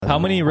How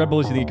many Red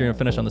Bulls do you think you're gonna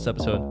finish on this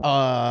episode?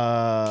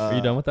 Are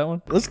you done with that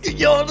one? Let's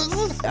get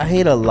I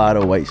hate a lot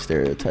of white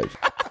stereotypes.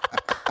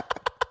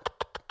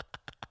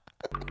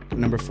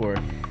 Number 4.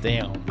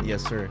 Damn.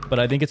 Yes, sir. But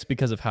I think it's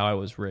because of how I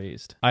was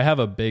raised. I have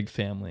a big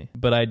family,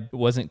 but I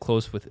wasn't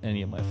close with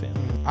any of my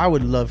family. I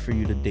would love for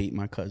you to date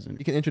my cousin.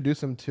 You can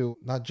introduce him to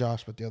not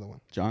Josh, but the other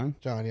one. John?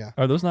 John, yeah.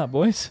 Are those not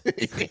boys?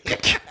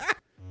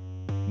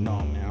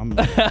 No, man.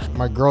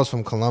 My girl's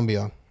from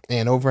Colombia.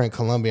 And over in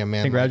Colombia,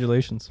 man.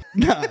 Congratulations.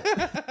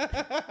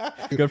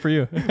 Good for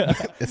you.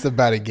 It's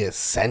about to get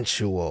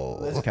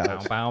sensual.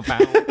 Bow, bow, bow.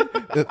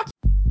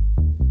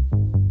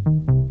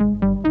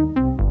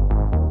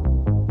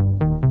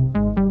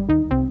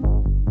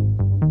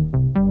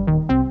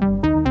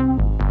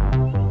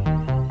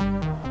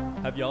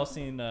 Have y'all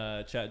seen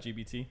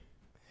ChatGPT?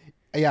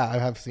 Yeah, I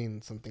have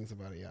seen some things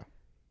about it, yeah.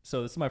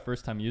 So this is my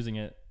first time using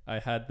it. I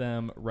had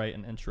them write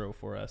an intro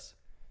for us.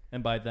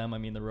 And by them, I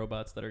mean the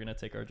robots that are going to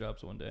take our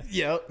jobs one day.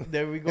 Yep,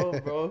 there we go,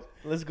 bro.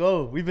 Let's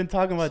go. We've been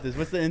talking about this.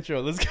 What's the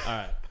intro? Let's go. All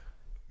right.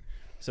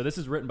 So this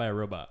is written by a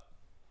robot.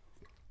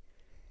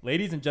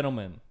 Ladies and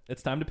gentlemen,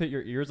 it's time to put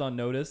your ears on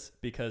notice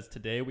because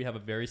today we have a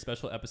very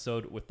special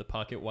episode with the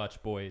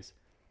PocketWatch boys.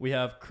 We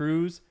have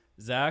Cruz,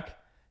 Zach,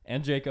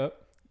 and Jacob.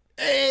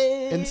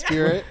 In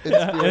spirit.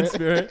 In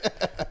spirit.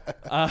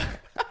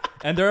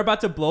 And they're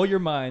about to blow your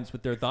minds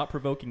with their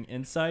thought-provoking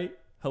insight,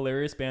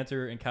 hilarious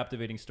banter, and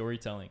captivating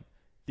storytelling.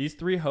 These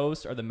 3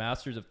 hosts are the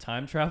masters of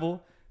time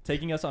travel,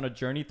 taking us on a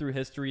journey through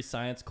history,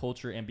 science,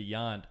 culture, and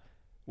beyond.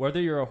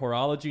 Whether you're a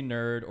horology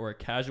nerd or a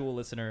casual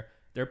listener,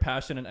 their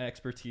passion and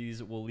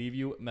expertise will leave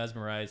you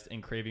mesmerized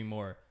and craving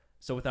more.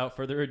 So without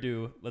further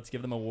ado, let's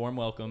give them a warm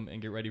welcome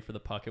and get ready for the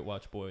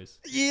PocketWatch boys.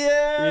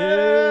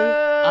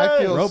 Yeah. I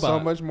feel Robot. so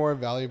much more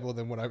valuable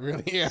than what I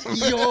really am.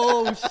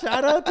 Yo,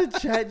 shout out to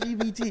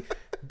ChatGPT.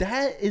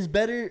 That is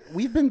better.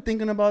 We've been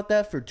thinking about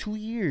that for 2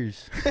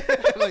 years.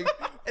 Like,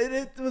 and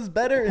it was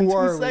better in Who 2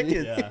 are we?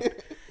 seconds. Yeah,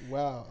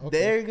 Wow. Okay.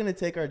 They're going to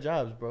take our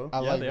jobs, bro.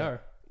 I yeah, like they it.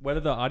 are.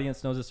 Whether the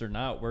audience knows this or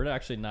not, we're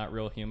actually not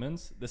real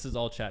humans. This is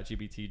all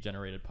ChatGPT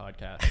generated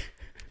podcast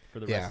for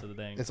the rest of the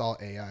day. It's all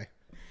AI.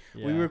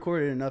 Yeah. We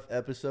recorded enough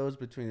episodes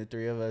between the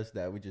 3 of us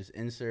that we just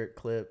insert,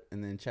 clip,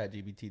 and then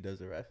ChatGPT does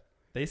the rest.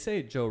 They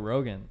say Joe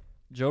Rogan.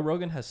 Joe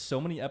Rogan has so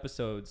many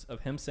episodes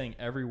of him saying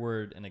every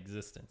word in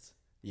existence.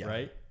 Yeah.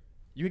 Right?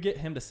 You could get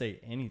him to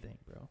say anything,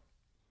 bro.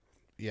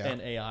 Yeah.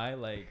 And AI,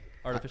 like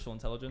artificial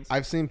intelligence.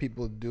 I've seen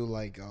people do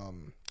like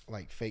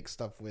fake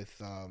stuff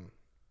with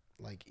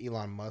like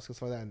Elon Musk and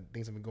stuff like that, and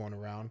things have been going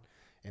around,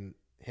 and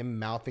him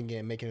mouthing it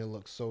and making it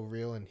look so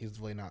real, and he's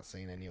really not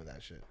saying any of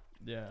that shit.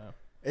 Yeah.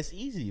 It's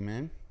easy,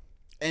 man.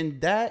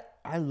 And that,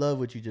 I love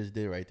what you just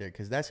did right there,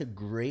 because that's a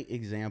great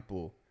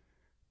example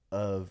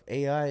of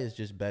AI is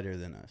just better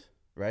than us,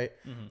 right?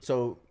 Mm-hmm.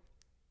 So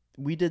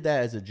we did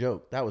that as a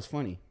joke. That was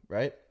funny,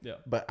 right? Yeah.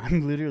 But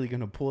I'm literally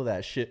going to pull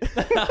that shit.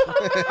 Clip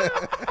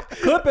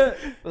it.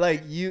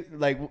 Like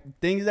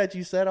things that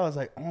you said, I was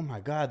like, oh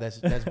my God, that's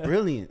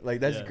brilliant.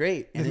 Like, that's Yeah.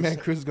 great. This And man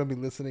it's, Cruz is gonna be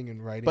listening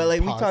and writing. but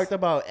like we pause. talked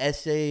about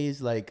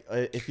essays, like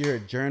if you're a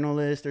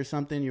journalist or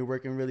something, you're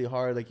working really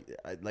hard.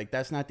 Like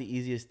that's not the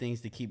easiest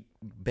things to keep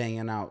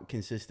banging out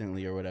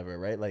consistently or whatever,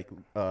 right? Like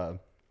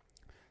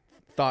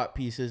thought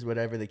pieces,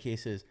 whatever the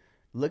case is.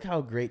 Look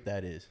how great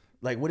that is.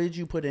 Like, what did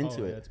you put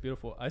into Yeah, it? it's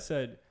beautiful. I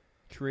said,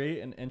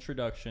 create an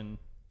introduction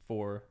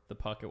for the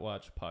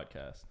PocketWatch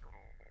podcast.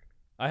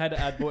 I had to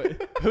add boy.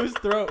 Whose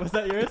throat? Was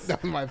that yours?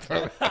 That was my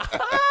throat.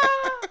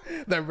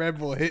 That Red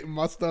Bull hit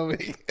my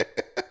stomach.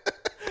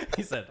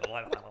 He said,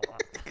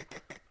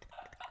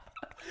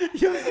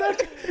 Yo,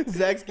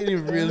 Zach's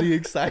getting really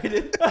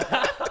excited.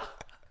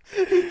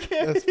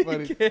 That's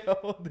funny. He can't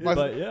hold it.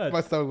 But yeah.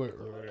 My stomach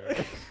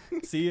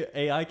went. see,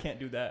 AI can't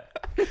do that.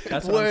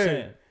 That's what Word. I'm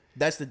saying.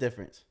 That's the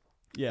difference.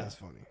 Yeah. That's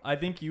funny. I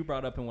think you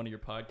brought up in one of your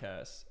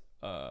podcasts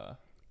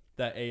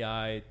that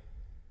AI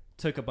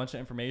took a bunch of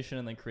information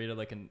and then created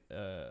like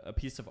a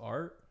piece of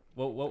art.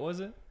 What was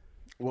it?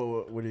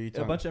 What are you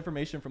talking A bunch of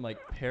information from like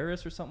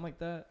Paris or something like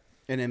that.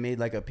 And it made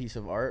like a piece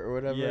of art or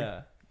whatever?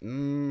 Yeah.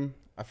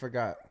 I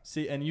forgot.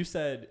 See, and you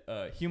said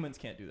humans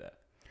can't do that.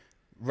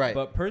 Right.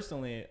 But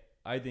personally,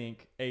 I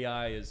think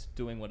AI is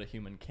doing what a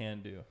human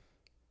can do.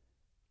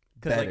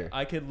 Because Better.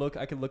 like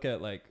I could look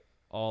at like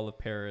all of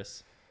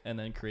Paris and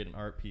then create an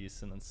art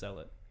piece and then sell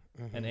it.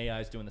 Mm-hmm. And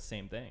AI is doing the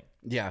same thing.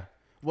 Yeah.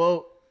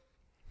 Well,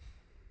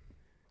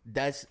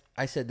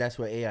 I said that's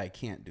what AI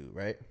can't do,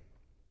 right?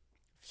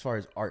 As far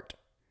as art.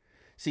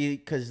 See,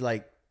 because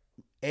like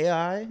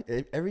AI,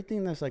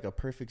 everything that's like a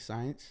perfect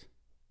science,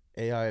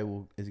 AI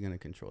is going to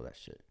control that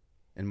shit,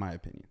 in my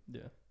opinion.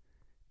 Yeah.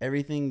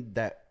 Everything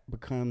that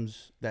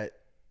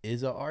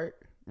is a art,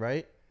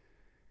 right?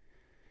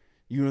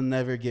 You will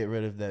never get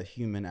rid of the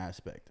human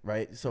aspect,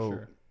 right? So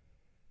Sure.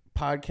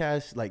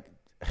 podcasts, like,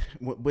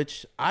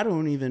 which I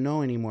don't even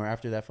know anymore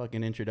after that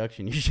fucking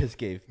introduction you just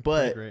gave.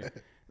 But Great.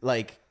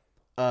 like,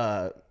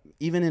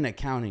 even in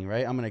accounting,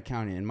 right? I'm an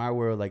accountant. In my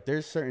world, like,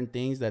 there's certain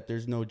things that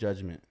there's no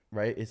judgment,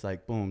 right? It's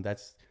like, boom,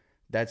 that's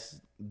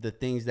the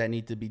things that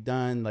need to be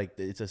done. Like,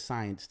 it's a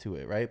science to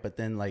it, right? But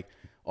then, like,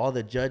 all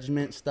the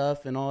judgment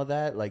stuff and all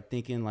that, like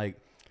thinking like,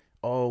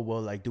 oh,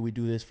 well, like, do we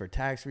do this for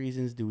tax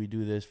reasons? Do we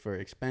do this for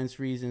expense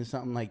reasons?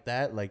 Something like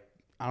that. Like,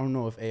 I don't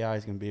know if AI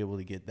is going to be able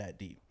to get that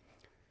deep.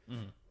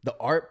 The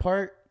art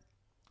part,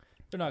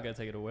 they're not going to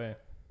take it away.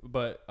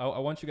 But I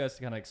want you guys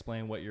to kind of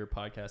explain what your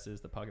podcast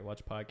is, the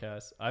PocketWatch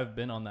podcast. I've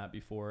been on that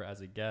before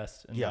as a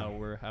guest, and now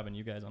we're having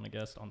you guys on a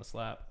guest on the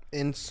slap.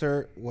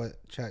 Insert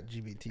what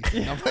ChatGPT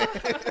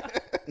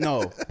said.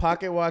 No,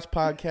 PocketWatch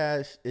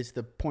podcast is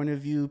the point of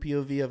view,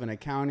 POV of an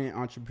accountant,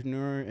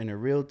 entrepreneur, and a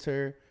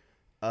realtor.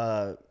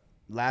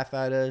 Laugh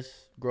at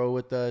us, grow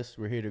with us.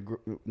 We're here to grow.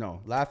 No,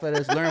 laugh at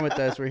us, learn with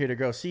us. We're here to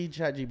grow. See,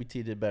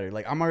 ChatGPT did better.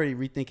 Like, I'm already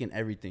rethinking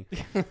everything.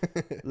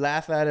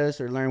 Laugh at us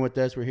or learn with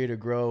us. We're here to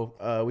grow.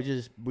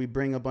 We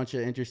bring a bunch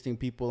of interesting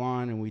people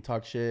on and we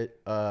talk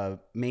shit.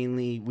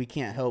 Mainly, we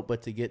can't help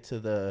but to get to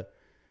the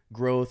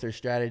growth or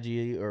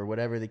strategy or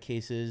whatever the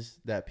case is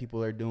that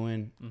people are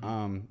doing.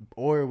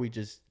 Or we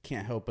just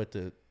can't help but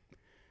to,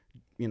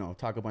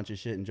 talk a bunch of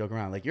shit and joke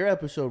around. Like, your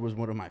episode was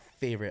one of my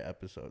favorite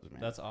episodes, man.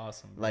 That's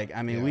awesome. Bro. Like,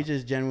 I mean, we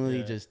just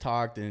generally just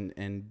talked and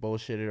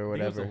bullshitted or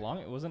whatever.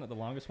 Wasn't it the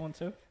longest one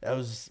too? That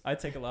was. I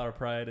take a lot of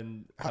pride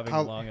in having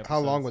long episodes. How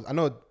long was? I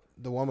know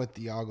the one with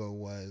Diago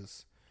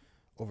was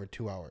over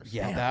 2 hours.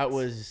 Yeah, that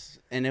was,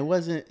 and it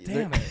wasn't.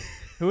 Damn it.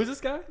 Who is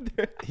this guy?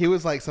 He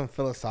was like some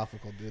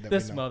philosophical dude.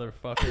 This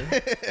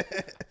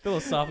motherfucker.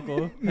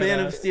 Philosophical. Man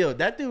of Steel.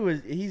 That dude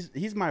was,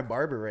 he's my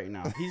barber right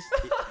now.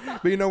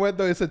 But you know what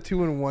though? It's a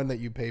 2-in-1 that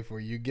you pay for.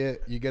 You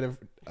get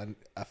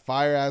a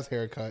fire ass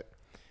haircut,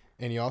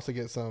 and you also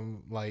get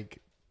some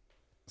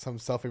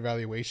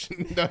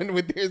self-evaluation done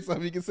with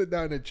yourself. You can sit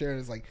down in a chair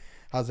and it's like,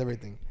 how's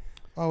everything?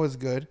 Oh, it's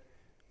good.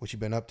 What you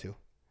been up to?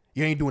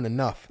 You ain't doing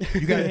enough.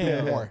 You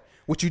gotta do more.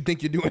 What you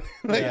think you're doing?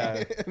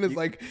 And it's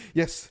like,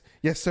 yes,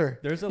 sir.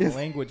 There's a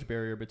language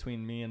barrier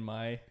between me and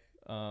my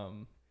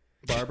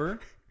barber.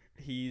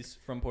 He's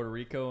from Puerto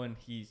Rico and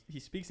he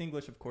speaks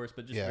English, of course,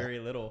 but just very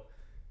little.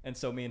 And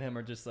so me and him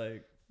are just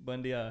like,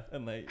 buen dia,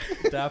 and like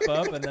dap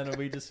up, and then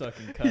we just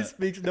fucking cut. He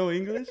speaks no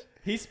English?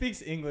 He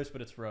speaks English,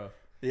 but it's rough.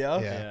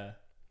 Yeah.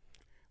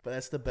 But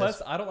that's the best.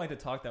 Plus, I don't like to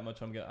talk that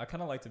much when I'm good. I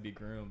kind of like to be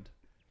groomed.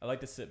 I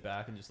like to sit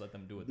back and just let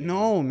them do it.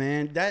 No,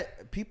 man.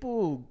 That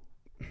people,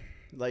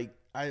 like,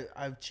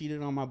 I've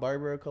cheated on my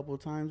barber a couple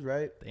of times,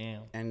 right?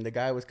 Damn. And the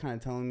guy was kind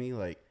of telling me,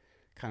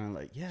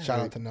 yeah. Shout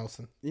out to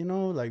Nelson.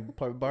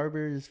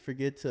 Barbers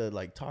forget to,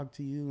 like, talk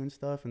to you and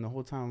stuff. And the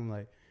whole time I'm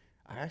like,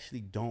 I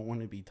actually don't want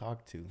to be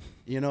talked to,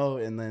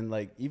 And then,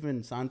 like,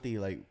 even Santi,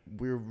 like,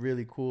 we're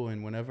really cool.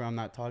 And whenever I'm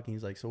not talking,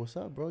 he's like, so what's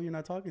up, bro? You're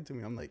not talking to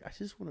me. I'm like, I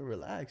just want to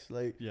relax.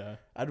 Like,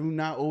 I do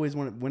not always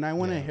want to. When I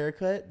want a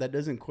haircut, that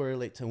doesn't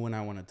correlate to when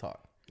I want to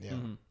talk. Yeah.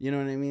 Mm-hmm. You know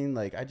what I mean?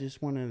 Like, I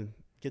just want to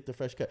get the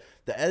fresh cut.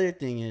 The other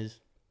thing is,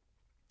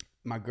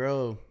 my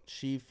girl,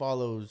 she's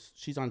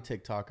on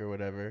TikTok or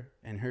whatever,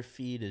 and her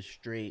feed is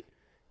straight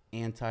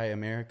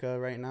anti-America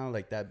right now,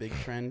 like that big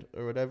trend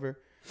or whatever.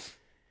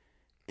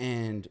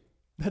 And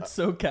that's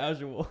so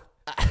casual.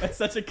 That's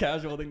such a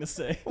casual thing to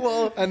say.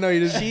 Well, I know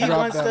you just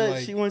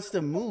she wants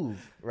to move,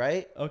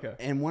 right? Okay.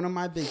 And one of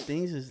my big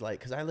things is, like,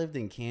 because I lived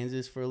in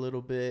Kansas for a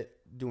little bit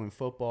doing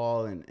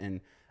football and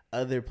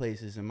other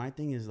places, and my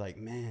thing is, like,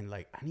 man,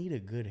 like, I need a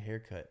good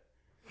haircut.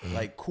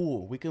 Like,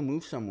 cool, we can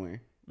move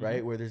somewhere,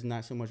 right, where there's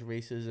not so much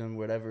racism,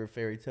 whatever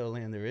fairy tale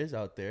land there is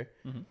out there.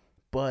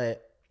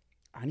 But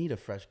I need a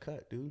fresh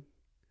cut, dude.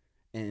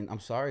 And I'm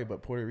sorry,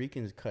 but Puerto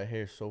Ricans cut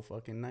hair so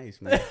fucking nice,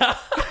 man.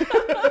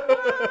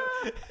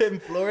 In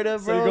Florida,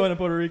 bro. So you're going to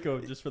Puerto Rico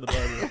just for the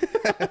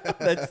barber.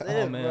 That's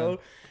it, bro.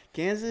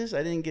 Kansas,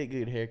 I didn't get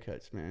good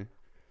haircuts, man.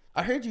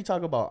 I heard you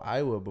talk about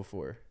Iowa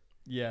before.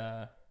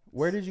 Yeah.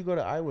 Where did you go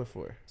to Iowa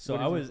for? So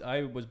I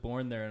was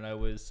born there, and I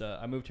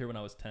moved here when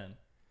I was 10.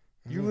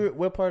 You were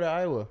what part of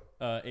Iowa?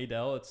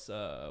 Adel. It's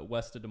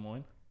west of Des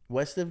Moines.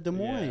 West of Des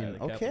Moines.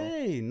 Yeah,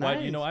 okay, nice. Why,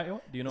 do you know Iowa?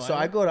 So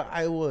Iowa? I go to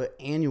Iowa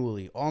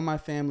annually. All my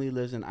family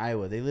lives in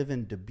Iowa. They live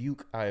in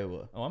Dubuque,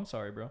 Iowa. Oh, I'm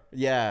sorry, bro.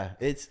 Yeah,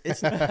 it's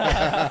Des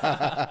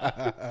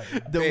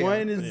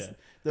Moines is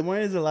Des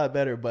Moines is a lot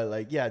better, but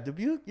like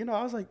Dubuque.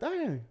 I was like,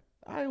 damn,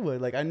 Iowa.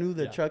 Like, I knew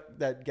the truck,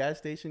 that gas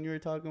station you were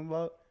talking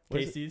about.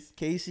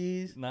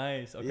 Casey's.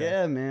 Nice. Okay.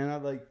 Yeah, man. I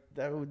like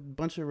that. Was a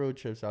bunch of road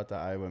trips out to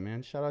Iowa,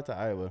 man. Shout out to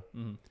Iowa.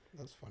 Mm-hmm.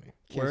 That's funny.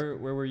 Where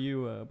were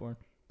you born?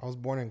 I was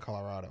born in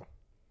Colorado.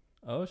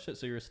 Oh shit!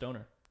 So you're a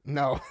stoner?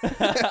 No,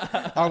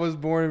 I was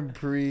born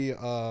pre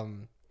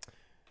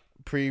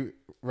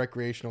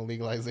recreational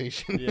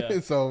legalization. Yeah.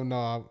 So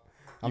no,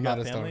 I'm not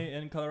a stoner. You got family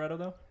in Colorado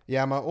though?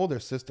 Yeah, my older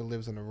sister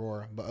lives in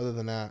Aurora, but other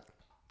than that,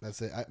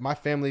 that's it. My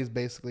family is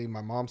basically,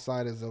 my mom's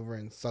side is over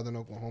in southern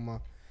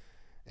Oklahoma,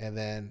 and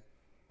then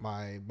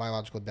my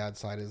biological dad's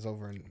side is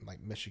over in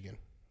like Michigan.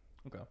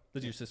 Okay.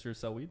 Did your sister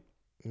sell weed?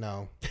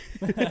 No.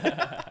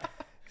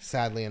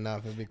 Sadly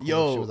enough, it'd be cool.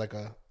 Yo, if she was like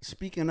a.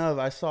 Speaking of,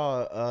 I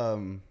saw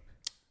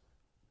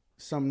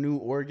some new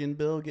Oregon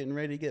bill getting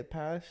ready to get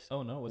passed.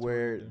 Oh no! What's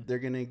where they're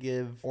gonna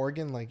give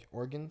Oregon, like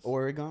organs?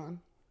 Oregon,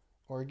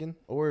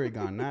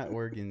 not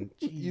Oregon.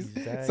 Jeez,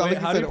 Wait,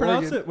 how do you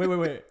pronounce it?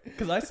 Wait.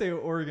 Because I say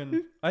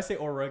Oregon. I say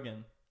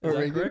Oregon. Is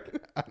that correct?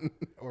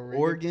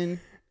 Organ.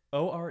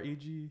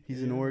 OREG.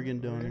 He's an organ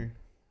donor.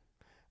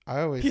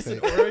 I always He's say,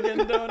 an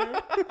Oregon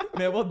donor.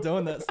 Man, we'll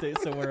donate that state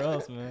somewhere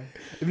else, man.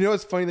 you know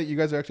what's funny that you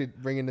guys are actually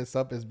bringing this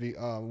up is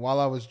while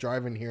I was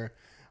driving here,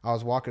 I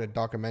was walking a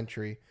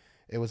documentary.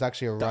 It was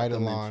actually a ride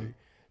along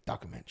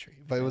documentary,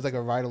 but it was like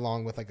a ride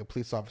along with like a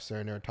police officer,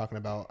 and they were talking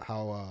about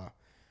how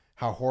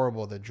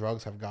horrible the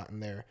drugs have gotten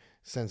there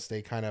since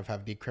they kind of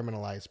have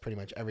decriminalized pretty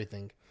much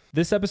everything.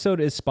 This episode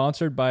is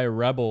sponsored by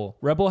Rebel.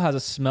 Rebel has a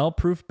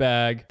smell-proof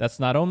bag that's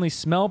not only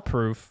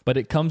smell-proof, but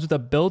it comes with a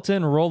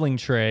built-in rolling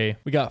tray.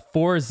 We got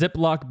 4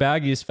 Ziploc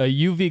baggies, a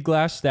UV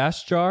glass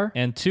stash jar,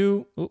 and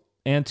two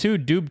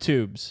doob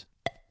tubes.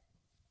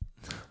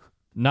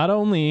 Not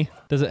only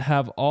does it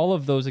have all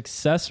of those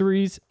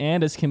accessories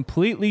and is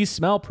completely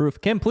smell-proof,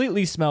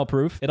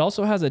 it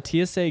also has a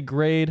TSA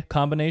grade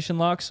combination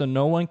lock, so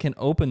no one can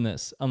open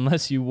this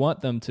unless you want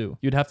them to.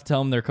 You'd have to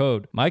tell them their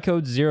code. My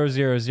code's 000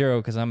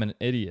 because I'm an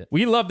idiot.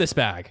 We love this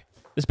bag.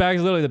 This bag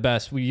is literally the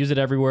best. We use it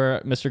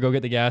everywhere. Mr. Go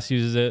Get the Gas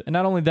uses it. And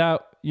not only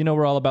that, you know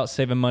we're all about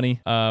saving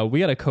money. We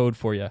got a code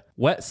for you.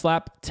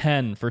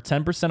 WETSLAP10 for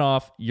 10%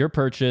 off your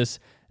purchase.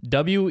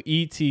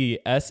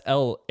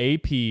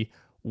 WETSLAP10.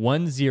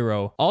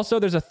 Also,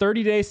 there's a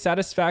 30-day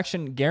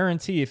satisfaction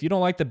guarantee. If you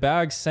don't like the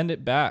bag, send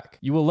it back.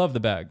 You will love the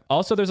bag.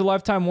 Also, there's a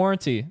lifetime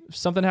warranty. If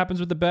something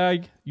happens with the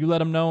bag, you let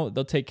them know.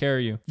 They'll take care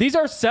of you. These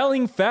are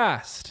selling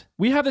fast.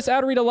 We have this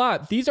ad read a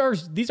lot. These are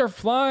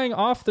flying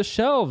off the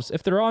shelves.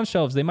 If they're on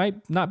shelves, they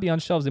might not be on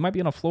shelves. They might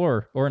be on a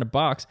floor or in a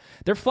box.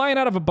 They're flying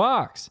out of a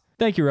box.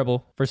 Thank you,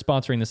 Rebel, for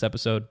sponsoring this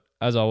episode.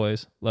 As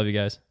always, love you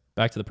guys.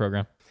 Back to the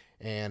program.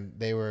 And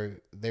they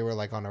were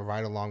like on a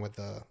ride along with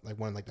the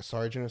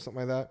sergeant or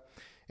something like that.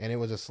 And it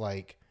was just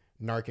like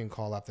Narcan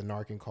call after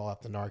Narcan call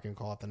after Narcan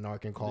call after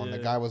Narcan call. And the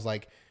guy was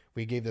like,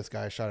 we gave this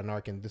guy a shot of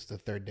Narcan. This is the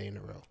 3rd day in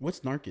a row. What's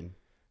Narcan?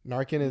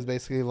 Narcan is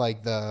basically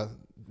like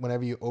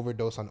whenever you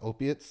overdose on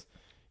opiates,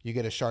 you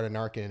get a shot of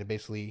Narcan and it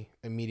basically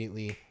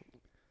immediately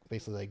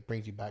like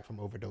brings you back from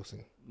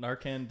overdosing.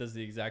 Narcan does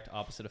the exact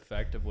opposite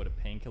effect of what a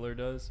painkiller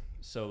does.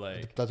 So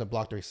like... It doesn't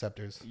block the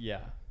receptors.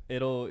 Yeah.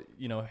 It'll,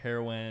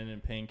 heroin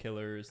and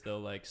painkillers, they'll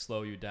like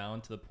slow you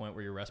down to the point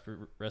where your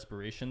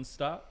respiration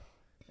stop.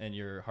 And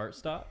your heart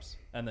stops,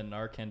 and then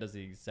Narcan does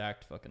the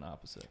exact fucking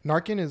opposite.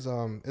 Narcan is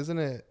isn't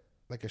it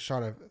like a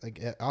shot of like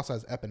it also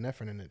has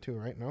epinephrine in it too,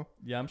 right? No.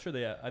 Yeah, I'm sure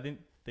I think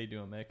they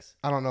do a mix.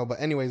 I don't know,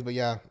 but anyways, but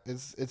yeah,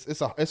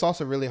 it's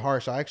also really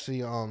harsh. I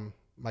actually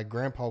my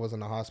grandpa was in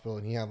the hospital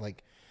and he had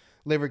like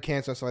liver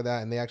cancer and stuff like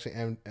that, and they actually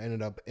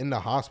ended up in the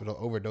hospital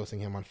overdosing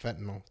him on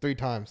fentanyl 3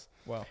 times.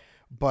 Wow.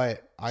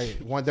 But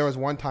there was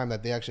one time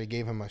that they actually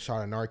gave him a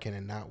shot of Narcan,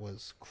 and that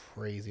was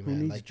crazy, man.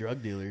 Who needs like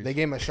drug dealers? They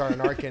gave him a shot of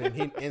Narcan, and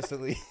he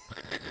instantly.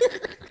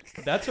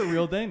 That's a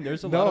real thing.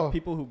 There's a lot of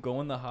people who go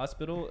in the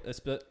hospital,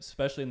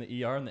 especially in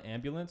the ER and the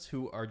ambulance,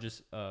 who are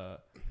just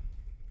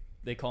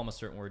they call them a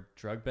certain word,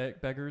 drug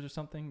beggars or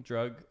something,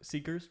 drug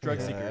seekers.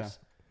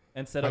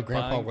 Instead my of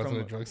grandpa buying wasn't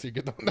from a drug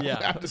seeker.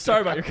 Yeah, sorry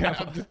about your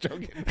grandpa. I'm just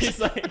joking. He's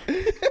like,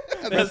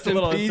 that's a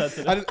little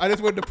insensitive. I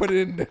just wanted to put it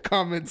in the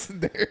comments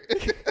there.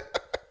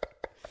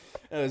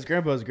 His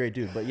grandpa's a great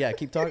dude, but yeah,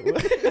 keep talking.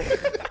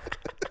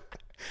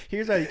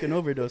 Here's how you can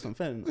overdose on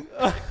fentanyl.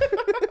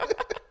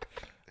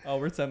 Oh,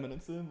 we're 10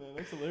 minutes in, man.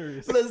 That's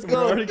hilarious. Let's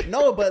go.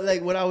 No, but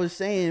like what I was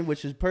saying,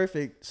 which is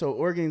perfect. So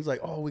Oregon's like,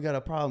 oh, we got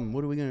a problem.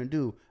 What are we gonna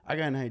do? I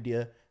got an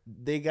idea.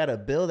 They got a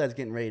bill that's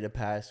getting ready to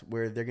pass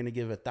where they're gonna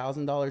give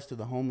 $1,000 to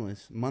the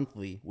homeless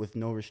monthly with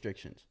no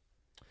restrictions.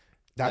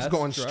 That's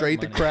going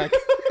straight to crack.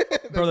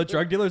 Bro, the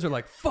drug dealers are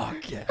like,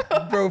 fuck yeah.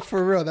 Bro,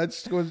 for real.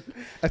 That's going,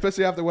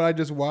 especially after what I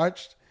just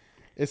watched.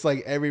 It's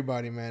like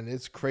everybody, man.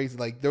 It's crazy.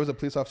 Like there was a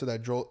police officer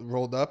that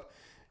rolled up,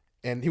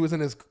 and he was in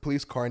his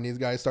police car, and these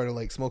guys started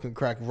like smoking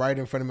crack right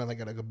in front of him,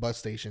 like at a bus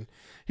station.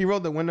 He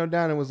rolled the window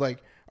down and was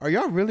like, "Are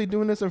y'all really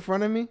doing this in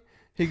front of me?"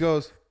 He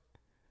goes,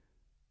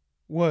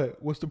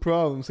 "What? What's the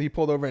problem?" So he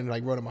pulled over and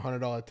like wrote him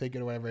 $100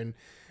 ticket or whatever. And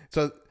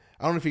so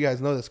I don't know if you guys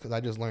know this because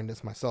I just learned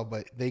this myself,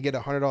 but they get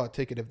 $100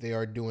 ticket if they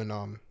are doing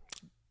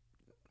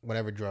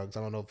whatever drugs.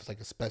 I don't know if it's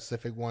like a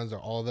specific ones or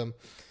all of them.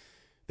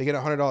 They get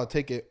 $100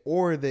 ticket,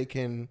 or they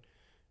can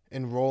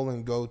enroll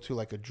and go to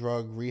like a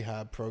drug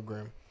rehab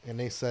program. And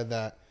they said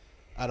that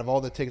out of all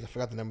the tickets, I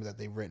forgot the number that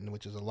they've written,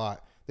 which is a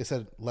lot. They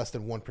said less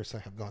than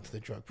 1% have gone to the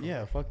drug program.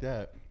 Yeah, fuck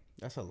that.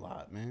 That's a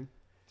lot, man.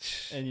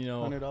 And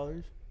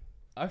 $100.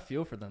 I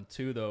feel for them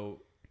too,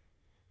 though,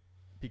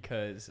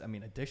 because I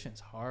mean,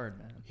 addiction's hard,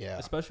 man. Yeah.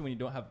 Especially when you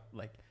don't have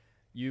like,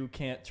 you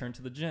can't turn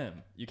to the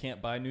gym. You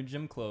can't buy new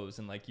gym clothes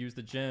and like use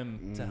the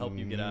gym to help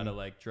you get out of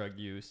like drug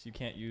use. You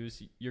can't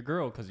use your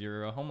girl because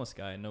you're a homeless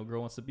guy and no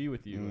girl wants to be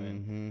with you.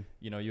 And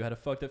you had a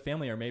fucked up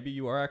family, or maybe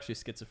you are actually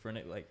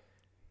schizophrenic. Like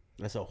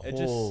that's a hole. It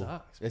just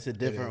sucks. It's a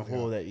different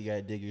hole that you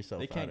gotta dig yourself.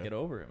 They can't get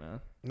over it, man.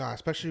 No,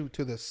 especially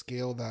to the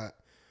scale that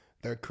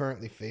they're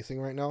currently facing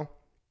right now.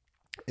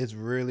 It's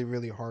really,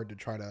 really hard to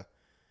try to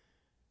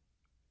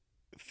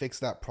fix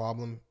that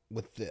problem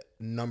with the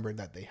number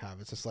that they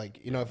have. It's just like,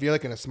 if you're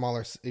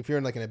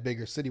like in a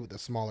bigger city with a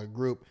smaller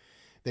group,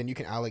 then you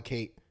can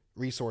allocate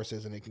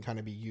resources and it can kind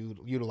of be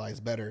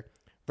utilized better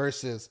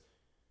versus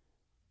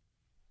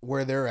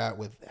where they're at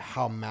with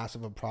how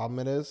massive a problem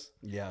it is.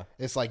 Yeah.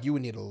 It's like you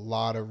would need a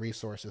lot of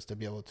resources to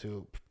be able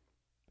to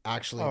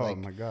actually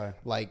my God.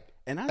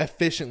 And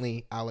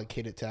efficiently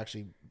allocate it to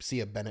actually see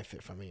a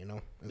benefit from it, you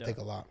know? It'll take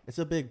a lot. It's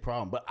a big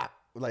problem. But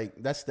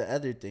that's the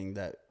other thing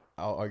that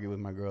I'll argue with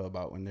my girl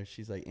about when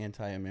she's like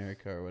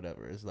anti-America or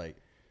whatever. It's like,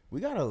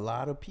 we got a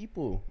lot of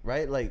people,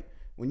 right? Like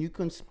when you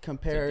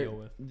compare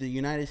the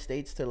United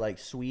States to like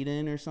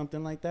Sweden or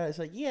something like that, it's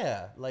like,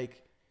 yeah,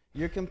 like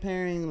you're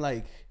comparing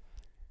like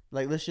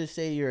let's just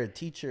say you're a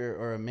teacher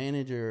or a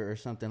manager or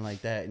something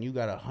like that, and you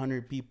got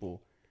 100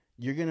 people.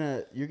 You're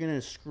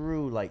gonna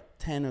screw like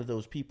 10 of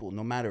those people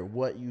no matter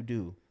what you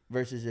do.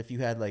 Versus if you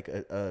had like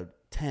a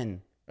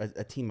team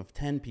of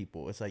 10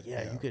 people, it's like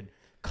you could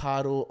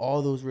coddle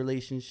all those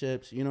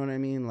relationships. You know what I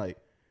mean? Like,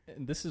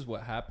 and this is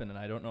what happened, and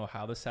I don't know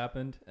how this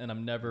happened, and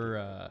I'm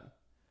never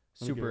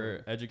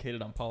super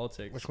educated on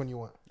politics. Which one you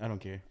want? I don't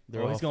care.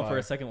 He's going for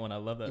a second one. I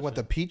love that. You want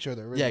the peach or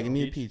the original? Yeah, give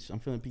me a peach. I'm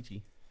feeling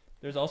peachy.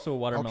 There's also a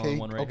watermelon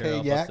one right here.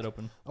 I'll bust it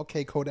open.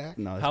 Okay, Kodak.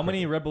 No, how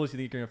many Red Bulls do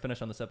you think you're gonna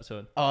finish on this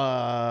episode?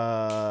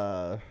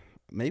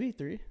 Maybe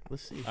 3.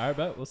 Let's see. All right,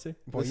 bet. We'll see.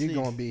 Boy, you're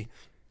gonna be.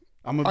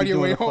 I'm gonna be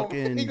doing a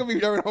fucking. He gonna be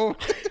driving home.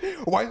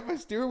 Why is my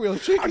steering wheel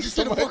shaking? I just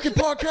did a fucking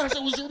podcast.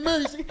 It was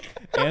amazing.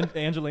 And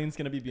Angeline's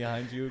gonna be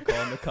behind you,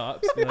 calling the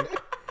cops. Be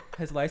like,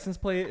 his license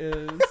plate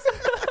is.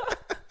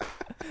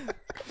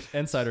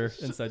 Inside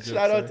joke.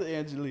 Shout out to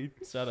Angeline.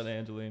 Shout out to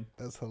Angeline.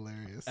 That's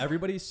hilarious.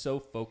 Everybody's so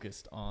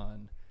focused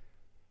on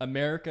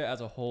America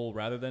as a whole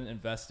rather than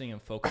investing and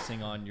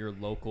focusing on your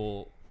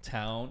local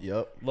town.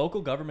 Yep.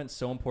 Local government's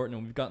so important,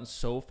 and we've gotten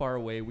so far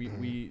away.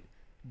 We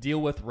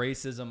deal with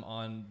racism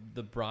on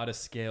the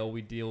broadest scale.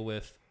 We deal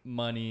with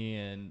money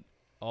and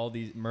all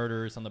these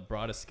murders on the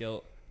broadest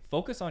scale.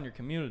 Focus on your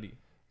community.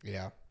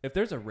 Yeah. If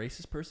there's a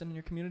racist person in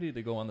your community,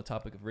 to go on the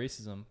topic of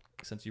racism,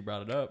 since you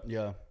brought it up.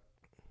 Yeah.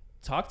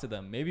 Talk to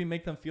them. Maybe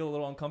make them feel a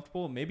little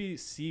uncomfortable. Maybe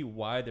see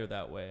why they're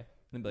that way.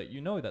 And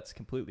be like, that's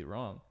completely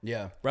wrong.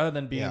 Yeah. Rather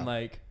than being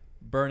like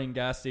burning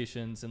gas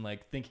stations and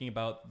like thinking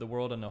about the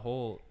world in a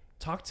whole.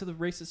 Talk to the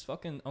racist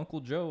fucking Uncle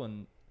Joe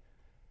and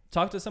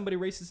talk to somebody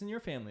racist in your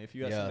family if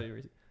you got somebody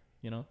racist.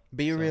 You know?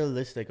 Be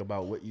realistic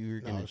about what you're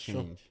going to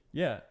change. True.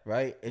 Yeah.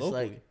 Right? It's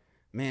locally. like,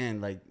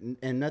 man, like,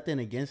 and nothing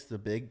against the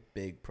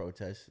big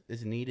protests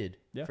is needed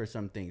for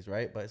some things,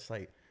 right? But it's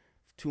like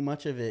too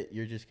much of it,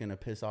 you're just going to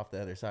piss off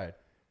the other side.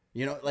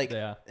 You know, like,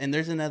 and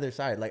there's another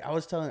side. Like I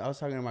was talking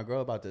to my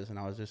girl about this, and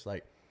I was just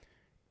like,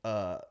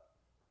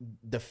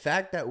 the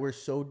fact that we're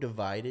so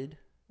divided,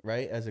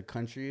 right, as a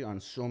country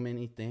on so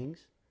many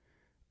things,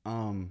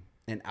 and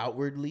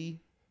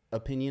outwardly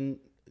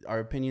our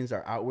opinions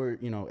are outward,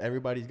 you know,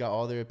 everybody's got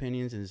all their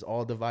opinions and it's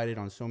all divided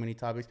on so many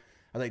topics.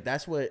 I was like,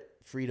 that's what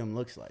freedom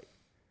looks like.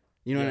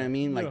 You know what I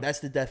mean? Like that's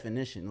the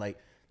definition. Like,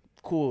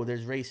 cool,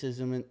 there's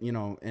racism,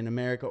 in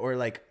America, or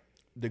like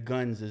the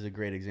guns is a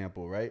great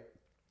example, right?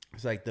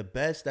 It's like the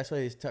best, that's why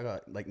they talk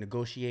about like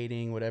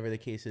negotiating, whatever the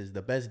case is.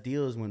 The best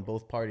deal is when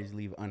both parties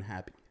leave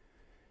unhappy.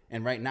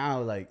 And right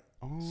now, like,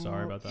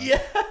 sorry about that.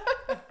 Yeah.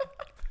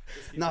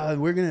 No,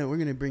 we're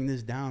gonna bring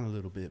this down a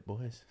little bit,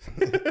 boys.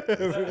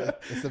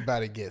 It's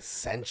about to get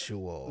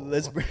sensual.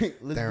 Let's bring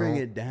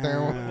it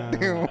down.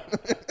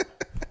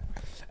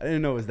 I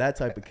didn't know it was that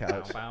type of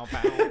couch.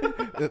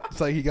 It's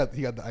like he got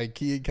the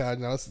IKEA couch,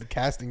 now it's the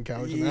casting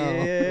couch.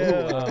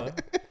 Yeah.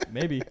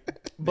 Maybe.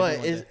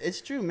 But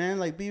it's true, man.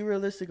 Like, be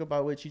realistic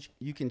about what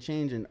you can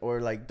change,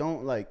 or like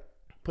don't like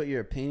put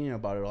your opinion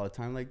about it all the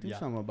time. Like, do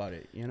something about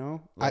it. You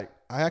know. Like,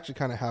 I actually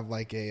kind of have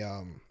like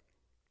a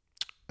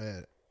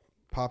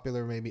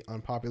popular, maybe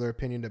unpopular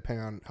opinion,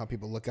 depending on how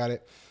people look at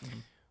it. Mm-hmm.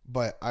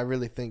 But I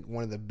really think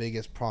one of the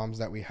biggest problems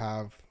that we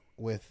have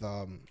with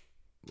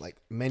like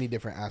many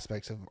different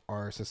aspects of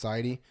our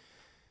society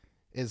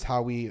is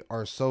how we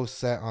are so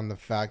set on the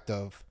fact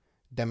of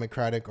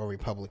Democratic or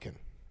Republican.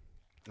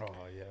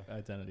 Oh yeah,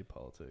 identity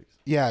politics.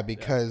 Yeah,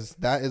 because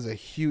that is a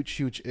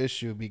huge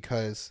issue,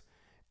 because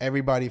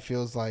everybody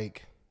feels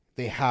like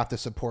they have to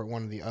support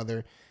one or the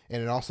other,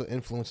 and it also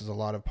influences a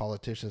lot of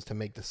politicians to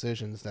make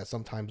decisions that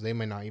sometimes they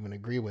may not even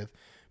agree with,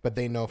 but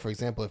they know, for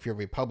example, if you're a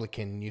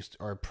Republican, you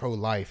are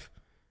pro-life,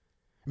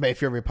 but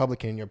if you're a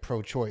Republican, you're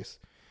pro-choice,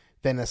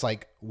 then it's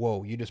like,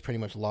 whoa, you just pretty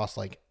much lost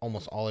like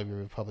almost all of your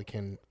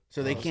Republican.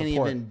 So they can't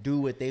support. even do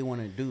what they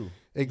want to do.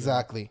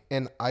 Exactly.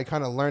 And I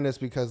kind of learned this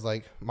because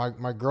like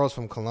my girl's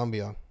from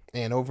Colombia,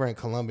 and over in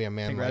Colombia,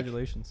 man,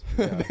 congratulations.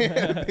 Like,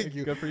 thank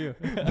you. Good for you.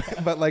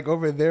 But like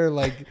over there,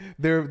 like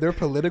their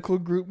political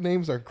group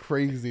names are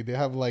crazy. They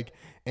have like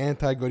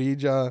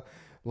anti-gorilla,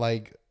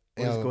 like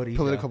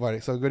political party.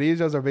 So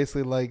gorillas are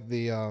basically like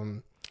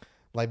the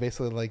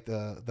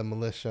the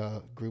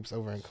militia groups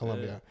over in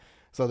Colombia.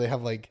 So they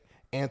have like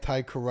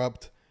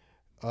anti-corrupt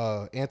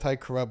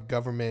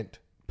government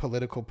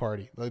political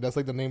party. Like that's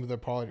like the name of their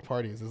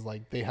parties. Is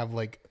like they have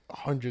like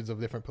hundreds of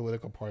different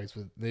political parties.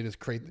 They just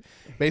create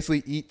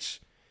basically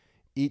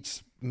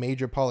each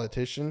major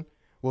politician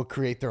will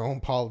create their own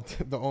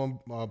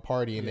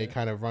party, and they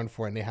kind of run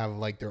for it, and they have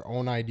like their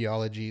own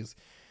ideologies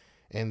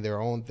and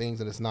their own things,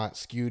 and it's not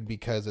skewed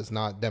because it's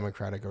not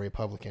Democratic or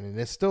Republican, and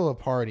it's still a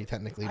party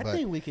technically. I but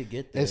think we could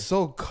get there. it's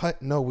so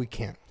cut. No, we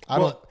can't.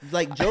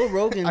 Like Joe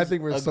Rogan's I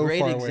think we're a so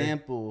great far away.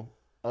 example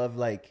of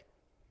like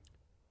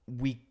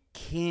we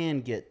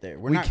can get there.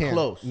 We're not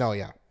close. No,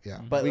 yeah.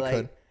 But we like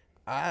could.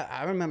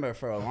 I remember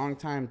for a long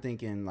time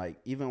thinking like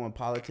even when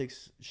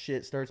politics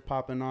shit starts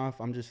popping off,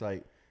 I'm just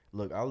like,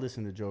 look, I'll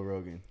listen to Joe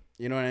Rogan.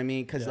 You know what I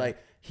mean? Because like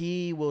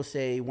he will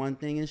say one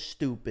thing is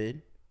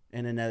stupid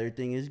and another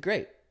thing is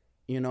great.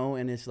 You know,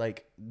 and it's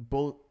like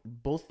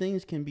both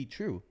things can be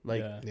true.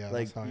 Like,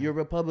 like you're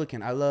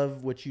Republican. I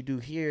love what you do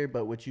here,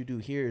 but what you do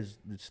here is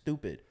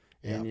stupid.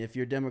 Yeah. And if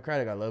you're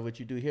Democratic, I love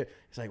what you do here.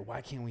 It's like, why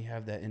can't we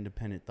have that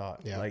independent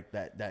thought? Yeah. Like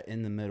that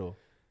in the middle.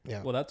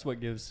 Yeah. Well, that's what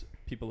gives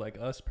people like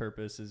us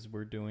purpose is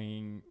we're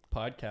doing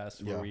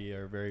podcasts where we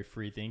are very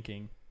free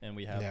thinking and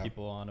we have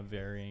people on of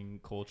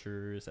varying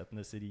cultures,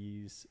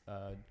 ethnicities,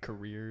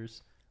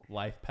 careers,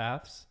 life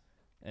paths,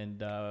 and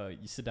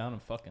you sit down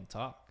and fucking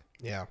talk.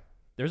 Yeah.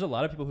 There's a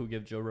lot of people who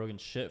give Joe Rogan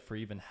shit for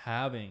even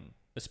having,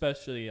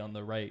 especially on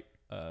the right,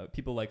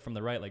 people like from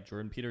the right, like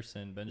Jordan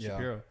Peterson, Ben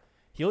Shapiro.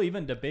 He'll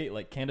even debate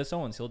like Candace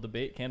Owens. He'll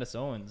debate Candace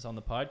Owens on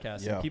the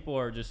podcast. And people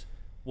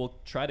will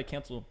try to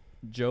cancel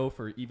Joe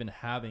for even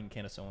having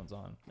Candace Owens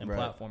on and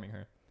platforming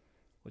her,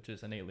 which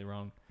is innately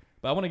wrong.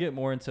 But I want to get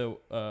more into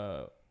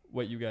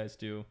what you guys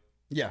do.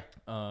 Yeah.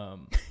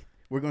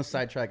 We're going to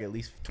sidetrack at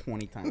least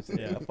 20 times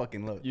today. I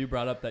fucking love it. You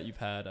brought up that you've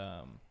had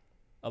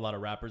a lot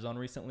of rappers on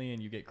recently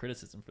and you get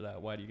criticism for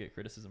that. Why do you get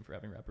criticism for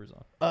having rappers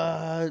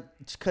on?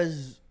 It's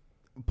because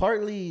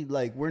partly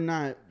like we're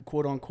not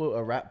quote unquote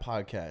a rap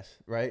podcast,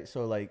 right?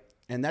 So like,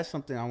 and that's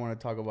something I want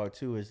to talk about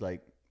too is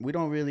like we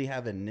don't really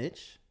have a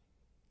niche,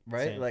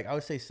 right? Same. Like I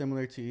would say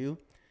similar to you,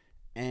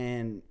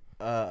 and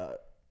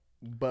but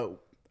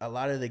a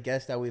lot of the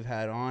guests that we've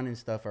had on and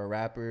stuff are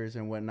rappers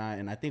and whatnot,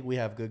 and I think we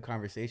have good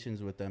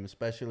conversations with them,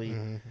 especially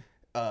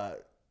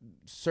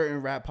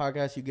certain rap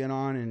podcasts you get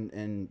on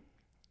and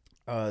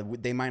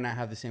they might not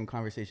have the same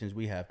conversations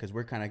we have because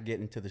we're kind of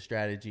getting to the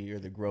strategy or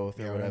the growth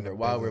or whatever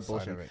while we're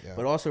bullshitting.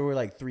 But also we're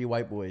like three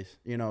white boys,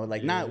 you know,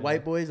 like not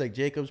white boys like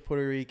Jacob's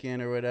Puerto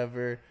Rican or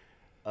whatever.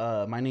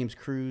 My name's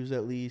Cruz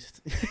at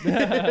least.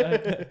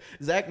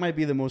 Zach might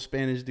be the most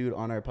Spanish dude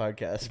on our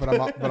podcast,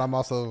 but I'm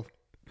also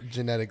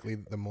genetically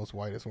the most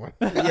whitest one.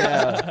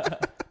 Yeah,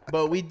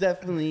 but we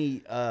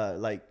definitely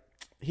like.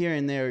 Here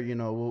and there, you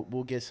know,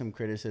 we'll get some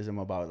criticism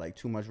about like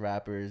too much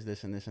rappers,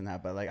 this and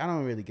that. But like, I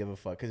don't really give a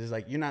fuck because it's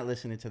like you're not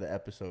listening to the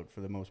episode for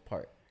the most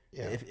part.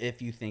 Yeah.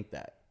 If you think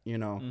that, you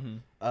know,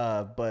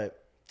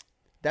 but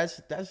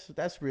that's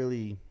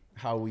really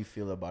how we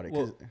feel about it.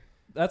 Well,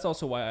 that's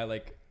also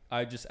why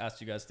I just asked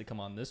you guys to come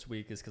on this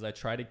week is because I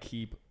try to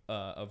keep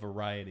a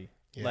variety.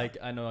 Yeah. Like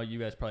I know you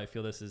guys probably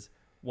feel this is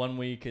one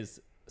week is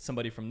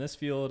somebody from this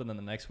field, and then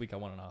the next week I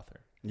want an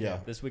author. Yeah.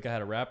 This week I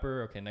had a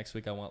rapper. Okay, next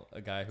week I want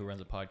a guy who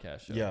runs a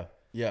podcast show. Yeah.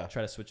 Yeah.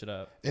 Try to switch it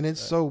up. And it's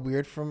so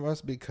weird from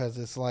us because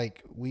it's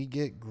like we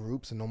get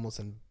groups and almost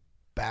in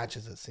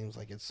batches, it seems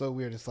like. It's so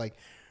weird. It's like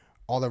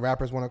all the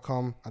rappers want to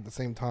come at the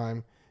same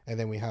time. And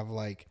then we have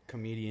like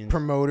comedians,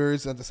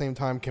 promoters at the same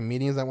time,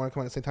 comedians that want to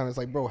come at the same time. It's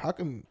like, bro, how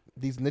come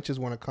these niches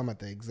want to come at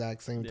the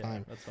exact same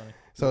time? That's funny.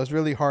 So it's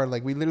really hard.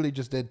 Like we literally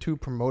just did 2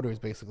 promoters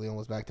basically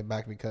almost back to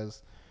back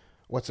because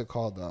what's it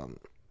called?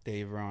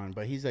 Dave Ron,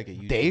 but he's like a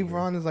YouTuber. Dave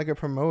Ron is like a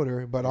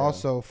promoter, but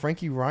also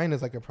Frankie Ryan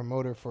is like a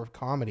promoter for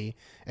comedy.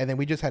 And then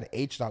we just had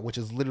H Dot, which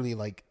is literally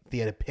like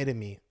the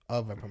epitome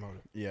of a promoter.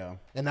 Yeah.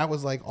 And that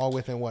was like all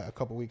within a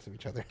couple weeks of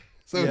each other.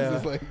 So it's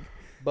just like.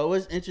 But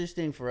what's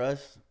interesting for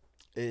us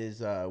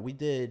is we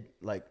did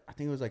like I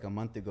think it was like a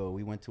month ago.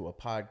 We went to a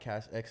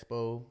podcast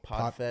expo,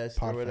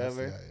 Podfest or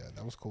whatever. Yeah,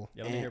 that was cool.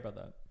 Yeah, let me hear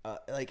about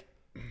that. Like.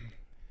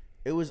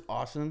 It was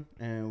awesome,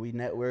 and we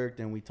networked,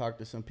 and we talked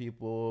to some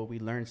people. We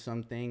learned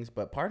some things,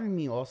 but part of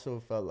me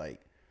also felt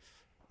like,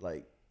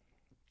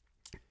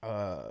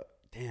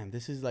 damn,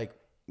 this is like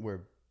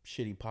where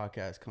shitty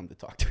podcasts come to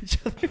talk to each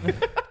other.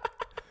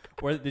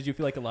 Or did you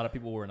feel like a lot of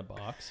people were in a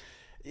box?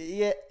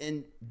 Yeah,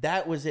 and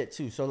that was it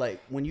too. So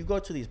like when you go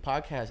to these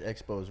podcast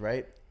expos,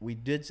 right? We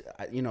did,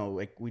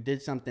 we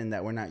did something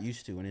that we're not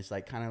used to, and it's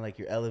like kind of like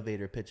your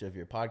elevator pitch of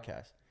your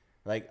podcast.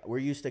 Like we're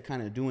used to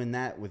kind of doing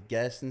that with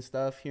guests and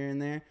stuff here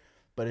and there.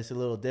 But it's a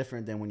little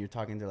different than when you're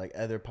talking to like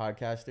other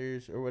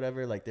podcasters or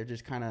whatever. Like they're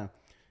just kind of,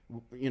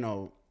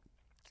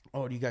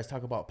 oh, do you guys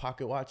talk about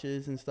pocket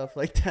watches and stuff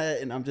like that?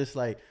 And I'm just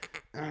like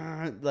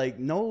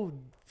no,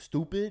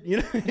 stupid. You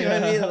know what I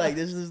mean? Like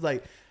this is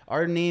like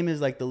our name is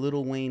like the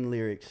Lil Wayne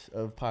lyrics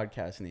of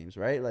podcast names,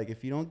 right? Like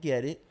if you don't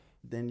get it,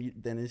 then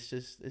it's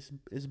just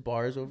it's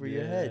bars over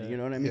your head. You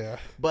know what I mean? Yeah.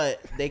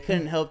 But they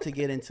couldn't help to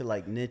get into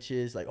like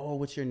niches, like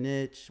what's your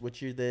niche?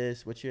 What's your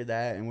this? What's your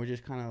that? And we're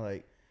just kind of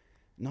like,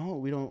 no,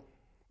 we don't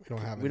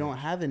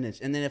have a niche.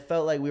 And then it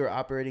felt like we were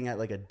operating at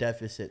like a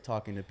deficit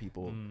talking to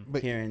people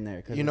here and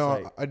there.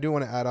 I do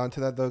want to add on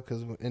to that though,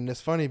 and it's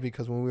funny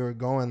because when we were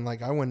going,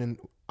 like I went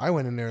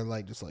in there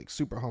like just like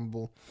super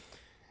humble,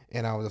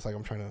 And I was just like,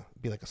 I'm trying to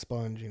be like a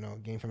sponge,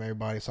 gain from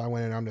everybody. So I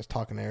went in, I'm just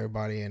talking to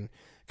everybody and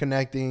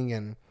connecting.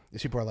 And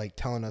these people are like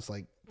telling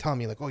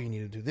me like, oh, you need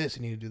to do this,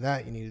 you need to do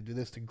that, you need to do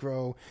this to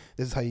grow.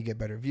 This is how you get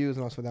better views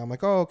and all that. I'm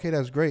like, oh, okay,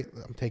 that's great.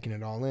 I'm taking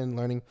it all in,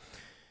 learning.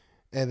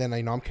 And then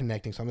I'm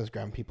connecting, so I'm just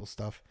grabbing people's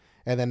stuff.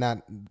 And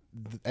then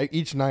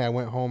each night I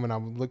went home and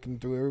I'm looking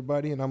through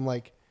everybody and I'm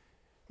like,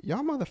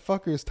 y'all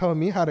motherfuckers telling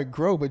me how to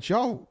grow, but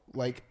y'all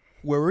like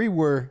where we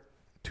were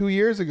 2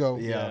 years ago.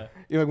 Yeah.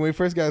 When we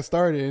first got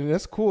started, and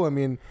that's cool. I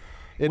mean,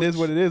 it is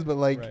what it is, but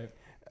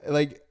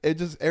like it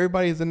just,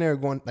 everybody's in there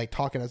going like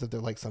talking as if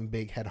they're like some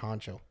big head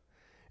honcho.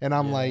 And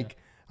I'm like,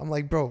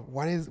 bro,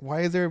 why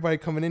is everybody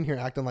coming in here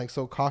acting like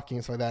so cocky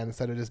and stuff like that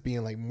instead of just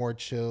being like more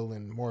chill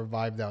and more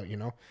vibed out,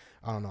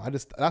 I don't know.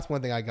 That's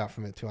one thing I got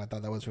from it too. I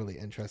thought that was really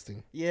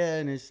interesting. Yeah,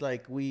 and it's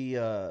like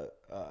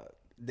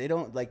they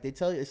don't like, they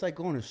tell you, it's like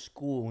going to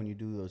school when you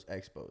do those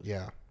expos.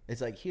 Yeah.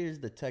 It's like, here's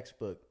the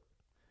textbook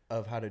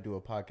of how to do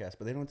a podcast,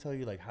 but they don't tell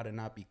you like how to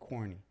not be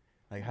corny,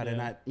 like how to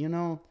not,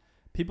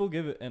 People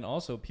give it, and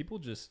also people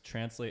just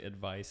translate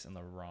advice in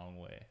the wrong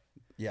way.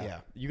 Yeah.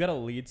 You got to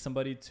lead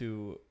somebody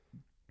to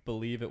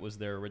believe it was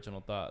their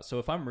original thought. So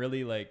if I'm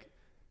really like,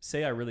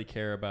 say I really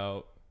care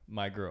about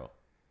my girl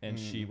and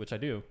she, which I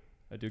do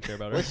care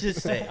about her. Let's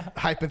just say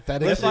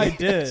hypothetically, if I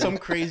did some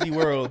crazy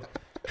world,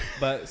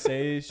 but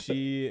say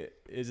she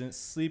isn't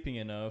sleeping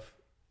enough,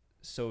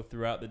 so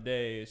throughout the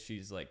day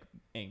she's like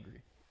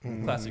angry.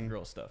 Classic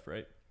girl stuff,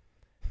 right?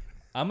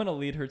 I'm gonna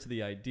lead her to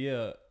the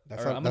idea. That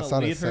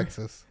sounded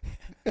sexist.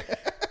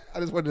 I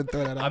just wanted to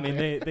throw that out. I mean,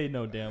 they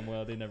know damn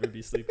well they never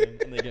be sleeping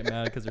and they get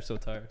mad because they're so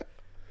tired.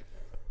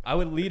 I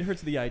would lead her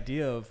to the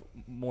idea of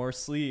more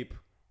sleep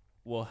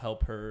will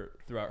help her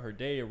throughout her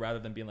day, rather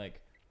than being like,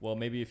 well,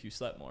 maybe if you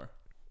slept more.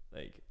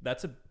 Like,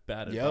 that's a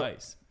bad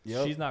advice.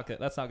 That's not going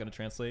to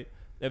translate.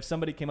 If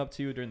somebody came up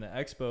to you during the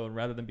expo and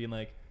rather than being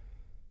like,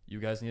 you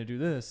guys need to do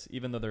this,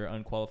 even though they're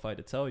unqualified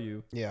to tell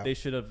you, they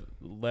should have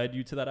led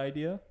you to that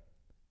idea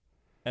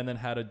and then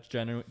had a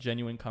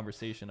genuine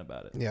conversation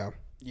about it. Yeah.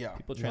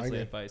 People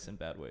translate advice in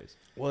bad ways.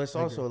 Well, it's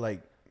also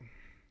like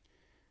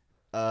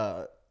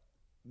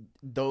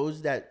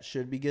those that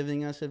should be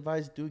giving us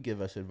advice do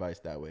give us advice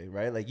that way,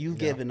 right? Like, you've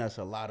given us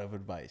a lot of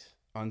advice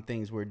on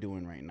things we're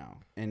doing right now,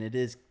 and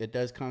it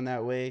does come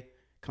that way,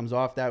 comes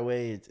off that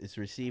way, it's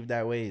received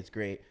that way, it's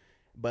great.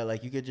 But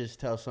like, you could just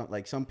tell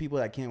some people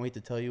that can't wait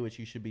to tell you what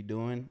you should be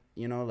doing,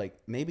 like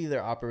maybe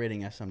they're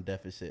operating at some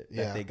deficit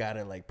that they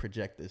gotta like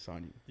project this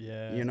on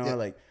you.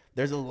 Like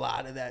there's a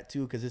lot of that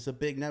too, because it's a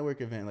big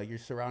network event. Like, you're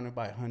surrounded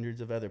by hundreds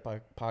of other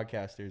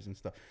podcasters and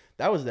stuff.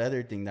 That was the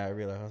other thing that I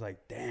realized. I was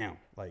like, damn,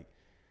 like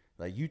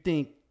you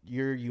think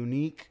you're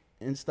unique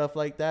and stuff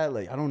like that.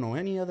 Like, I don't know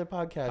any other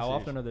podcasters. How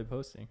often are they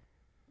posting?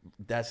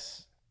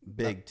 That's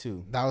big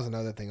too. That was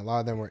another thing. A lot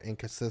of them were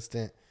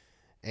inconsistent,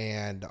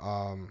 and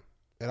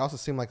it also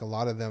seemed like a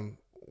lot of them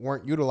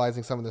weren't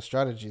utilizing some of the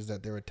strategies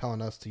that they were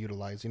telling us to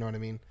utilize. You know what I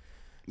mean?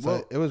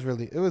 So it was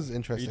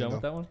interesting. Are you done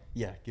with that one?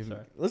 Yeah.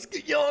 Let's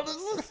get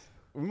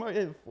we might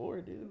hit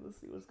 4, dude. Let's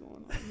see what's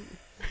going on here.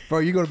 Bro,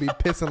 you're gonna be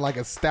pissing like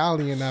a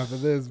stallion after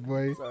this,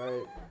 boy.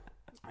 Sorry.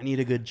 I need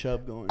a good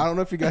chub going. I don't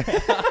know if you guys.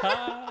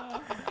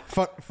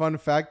 Fun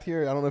fact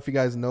here. I don't know if you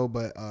guys know,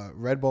 but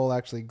Red Bull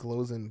actually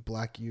glows in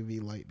black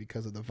UV light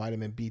because of the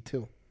vitamin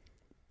B2.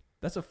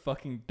 That's a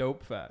fucking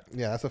dope fact.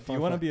 Yeah, that's a fun. Do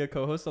you want to be a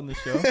co-host on the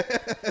show?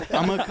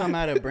 I'm gonna come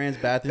out of Brand's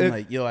bathroom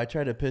like, yo, I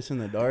tried to piss in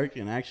the dark,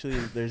 and actually,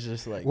 there's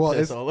just like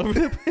piss all over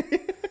the place.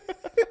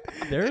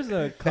 There's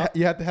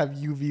you have to have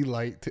UV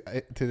light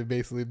to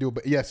basically do it.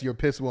 But yes, your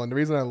piss will. And the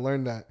reason I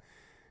learned that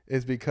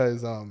is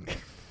because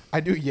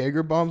I do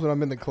Jaeger bombs when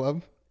I'm in the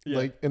club.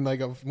 Yeah.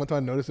 One time I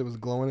noticed it was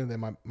glowing, and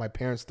then my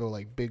parents throw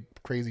like big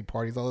crazy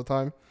parties all the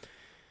time,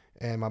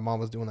 and my mom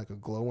was doing like a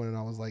glow one, and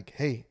I was like,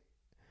 hey,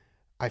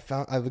 I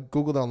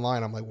googled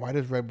online. I'm like, why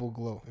does Red Bull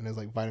glow? And it's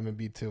like vitamin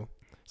B2.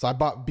 So I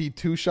bought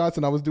B2 shots,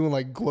 and I was doing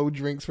like glow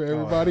drinks for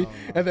everybody.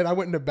 And then I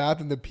went in the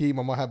bathroom to pee.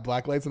 My mom had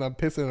black lights, and I'm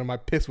pissing, and my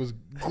piss was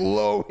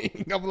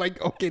glowing. I'm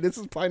like, okay, this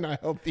is probably not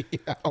healthy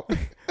now.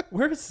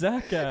 Where's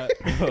Zach at?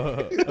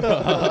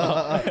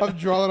 I'm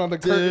drawing on the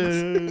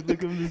curtains.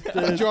 Look at this piss,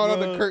 I'm drawing on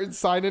the curtains,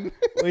 signing.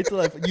 Wait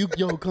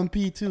till come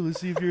pee too. Let's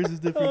see if yours is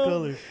different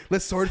color.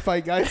 Let's sword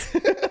fight, guys.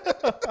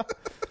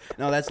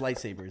 No, that's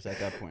lightsabers at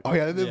that point. Oh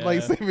yeah, this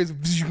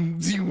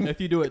lightsabers.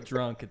 If you do it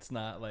drunk, it's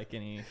not like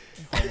any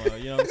homo.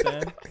 You know what I'm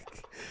saying?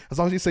 As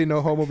long as you say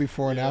no homo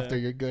before and after,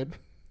 you're good.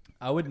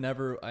 I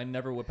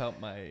never whip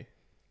out my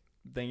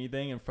thingy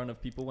thing in front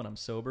of people when I'm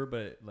sober,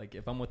 but like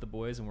if I'm with the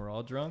boys and we're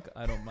all drunk,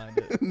 I don't mind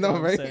it. No,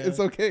 right? It's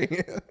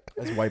okay.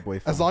 That's white boy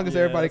fun. As long as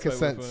everybody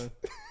consents.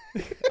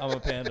 I'm a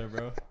panda,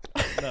 bro.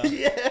 No.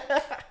 Yeah.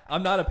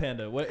 I'm not a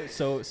panda. What?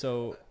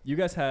 So you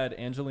guys had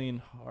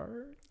Angeline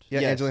Hart? Yeah,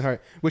 yes. Angeline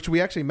Hart, which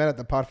we actually met at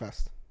the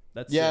Podfest.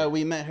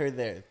 We met her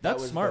there.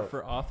 That's smart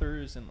for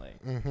authors and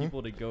like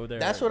people to go there.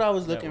 That's what I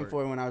was looking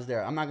for when I was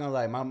there. I'm not gonna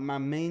lie. My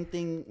main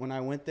thing when I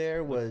went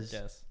there was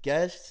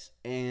guests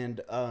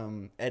and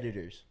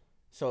editors.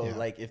 So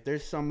like if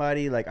there's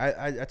somebody like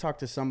I talked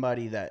to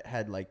somebody that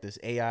had like this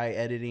AI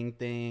editing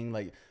thing,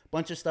 like a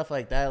bunch of stuff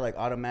like that, like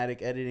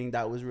automatic editing,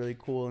 that was really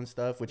cool and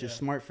stuff, which is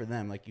smart for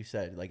them. Like you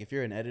said, like if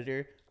you're an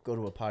editor, go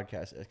to a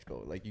podcast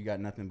expo. Like you got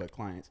nothing but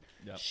clients.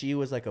 Yep. She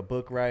was like a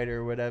book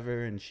writer or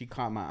whatever, and she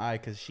caught my eye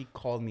because she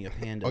called me a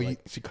panda. Oh, like,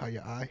 she caught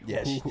your eye?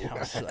 Yeah, she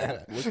was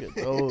like, look at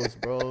those,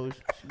 bro.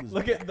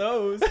 Look at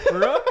those,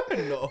 bro.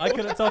 No. I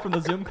couldn't tell from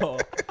the Zoom call.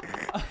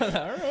 All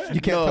right. You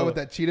can't tell with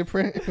that cheetah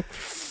print.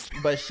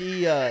 But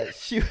she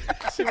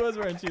was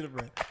wearing cheetah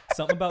print.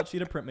 Something about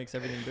cheetah print makes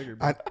everything bigger.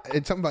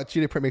 It's something about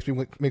cheetah print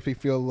makes me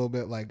feel a little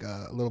bit like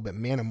a little bit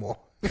Manimal.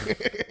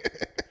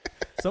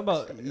 Something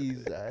about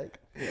Zach.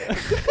 Yeah.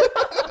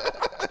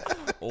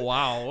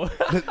 Wow.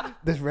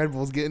 This Red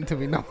Bull's getting to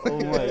me now.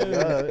 Oh my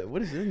god,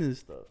 what is in this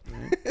stuff,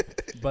 man?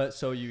 But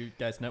so you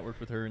guys networked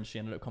with her, and she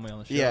ended up coming on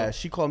the show. Yeah,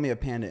 she called me a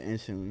panda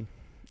instantly,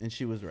 and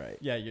she was right.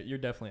 Yeah, you're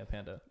definitely a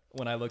panda.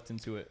 When I looked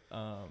into it,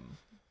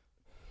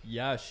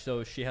 yeah.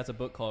 So she has a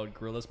book called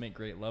 "Gorillas Make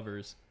Great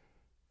Lovers."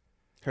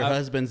 Her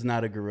husband's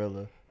not a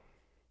gorilla.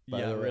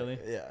 Yeah, really?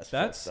 Yeah,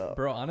 that's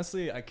bro.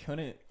 Honestly, I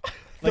couldn't.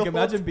 Like,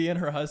 imagine being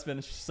her husband,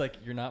 and she's like,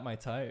 "You're not my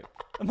type."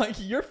 I'm like,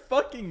 "You're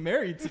fucking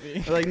married to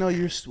me." Like, no,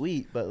 you're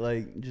sweet, but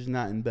like, just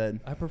not in bed.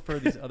 I prefer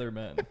these other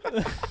men.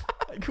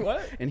 Like,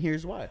 what? And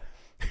here's why.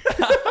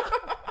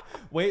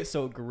 Wait,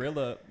 so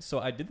gorilla. So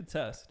I did the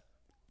test.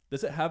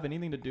 Does it have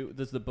anything to do?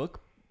 Does the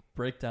book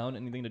break down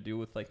anything to do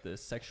with like the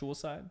sexual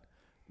side?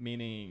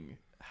 Meaning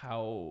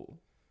how?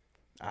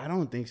 I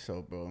don't think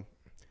so, bro.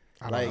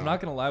 Like, I'm not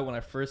gonna lie. When I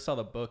first saw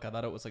the book, I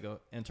thought it was like a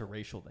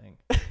interracial thing.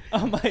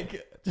 I'm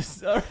like,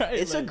 just all right.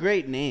 It's like, a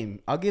great name.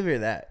 I'll give her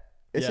that.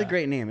 It's a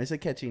great name. It's a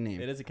catchy name.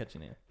 It is a catchy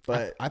name.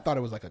 But I thought it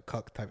was like a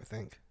cuck type of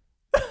thing.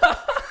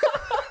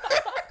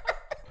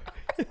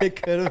 It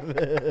could have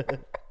been.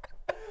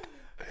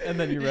 And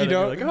then you read it,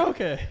 you're like, oh,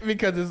 okay.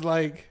 Because it's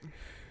like,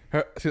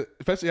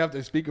 especially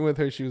after speaking with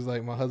her, she was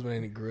like, my husband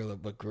ain't a gorilla,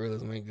 but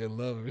gorillas make good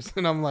lovers.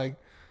 And I'm like,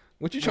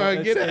 what you trying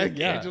to get at,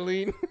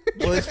 Angeline?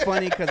 Well, it's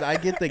funny because I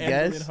get the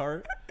guest,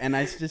 Hart. and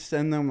I just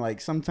send them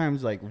like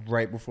sometimes like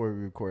right before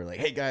we record, like,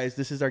 hey guys,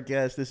 this is our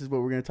guest. This is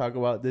what we're gonna talk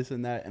about, this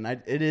and that. And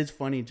it is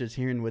funny just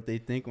hearing what they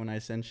think when I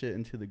send shit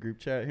into the group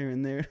chat here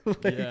and there.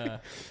 Like,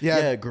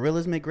 yeah.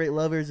 Gorillas Make Great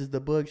Lovers is the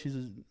book. She's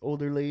an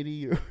older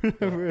lady or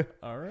whatever. Yeah.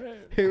 All right.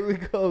 Here we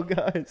go,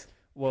 guys.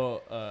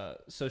 Well,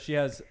 so she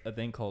has a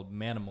thing called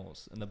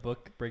Manimals, and the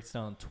book breaks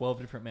down 12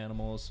 different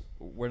manimals.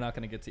 We're not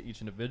going to get to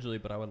each individually,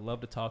 but I would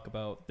love to talk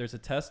about. There's a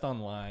test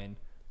online.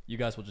 You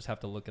guys will just have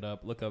to look it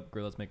up. Look up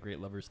 "Gorillas Make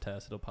Great Lovers"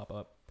 test. It'll pop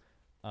up.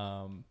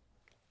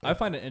 I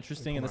find it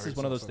interesting, and this is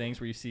one of those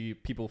things where you see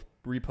people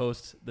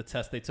repost the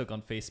test they took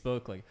on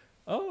Facebook, like,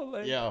 "Oh,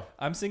 like,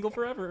 I'm single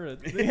forever,"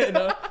 you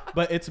know?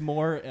 But it's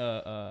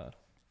more.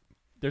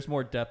 There's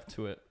more depth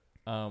to it.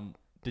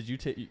 Did you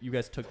take? You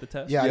guys took the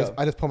test? Yeah,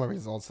 I just pulled my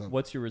results up.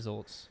 What's your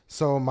results?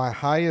 So my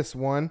highest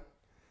one,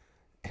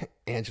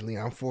 Angeline,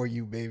 I'm for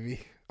you,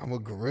 baby. I'm a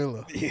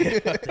gorilla. Yeah.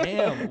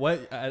 Damn.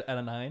 What at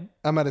a 9?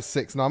 I'm at a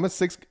 6. No, I'm at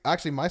 6.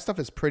 Actually, my stuff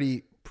is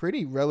pretty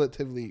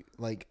relatively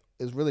like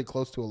is really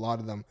close to a lot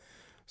of them.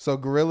 So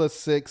gorilla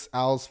 6,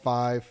 owls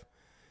 5,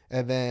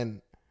 and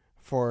then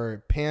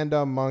for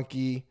panda,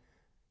 monkey,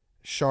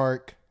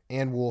 shark,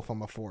 and wolf,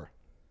 I'm a 4.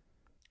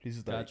 He's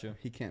like, gotcha.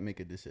 He can't make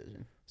a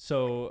decision.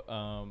 So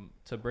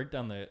to break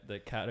down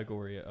the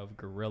category of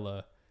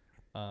gorilla,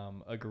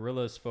 a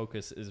gorilla's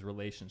focus is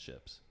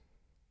relationships.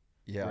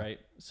 Yeah. Right.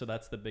 So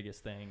that's the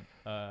biggest thing.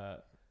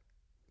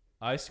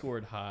 I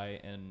scored high,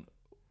 and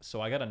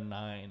so I got a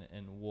 9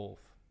 in wolf,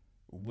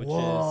 which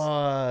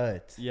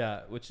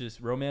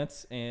is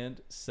romance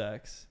and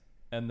sex,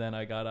 and then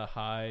I got a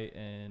high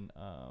in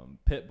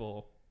pit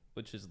bull,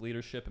 which is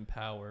leadership and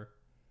power,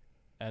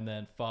 and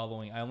then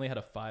following, I only had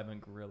a 5 in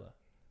gorilla.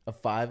 A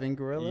 5 in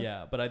gorilla?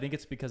 Yeah, but I think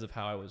it's because of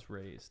how I was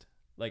raised.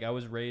 Like, I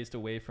was raised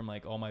away from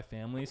like all my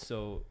family,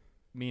 so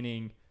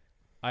meaning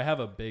I have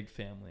a big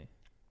family,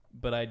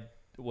 but I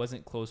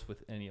wasn't close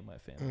with any of my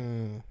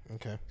family.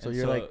 Okay. So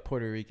you're like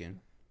Puerto Rican.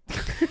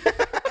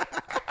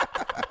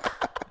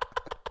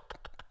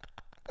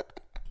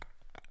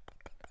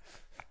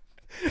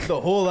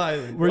 The whole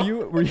island. Were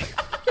you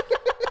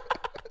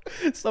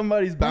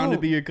Somebody's bound to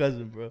be your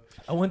cousin, bro.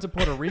 I went to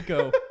Puerto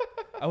Rico.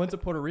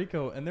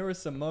 And there were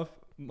some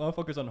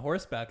motherfuckers on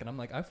horseback, and I'm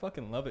like, I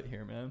fucking love it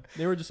here, man.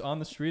 They were just on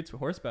the streets with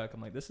horseback.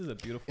 I'm like, this is a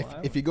beautiful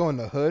island. If you go in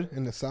the hood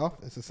in the south,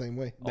 it's the same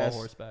way. All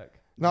horseback.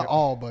 Not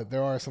all, but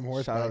there are some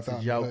horseback. Shout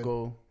out to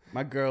Jauco.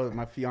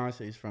 My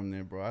fiance is from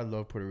there, bro. I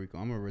love Puerto Rico.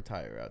 I'm gonna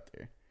retire out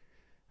there.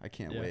 I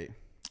can't wait.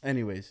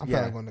 Anyways, I'm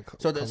probably going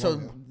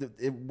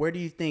to where do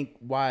you think?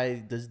 Why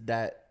does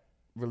that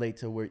relate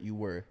to where you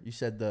were? You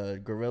said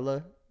the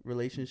gorilla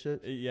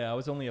relationship. Yeah, I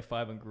was only a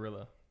 5 in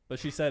gorilla, but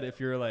she said if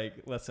you're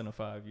like less than a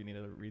 5, you need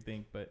to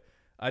rethink. But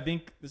I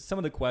think some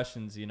of the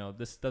questions,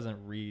 this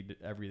doesn't read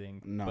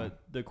everything. No. But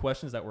the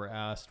questions that were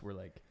asked were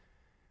like,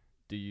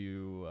 do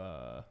you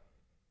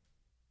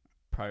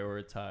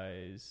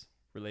prioritize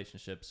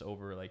relationships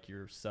over like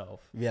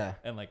yourself? Yeah.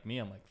 And like me,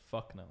 I'm like,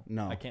 fuck no.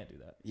 No. I can't do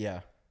that.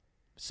 Yeah.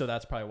 So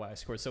that's probably why I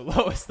scored so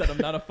low, is that I'm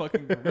not a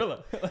fucking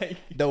gorilla. Like,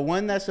 The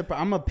one that's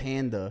I'm a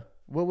panda.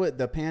 What would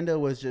the panda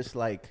was just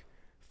like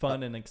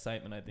fun and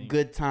excitement, I think.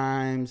 good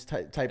times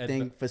type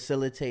thing,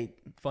 facilitate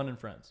Fun and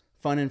friends.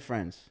 fun and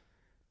friends.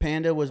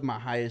 Panda was my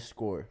highest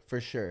score for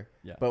sure.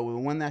 Yeah. But the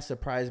one that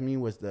surprised me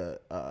was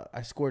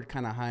I scored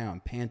kind of high on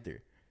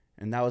panther,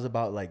 and that was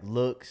about like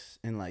looks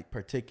and like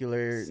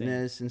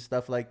particularness and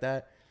stuff like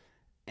that.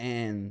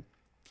 And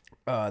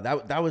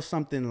that was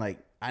something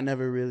like I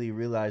never really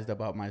realized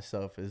about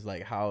myself, is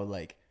like how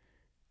like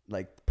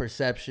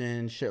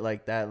perception, shit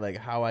like that, like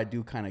how I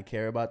do kind of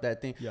care about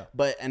that thing. Yeah.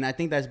 And I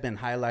think that's been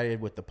highlighted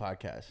with the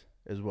podcast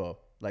as well.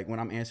 Like when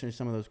I'm answering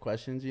some of those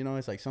questions, you know,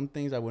 it's like some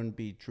things I wouldn't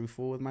be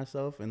truthful with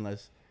myself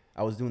unless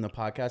I was doing the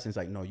podcast. And it's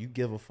like, no, you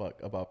give a fuck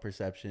about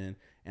perception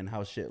and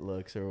how shit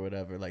looks or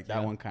whatever. Like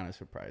that one kind of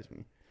surprised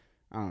me.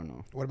 I don't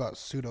know. What about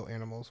pseudo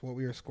animals? What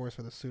were your scores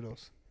for the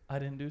pseudos? I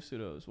didn't do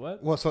pseudos.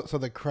 What? Well, so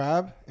the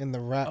crab and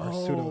the rat are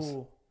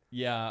pseudos.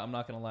 Yeah, I'm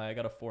not gonna lie. I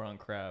got a 4 on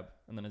crab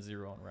and then a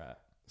 0 on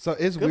rat. So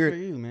it's Good weird. for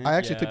you, man. I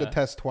actually took the Yeah.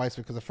 test twice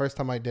because the first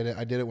time I did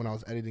it when I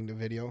was editing the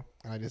video,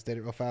 and I just did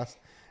it real fast.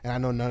 And I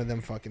know none of them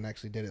fucking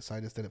actually did it, so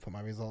I just didn't put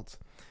my results.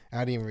 And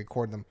I didn't even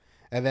record them.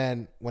 And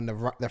then when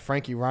the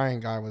Frankie Ryan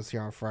guy was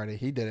here on Friday,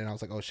 he did it, and I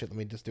was like, oh shit, let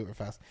me just do it real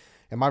fast.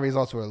 And my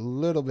results were a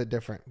little bit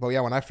different. But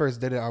yeah, when I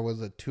first did it, I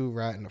was a 2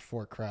 rat and a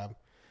 4 crab.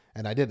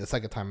 And I did the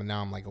second time, and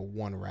now I'm like a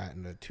 1 rat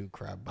and a 2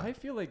 crab. I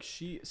feel like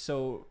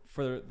so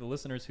for the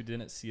listeners who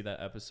didn't see that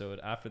episode,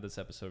 after this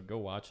episode, go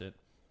watch it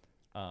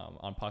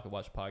on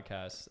PocketWatch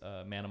podcast,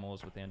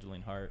 Manimals with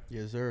Angeline Hart.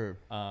 Yes, sir.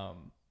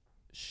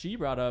 She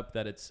brought up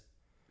that it's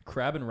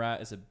crab and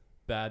rat is a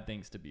bad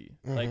things to be.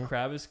 Mm-hmm. Like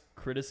crab is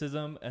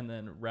criticism, and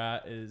then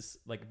rat is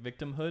like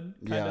victimhood,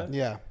 kind of.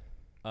 Yeah.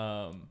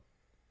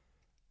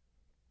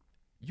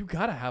 You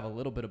gotta have a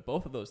little bit of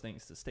both of those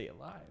things to stay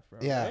alive, bro.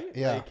 Yeah, right?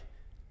 yeah. Like,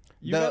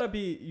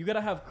 you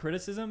gotta have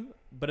criticism,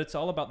 but it's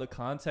all about the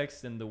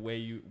context and the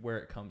way where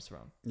it comes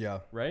from. Yeah.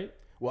 Right?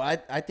 Well,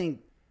 I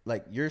think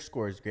like your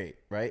score is great,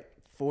 right?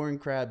 4 in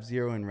crab,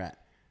 0 in rat.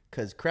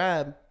 Because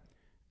crab,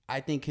 I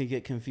think, can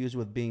get confused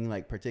with being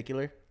like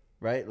particular,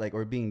 right? Like,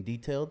 or being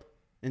detailed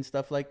and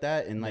stuff like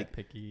that. And like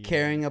Nitpicky.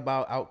 caring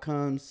about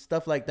outcomes,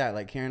 stuff like that.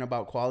 Like caring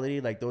about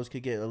quality. Like those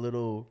could get a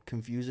little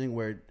confusing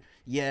where,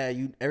 yeah,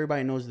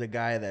 everybody knows the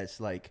guy that's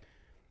like,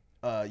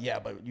 yeah,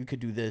 but you could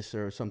do this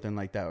or something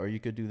like that, or you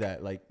could do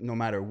that. Like no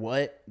matter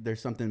what,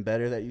 there's something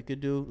better that you could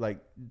do. Like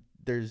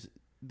there's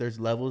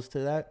levels to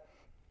that.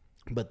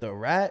 But the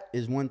rat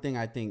is one thing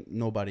I think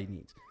nobody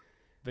needs.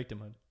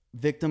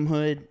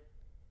 Victimhood,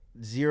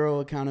 zero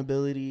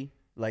accountability.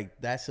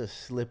 Like that's a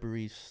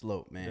slippery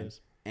slope, man. It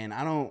is. And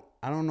I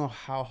don't know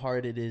how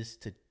hard it is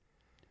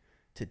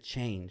to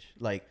change.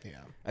 Like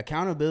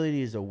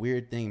accountability is a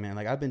weird thing, man.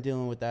 Like I've been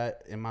dealing with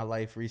that in my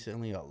life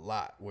recently a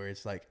lot, where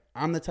it's like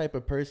I'm the type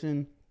of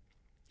person,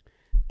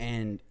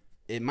 and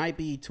it might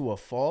be to a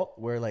fault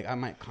where like I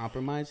might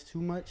compromise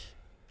too much,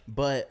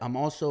 but I'm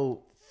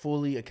also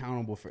fully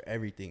accountable for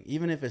everything,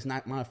 even if it's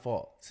not my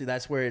fault. See,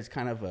 that's where it's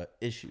kind of a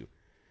issue,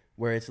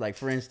 where it's like,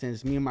 for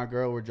instance, me and my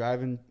girl were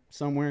driving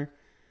somewhere.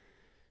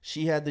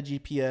 She had the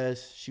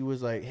GPS. She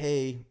was like,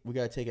 hey, we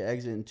got to take an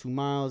exit in 2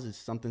 miles. It's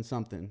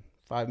something.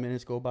 5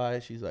 minutes go by.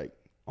 She's like,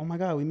 oh my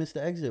God, we missed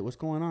the exit. What's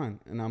going on?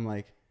 And I'm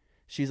like,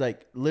 she's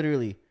like,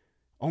 literally,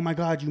 oh my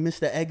God, you missed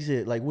the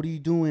exit. Like, what are you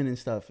doing and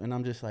stuff? And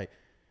I'm just like,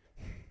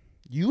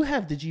 you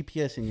have the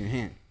GPS in your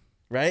hand,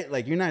 right?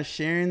 Like, you're not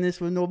sharing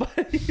this with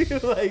nobody.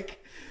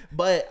 Like,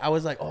 but I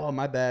was like, oh,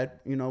 my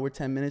bad. You know, we're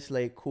 10 minutes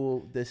late.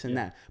 Cool, this and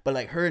that. But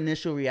like her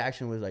initial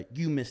reaction was like,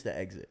 you missed the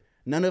exit.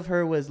 None of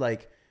her was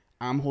like,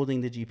 I'm holding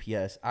the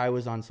GPS. I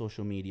was on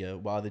social media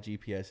while the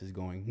GPS is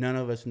going. None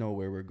of us know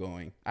where we're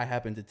going. I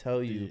happen to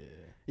tell you,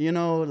 you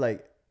know,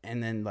 like,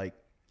 and then like,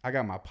 I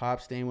got my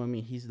pop staying with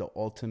me. He's the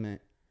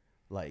ultimate,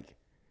 like,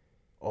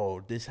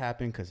 oh, this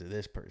happened because of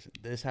this person.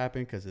 This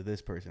happened because of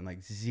this person.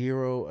 Like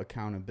zero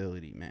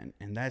accountability, man.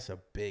 And that's a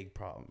big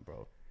problem,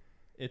 bro.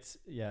 It's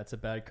a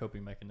bad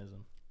coping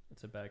mechanism. It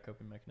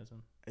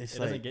It's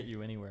doesn't get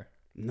you anywhere.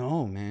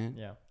 No, man.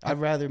 Yeah. I'd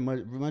rather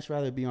much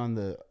rather be on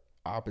the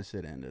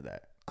opposite end of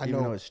that.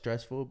 Even though it's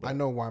stressful. But I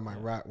know why my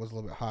rat was a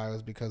little bit high. It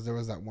was because there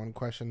was that one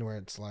question where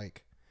it's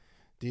like,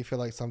 do you feel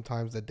like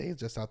sometimes the day's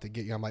just out to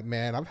get you? I'm like,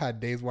 man, I've had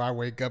days where I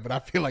wake up and I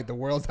feel like the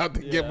world's out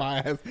to get my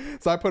ass.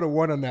 So I put a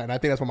 1 on that, and I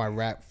think that's why my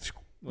rat.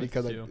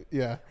 Because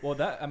well,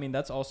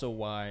 that's also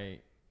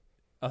why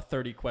a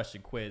 30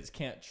 question quiz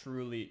can't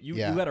truly. You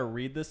got to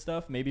read this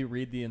stuff. Maybe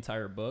read the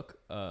entire book.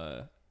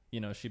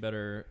 She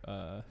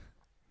better.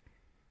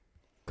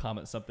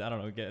 Comment something. I don't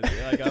know.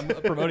 Like I'm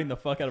promoting the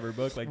fuck out of her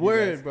book. Like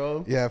word,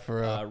 bro. Yeah,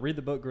 for read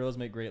the book. Girls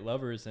Make Great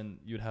Lovers, and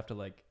you'd have to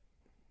like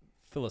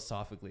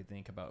philosophically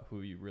think about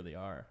who you really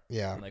are.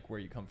 Yeah, and like where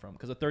you come from.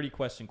 Because a 30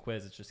 question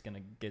quiz is just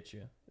gonna get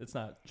you. It's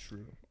not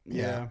true.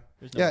 Yeah.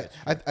 There's no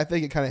I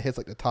think it kind of hits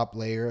like the top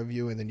layer of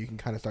you, and then you can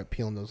kind of start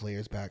peeling those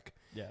layers back.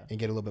 Yeah, and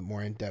get a little bit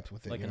more in depth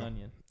with it. Like an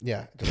onion.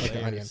 Yeah, just like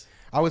an onion.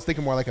 I was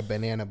thinking more like a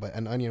banana, but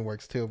an onion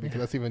works too because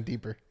that's even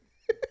deeper.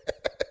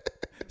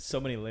 So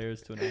many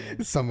layers to an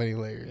onion. So many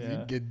layers. Yeah. You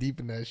can get deep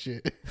in that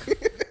shit.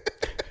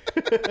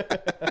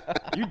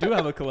 You do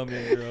have a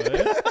Colombian girl,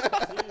 eh?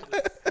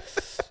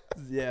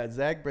 Yeah,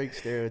 Zach breaks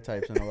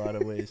stereotypes in a lot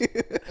of ways.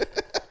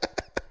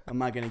 I'm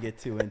not gonna get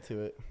too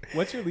into it.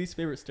 What's your least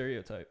favorite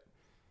stereotype?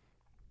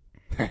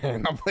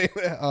 I'm playing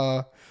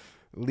that.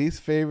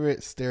 Least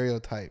favorite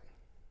stereotype.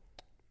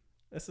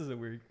 This is a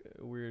weird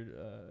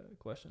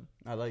question.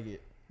 I like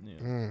it.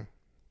 Yeah.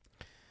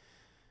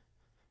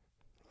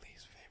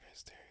 Least favorite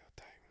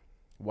stereotype.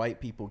 White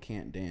people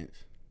can't dance.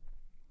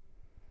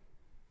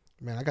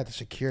 Man, I got the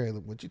Shakira.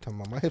 What you talking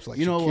about? My hips like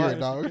You know Shakira, what?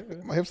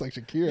 dog. My hips like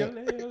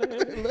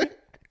Shakira.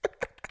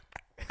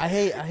 I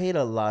hate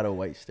a lot of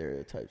white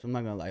stereotypes. I'm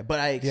not gonna lie, but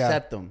I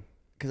accept them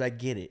because I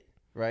get it,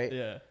 right?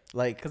 Yeah.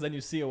 Like, Because then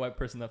you see a white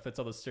person that fits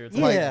all the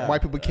stereotypes. Like, Yeah.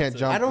 white people can't That's it.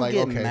 jump. I don't like,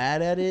 get okay.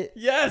 mad at it.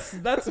 Yes,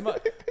 that's my.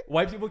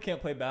 White people can't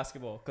play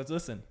basketball. Because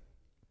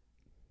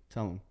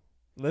Tell them.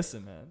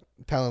 listen, man.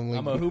 Tell them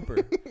I'm a hooper.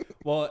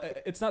 Well,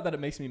 it's not that it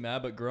makes me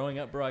mad, but growing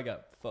up, bro, I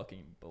got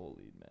fucking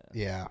bullied, man.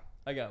 Yeah.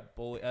 I got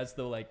bullied as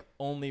the like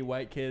only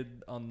white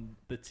kid on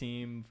the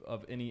team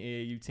of any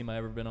AAU team I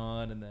ever been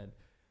on, and then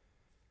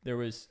there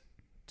was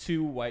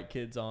 2 white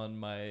kids on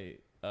my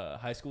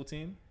high school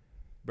team,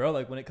 bro.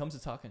 Like when it comes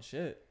to talking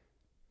shit,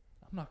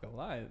 I'm not gonna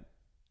lie,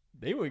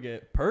 they would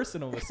get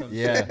personal with some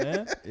shit,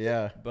 man.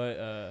 Yeah.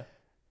 But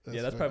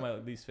that's probably my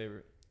least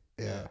favorite.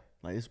 Yeah.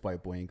 Like, this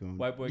white boy ain't gonna.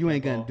 White boy you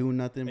ain't can't gonna ball. do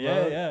nothing, bro.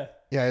 Yeah.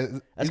 Yeah.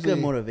 That's good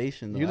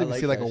motivation, though. Usually, I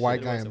you see like a that white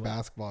shit. guy It in was.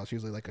 basketball. It's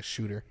usually like a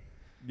shooter.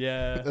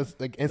 Yeah. That's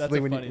like That's instantly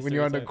a when funny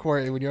you're on the stereotype.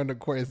 court. When you're on the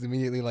court, it's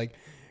immediately like,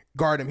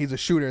 guard him. He's a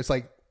shooter. It's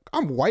like,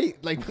 I'm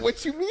white. Like,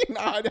 what you mean?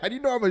 How do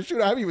you know I'm a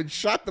shooter? I haven't even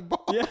shot the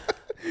ball. Yeah.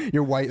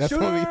 You're white. That's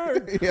what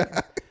Shooter! yeah.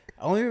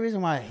 The only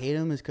reason why I hate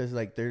them is because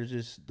like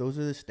those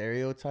are the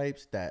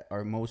stereotypes that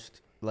are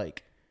most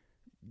like.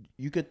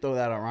 You could throw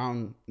that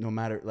around no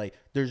matter like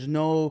there's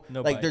no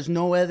Nobody. like there's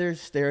no other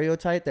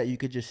stereotype that you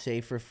could just say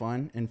for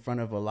fun in front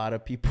of a lot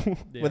of people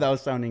Yeah.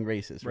 without sounding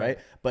racist, Right. right?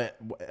 But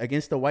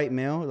against the white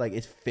male, like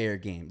it's fair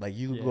game. Like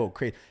you can go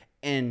crazy.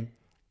 And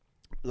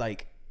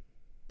like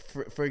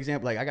for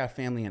example, like I got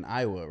family in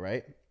Iowa,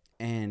 right?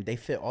 And they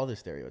fit all the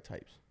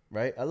stereotypes,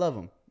 right? I love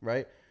them,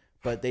 right?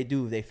 But they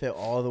fit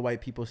all the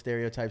white people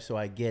stereotypes, so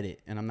I get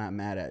it, and I'm not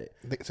mad at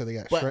it. So they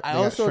got. But shrimp, I they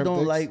got also shrimp don't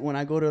dicks. like when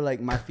I go to like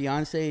my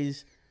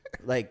fiance's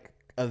like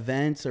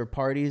events or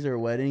parties or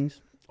weddings,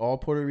 all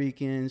Puerto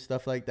Rican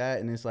stuff like that,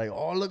 and it's like,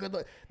 oh, look at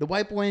the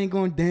white boy ain't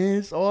gonna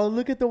dance. Oh,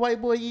 look at the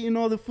white boy eating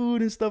all the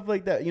food and stuff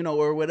like that,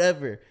 or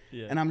whatever.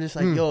 Yeah. And I'm just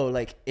like, yo,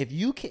 like if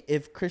you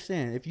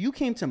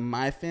came to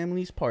my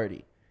family's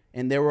party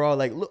and they were all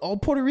like, look, oh,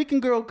 Puerto Rican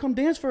girl, come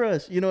dance for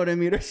us, you know what I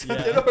mean, or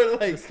something, Yeah. or The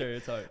like,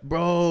 stereotype.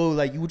 bro,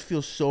 like you would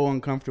feel so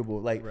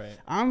uncomfortable. Like Right.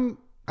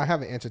 I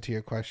have an answer to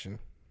your question.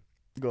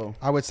 Go.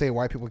 I would say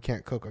white people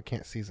can't cook or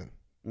can't season.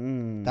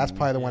 That's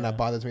probably the one that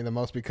bothers me the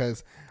most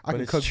because I But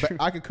can it's cook. true.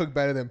 I can cook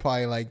better than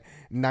probably like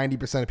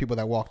 90% of people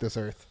that walk this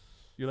earth.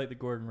 You're like the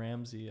Gordon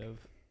Ramsay of.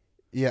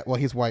 Yeah, well,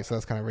 he's white, so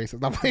that's kind of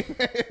racist. Not playing,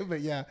 but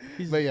yeah,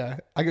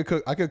 I could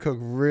cook. I could cook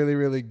really,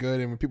 really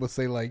good. And when people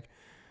say like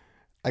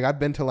I've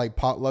been to like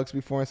potlucks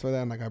before and stuff like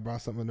that, and like I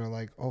brought something, and they're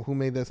like, "Oh, who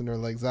made this?" And they're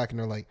like, "Zach," and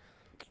they're like,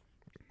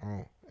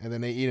 "Oh," and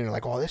then they eat it, and they're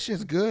like, "Oh, this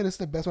shit's good. It's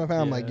the best one I've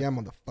had." I'm like, Yeah.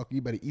 "Yeah, motherfucker,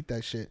 you better eat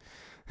that shit."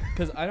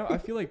 Because I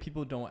feel like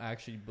people don't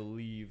actually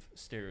believe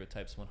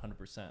stereotypes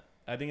 100%.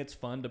 I think it's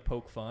fun to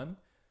poke fun,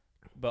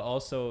 but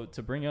also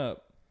to bring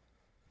up,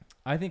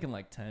 I think in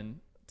like 10,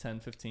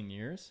 15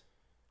 years,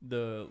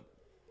 the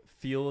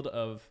field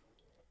of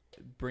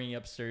bringing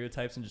up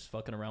stereotypes and just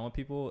fucking around with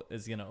people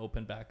is going to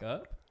open back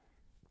up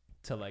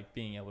to like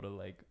being able to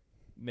like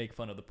make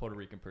fun of the Puerto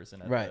Rican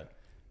person. Right.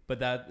 But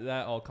that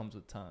all comes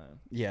with time.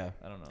 Yeah.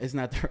 I don't know. It's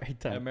not the right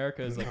time.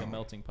 America is like a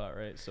melting pot,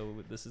 right? So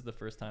this is the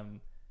first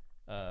time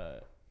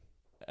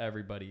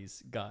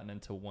everybody's gotten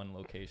into one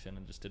location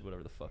and just did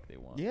whatever the fuck they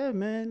want. Yeah,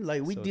 man.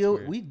 Like So it's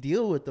weird. we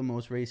deal with the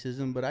most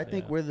racism, but I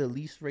think Yeah. we're the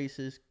least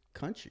racist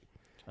country.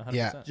 100%.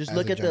 Yeah. Just As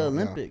look a at the general,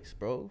 yeah. Olympics,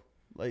 bro.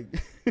 Like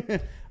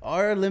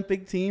our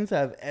Olympic teams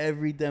have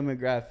every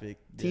demographic.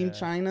 Team Yeah.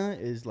 China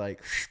is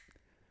like,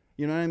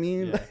 you know what I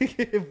mean? Yeah. Like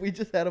if we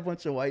just had a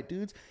bunch of white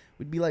dudes,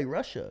 we'd be like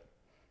Russia.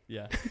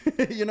 Yeah.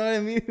 You know what I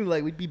mean?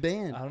 Like we'd be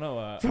banned I don't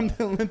know. from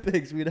the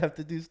Olympics. We'd have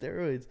to do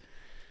steroids.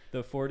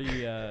 The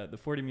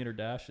 40 meter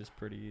dash is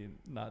pretty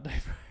not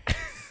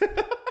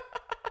diverse.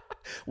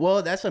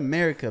 Well, that's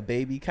America,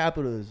 baby.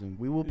 Capitalism.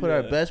 We will put our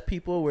Yeah. best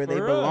people where For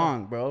they real.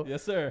 belong, bro.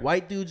 Yes, sir.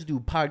 White dudes do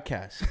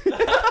podcasts.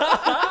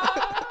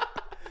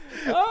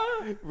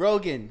 Ah!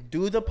 Rogan,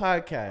 do the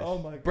podcast. Oh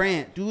my God.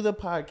 Brant, do the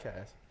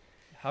podcast.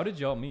 How did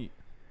y'all meet?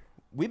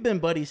 We've been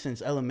buddies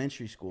since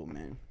elementary school,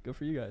 man. Good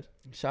for you guys.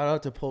 Shout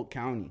out to Polk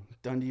County,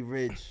 Dundee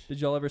Ridge.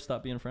 Did y'all ever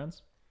stop being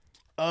friends?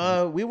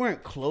 We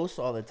weren't close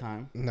all the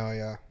time. No,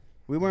 yeah.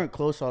 We weren't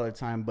close all the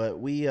time, but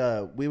we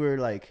were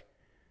like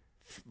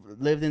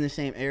lived in the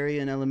same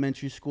area in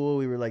elementary school.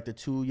 We were like the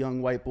two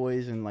young white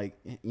boys in like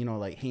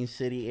like Haines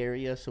City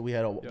area, so we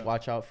had to Yeah.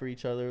 watch out for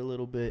each other a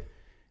little bit.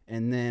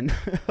 And then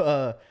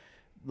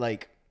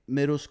like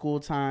middle school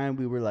time,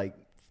 we were like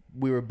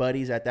we were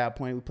buddies at that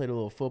point. We played a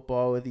little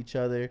football with each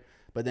other.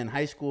 But then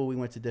high school, we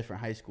went to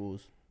different high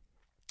schools.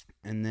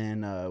 And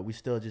then we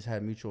still just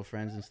had mutual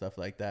friends and stuff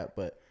like that.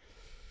 But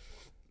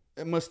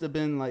it must have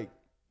been like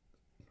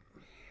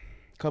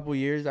a couple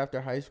years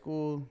after high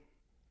school.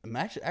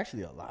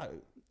 Actually a lot.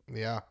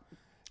 Yeah.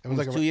 It was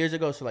like 2 years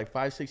ago. So like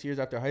 5-6 years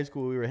after high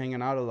school, we were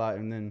hanging out a lot.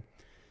 And then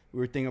we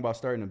were thinking about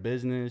starting a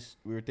business.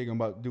 We were thinking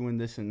about doing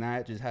this and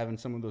that, just having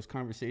some of those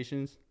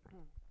conversations.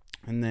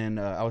 And then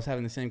I was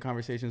having the same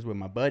conversations with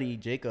my buddy,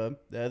 Jacob,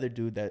 the other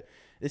dude that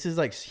this is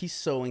like, he's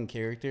so in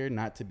character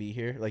not to be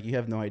here. Like, you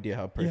have no idea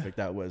how perfect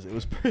that was. It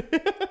was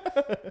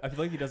I feel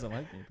like he doesn't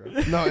like me,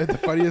 bro. No, the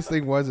funniest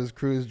thing was his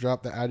Cruz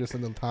dropped the address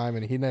in the time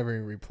and he never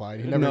even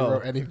replied. He never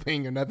wrote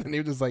anything or nothing. He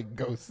was just like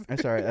ghost.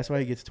 That's all right. That's why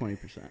he gets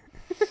 20%.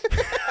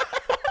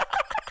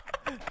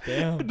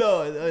 Damn.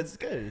 No, it's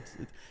good.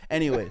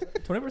 Anyways.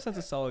 20% is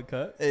a solid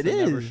cut. It so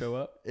is. Never show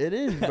up. It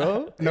is,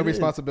 bro. No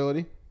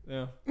responsibility.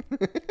 Yeah.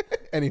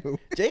 Anywho.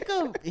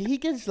 Jacob, he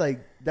gets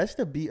like, that's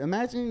the beat.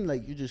 Imagine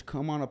like you just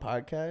come on a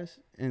podcast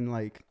and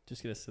like.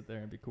 Just get to sit there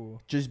and be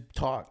cool. Just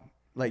talk.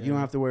 Like, you don't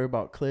have to worry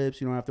about clips.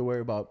 You don't have to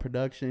worry about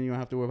production. You don't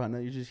have to worry about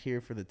nothing. You're just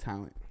here for the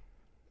talent.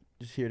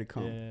 Just here to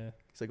come. Yeah.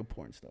 It's like a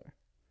porn star.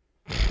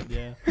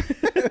 Yeah.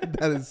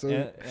 That is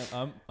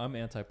so. I'm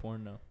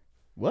anti-porn now.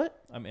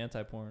 What? I'm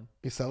anti-porn.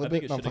 You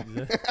celibate? I think it should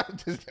exist. I'm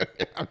just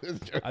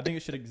joking. I think it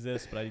should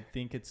exist, but I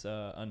think it's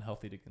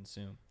unhealthy to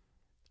consume.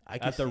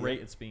 At the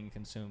rate it's being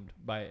consumed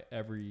by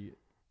every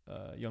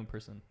young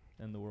person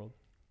in the world.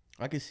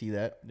 I can see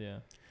that. Yeah.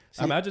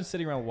 See, imagine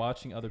sitting around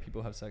watching other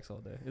people have sex all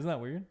day. Isn't that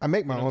weird? I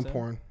make my You know own what I'm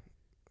porn.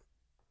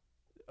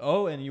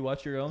 Oh, and you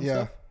watch your own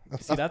stuff?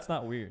 See, that's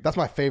not weird. That's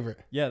my favorite.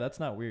 Yeah, that's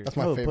not weird. That's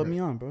my favorite. Put me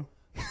on, bro.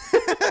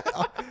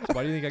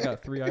 Why do you think I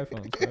got 3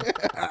 iPhones,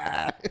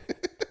 bro?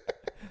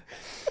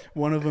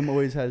 One of them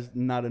always has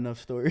not enough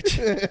storage.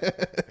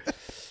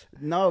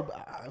 No,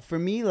 for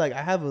me, like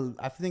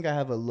I think I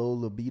have a low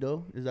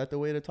libido. Is that the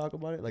way to talk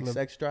about it? Like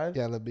sex drive?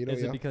 Yeah, libido.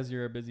 Is it because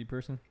you're a busy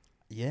person?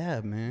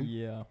 Yeah, man.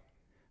 Yeah.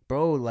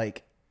 Bro,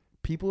 like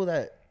people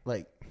that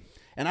like,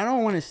 and I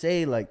don't want to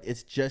say like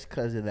it's just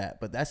because of that,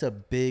 but that's a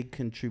big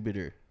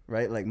contributor,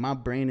 right? Like my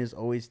brain is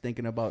always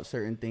thinking about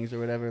certain things or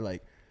whatever.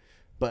 Like,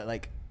 but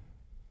like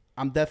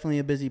I'm definitely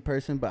a busy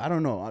person, but I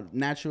don't know.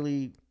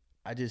 Naturally,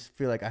 I just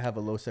feel like I have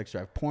a low sex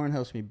drive. Porn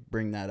helps me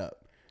bring that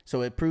up.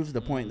 So it proves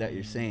the point that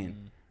you're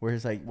saying.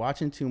 Whereas like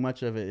watching too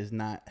much of it is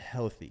not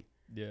healthy.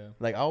 Yeah.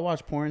 Like I'll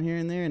watch porn here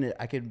and there and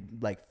I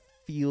could like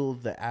feel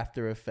the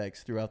after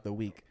effects throughout the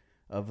week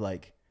of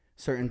like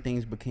certain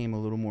things became a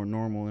little more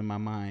normal in my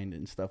mind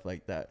and stuff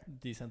like that.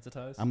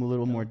 Desensitized? I'm a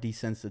little more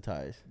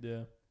desensitized.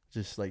 Yeah.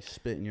 Just like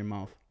spit in your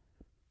mouth.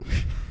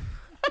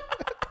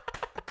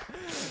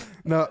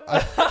 No,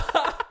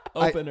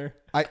 Opener.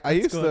 I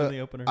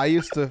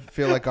used to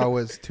feel like I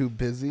was too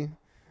busy.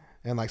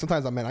 And like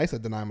sometimes I used to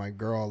deny my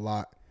girl a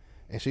lot.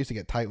 And she used to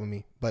get tight with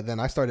me. But then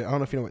I started, I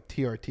don't know if you know what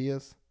TRT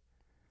is.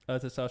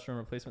 Testosterone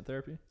replacement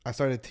therapy? I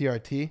started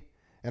TRT,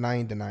 and I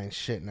ain't denying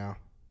shit now.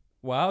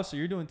 Wow, so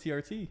you're doing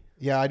TRT?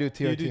 Yeah, I do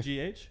TRT. Do you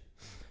do GH?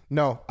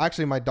 No,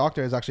 actually, my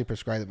doctor has actually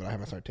prescribed it, but I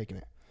haven't started taking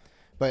it.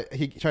 But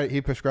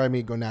he prescribed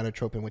me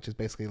gonadotropin, which is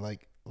basically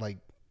like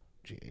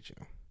GH, you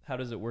know. How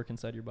does it work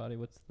inside your body?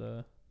 What's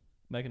the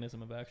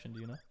mechanism of action? Do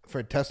you know?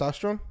 For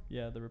testosterone?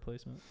 Yeah, the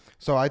replacement.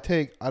 So I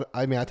take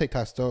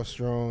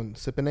testosterone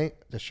cypionate,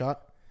 the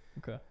shot.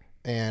 Okay.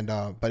 And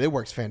but it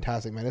works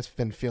fantastic, man. It's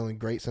been feeling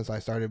great since I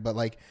started. But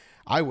like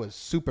I was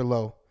super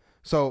low.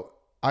 So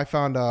I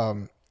found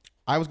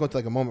I was going to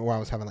like a moment where I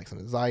was having like some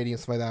anxiety and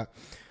stuff like that.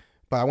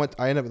 But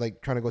I ended up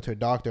like trying to go to a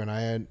doctor and I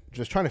had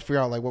just trying to figure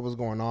out like what was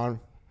going on.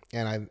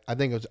 And I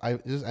think it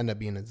just ended up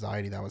being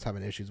anxiety that I was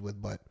having issues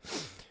with. But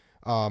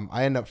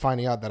I ended up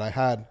finding out that I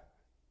had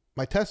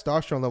my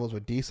testosterone levels were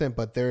decent,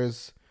 but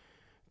there's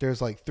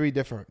like 3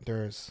 different.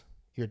 There's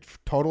your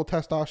total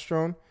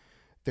testosterone.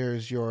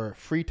 There's your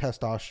free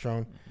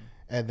testosterone,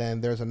 and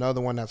then there's another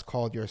one that's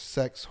called your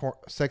sex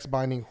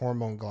binding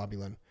hormone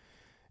globulin,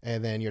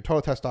 and then your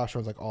total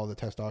testosterone is like all the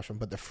testosterone,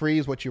 but the free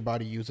is what your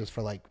body uses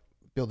for like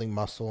building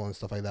muscle and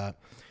stuff like that,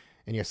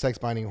 and your sex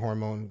binding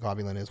hormone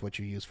globulin is what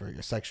you use for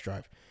your sex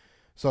drive.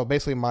 So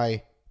basically,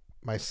 my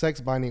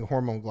sex binding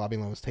hormone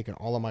globulin was taking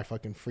all of my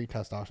fucking free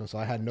testosterone, so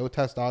I had no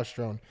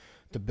testosterone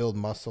to build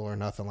muscle or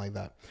nothing like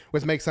that,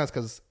 which makes sense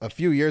because a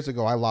few years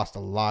ago I lost a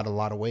lot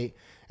of weight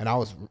and I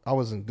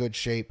was in good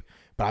shape,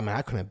 but I mean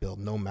I couldn't build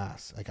no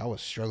mass. Like I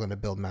was struggling to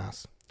build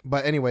mass.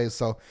 But anyways,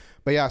 so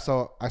I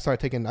started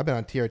taking. I've been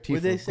on TRT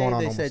for going on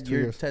almost 2 years. They said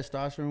your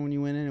testosterone when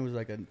you went in, it was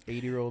like an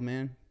 80-year-old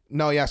man.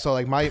 No, yeah. So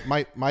like my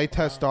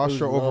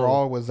testosterone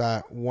overall was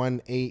at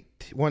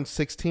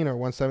 116 or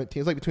 117.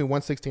 It's like between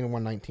 116 and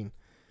 119,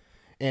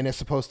 and it's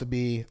supposed to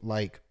be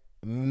like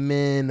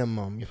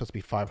minimum. You're supposed to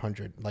be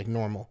 500, like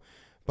normal.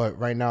 But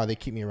right now they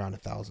keep me around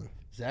 1,000.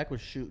 Zach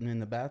was shooting in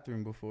the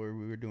bathroom before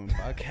we were doing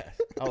podcasts.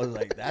 I was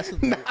like,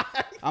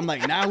 I'm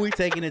like, now we're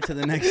taking it to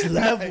the next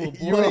level,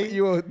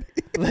 boy.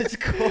 Let's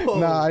go.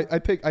 Nah, I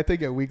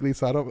take it weekly,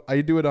 so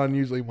I do it on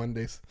usually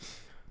Mondays.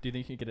 Do you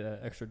think you can get an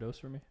extra dose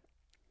for me?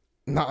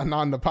 Not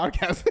on the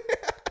podcast.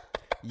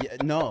 Yeah,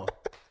 no.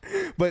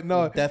 But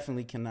no, You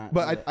definitely cannot.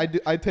 but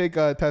I take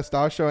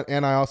testosterone,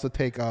 and I also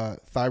take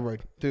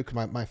thyroid too,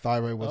 because my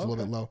thyroid was a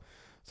little bit low.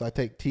 So I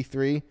take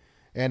T3,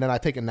 and then I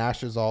take a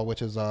anastrozole,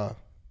 which is an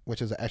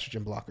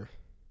estrogen blocker.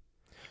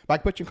 But I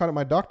can put you in contact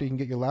with my doctor. You can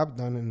get your lab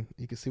done, and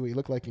you can see what you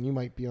look like, and you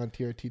might be on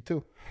TRT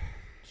too.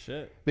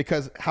 Shit.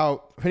 Because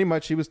how pretty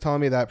much she was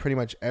telling me that pretty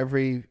much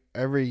every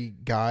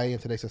guy in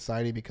today's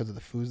society, because of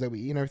the foods that we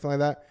eat and everything like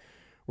that,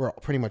 we're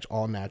pretty much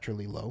all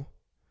naturally low.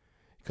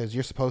 Because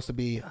you're supposed to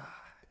be,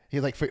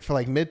 he's like for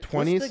like mid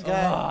 20s.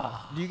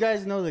 Do you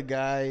guys know the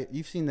guy?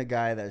 You've seen the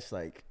guy that's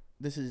like,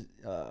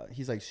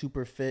 he's like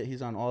super fit.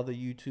 He's on all the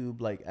YouTube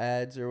like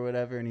ads or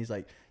whatever, and he's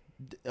like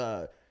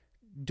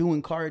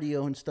doing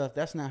cardio and stuff.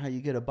 That's not how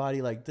you get a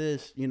body like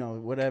this,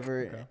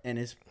 whatever. Okay. And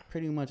it's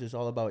pretty much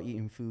all about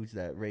eating foods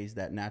that raise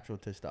that natural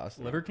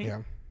testosterone. Liver King?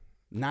 Yeah.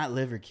 Not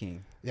Liver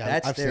King. Yeah,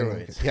 that's I've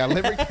steroids. Yeah,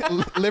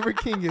 Liver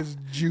King is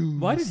juice.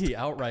 Why did he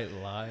outright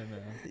lie,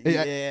 man?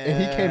 Yeah,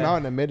 and he came out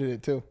and admitted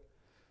it too.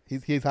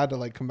 He's had to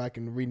like come back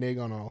and renege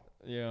on all.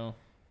 Yeah,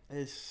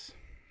 it's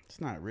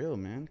not real,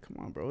 man.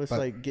 Come on, bro. It's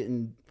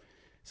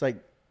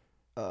like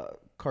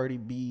Cardi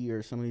B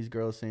or some of these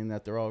girls saying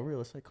that they're all real.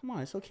 It's like, come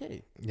on, it's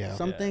okay. Yeah,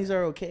 some things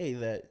are okay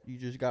that you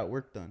just got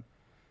work done.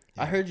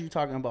 Yeah. I heard you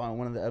talking about on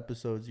one of the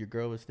episodes, your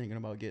girl was thinking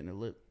about getting a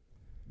lip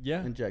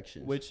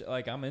injection, which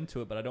like I'm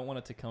into it, but I don't want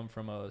it to come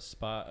from a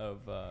spot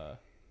of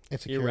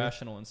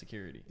irrational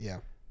insecurity. Yeah.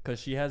 Because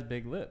she has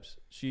big lips.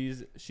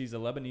 She's a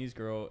Lebanese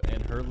girl,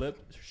 and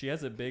she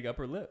has a big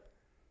upper lip.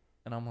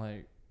 And I'm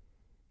like,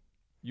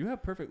 you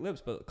have perfect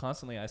lips, but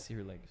constantly I see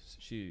her like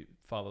she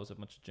follows a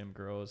bunch of gym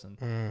girls,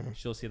 and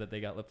she'll see that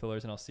they got lip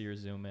fillers, and I'll see her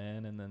zoom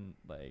in, and then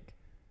like,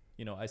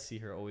 I see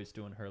her always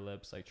doing her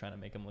lips, like trying to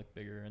make them look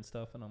bigger and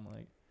stuff, and I'm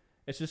like,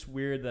 it's just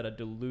weird that a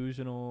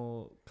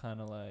delusional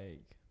kind of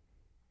like.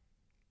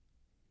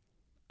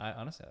 I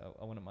honestly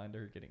wouldn't mind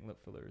her getting lip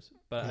fillers,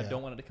 but I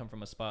don't want it to come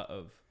from a spot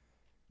of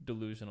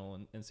delusional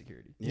and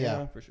insecurity.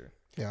 Yeah, for sure.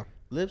 Yeah,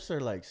 lips are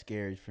like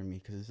scary for me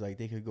because it's like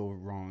they could go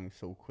wrong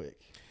so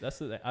quick. That's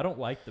the thing. I don't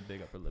like the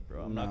big upper lip,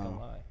 bro. I'm not gonna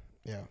lie.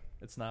 Yeah,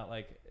 it's not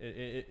like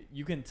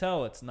you can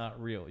tell it's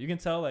not real. You can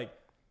tell like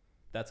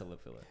that's a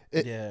lip filler.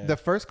 The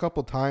first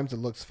couple times it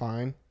looks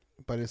fine,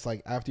 but it's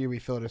like after you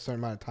refill it a certain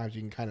amount of times,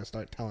 you can kind of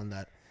start telling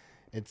that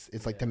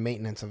it's like the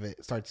maintenance of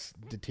it starts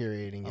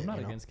deteriorating. I'm not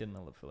against getting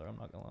a lip filler. I'm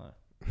not gonna lie.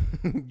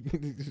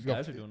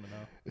 Guys are doing it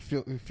now.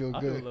 You feel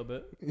I'll good. do a little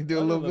bit. You do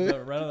a little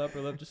bit. Right on the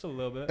upper lip, just a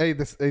little bit. Hey,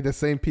 the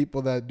same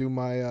people that do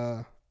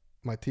my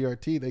my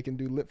TRT, they can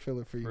do lip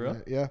filler for you. For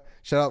real? Yeah.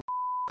 Shout out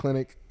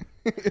clinic.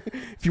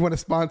 If you want to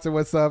sponsor,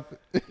 what's up?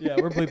 Yeah,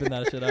 we're bleeping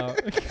that shit out.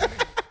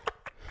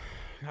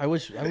 I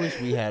wish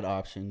we had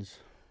options.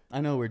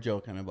 I know we're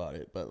joking about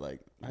it, but like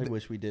I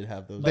wish we did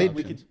have those.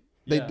 Options.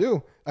 They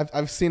do.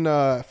 I've seen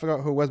I forgot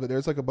who it was, but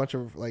there's like a bunch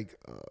of like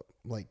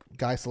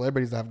guy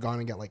celebrities that have gone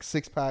and got like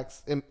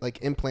 6-packs,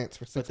 like implants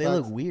for 6 packs. But they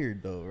look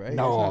weird though, right?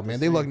 No,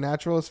 man, they look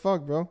natural as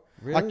fuck, bro.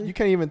 Really? You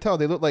can't even tell.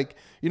 They look like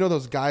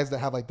those guys that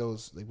have like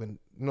those like when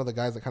the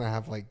guys that kind of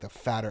have like the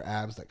fatter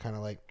abs that kind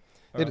of like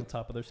on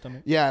top of their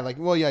stomach. Yeah, like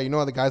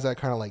the guys that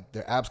kind of like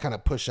their abs kind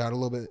of push out a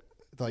little bit,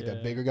 like the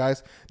bigger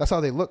guys. That's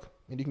how they look.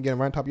 And you can get them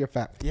right on top of your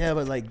fat. Yeah,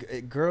 but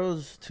like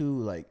girls too,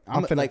 like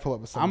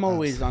I'm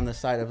always on the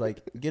side of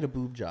like get a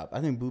boob job. I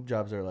think boob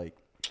jobs are like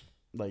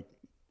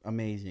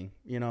amazing,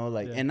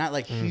 and not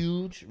like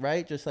huge,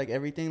 right? Just like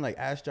everything, like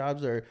ass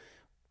jobs are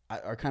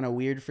kind of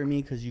weird for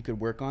me because you could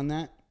work on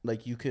that.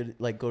 Like you could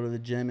like go to the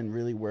gym and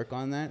really work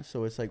on that.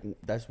 So it's like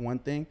that's one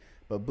thing,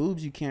 but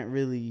boobs you can't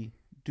really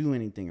do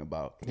anything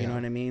about. You know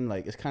what I mean?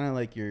 Like it's kind of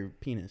like your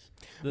penis.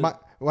 My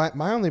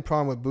only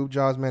problem with boob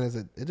jobs, man, is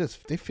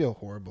they feel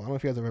horrible. I don't know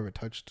if you guys have ever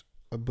touched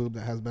a boob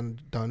that has been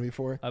done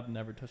before. I've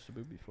never touched a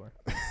boob before.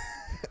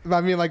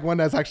 I mean, like one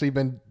that's actually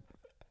been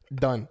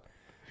done.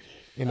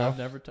 I've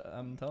never.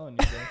 I'm telling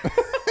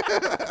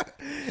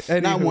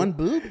you, not one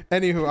boob.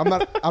 Anywho,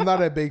 I'm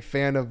not a big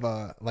fan of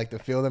like the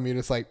feel of them. You're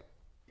just like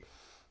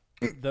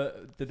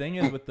the thing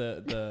is with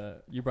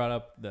the you brought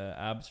up the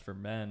abs for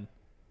men.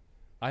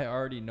 I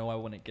already know I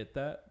wouldn't get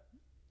that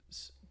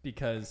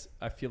because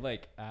I feel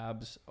like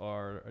abs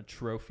are a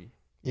trophy.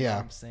 You know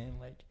what I'm saying?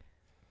 Like,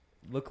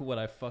 look at what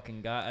I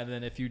fucking got. And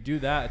then if you do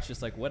that, it's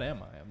just like, what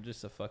am I? I'm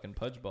just a fucking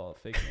pudge ball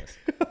of fakeness.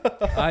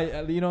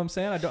 You know what I'm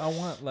saying? I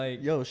want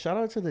like... Yo, shout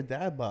out to the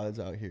dad bods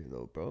out here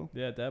though, bro.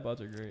 Yeah, dad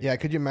bods are great. Yeah,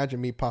 could you imagine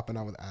me popping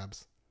out with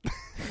abs?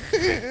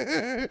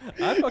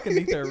 I fucking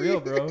think they're real,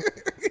 bro.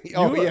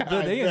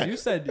 The thing is, you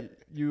said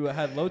you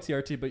had low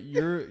TRT, but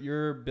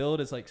your build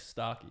is like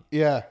stocky.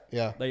 Yeah.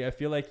 Like I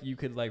feel like you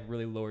could like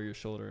really lower your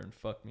shoulder and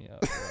fuck me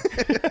up,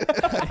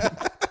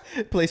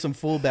 bro. Play some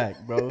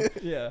fullback, bro.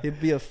 Yeah, he'd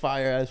be a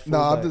fire ass. No,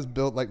 I'm just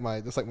built like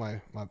my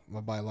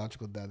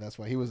biological dad. That's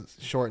why he was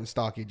short and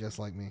stocky, just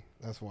like me.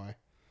 That's why.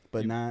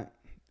 But not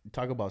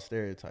talk about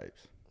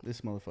stereotypes.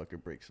 This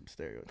motherfucker breaks some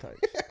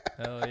stereotypes.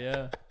 Hell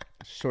yeah.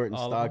 Short and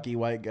stocky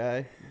white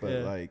guy,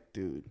 but like,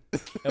 dude.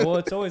 Well,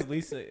 it's always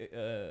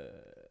Lisa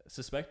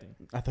suspecting.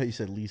 I thought you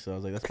said Lisa. I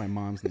was like, that's my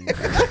mom's name.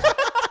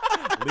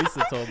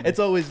 Lisa told me. It's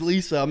always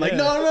Lisa. I'm like, Yeah.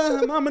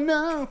 no, mama,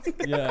 no.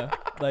 Yeah,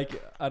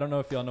 like I don't know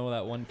if y'all know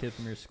that one kid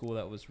from your school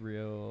that was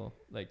real.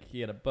 Like he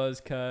had a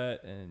buzz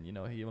cut, and you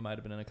know he might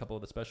have been in a couple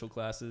of the special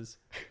classes,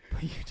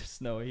 but you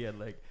just know he had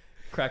like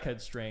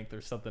crackhead strength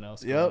or something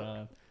else going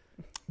on.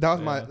 That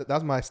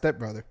was my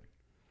stepbrother.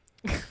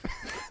 You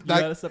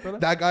got a stepbrother?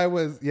 That guy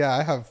was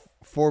I have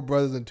 4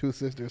 brothers and 2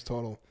 sisters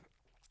total.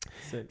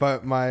 Sick.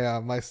 But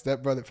my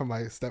stepbrother from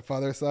my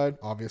stepfather's side,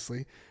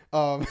 obviously,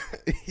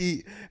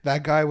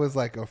 that guy was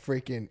like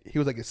he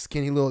was like a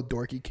skinny little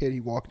dorky kid. He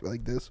walked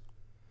like this,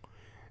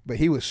 but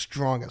he was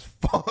strong as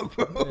fuck,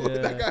 bro. Yeah.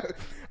 That guy,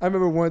 I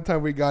remember one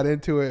time we got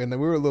into it, and then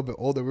we were a little bit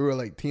older. We were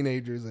like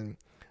teenagers, and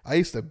I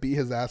used to beat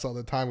his ass all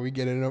the time. We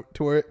get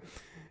into it,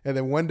 and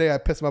then one day I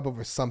pissed him up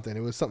over something.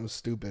 It was something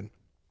stupid.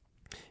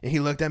 And he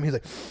looked at me. He's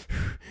like,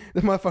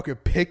 "This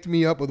motherfucker picked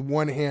me up with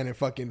one hand and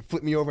fucking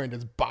flipped me over and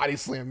just body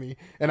slammed me."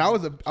 And I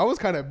was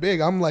kind of big.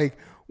 I'm like,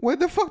 "Where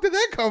the fuck did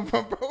that come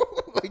from, bro?"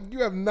 Like, you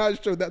have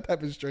not showed that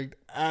type of strength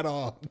at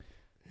all.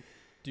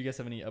 Do you guys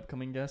have any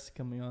upcoming guests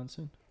coming on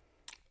soon?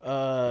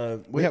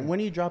 When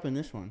are you dropping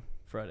this one?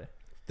 Friday.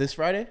 This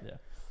Friday? Yeah.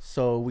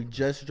 So we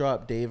just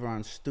dropped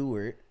Davon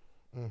Stewart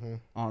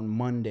on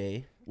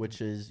Monday, which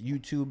is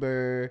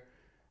YouTuber,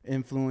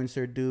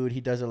 influencer dude.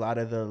 He does a lot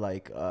of the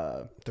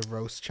The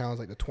roast challenge,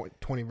 like the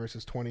 20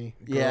 versus 20.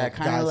 Yeah,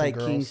 kind of like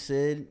King girls.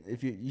 Sid.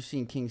 If you've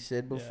seen King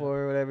Sid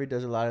before or whatever, he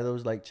does a lot of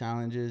those like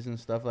challenges and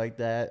stuff like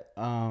that.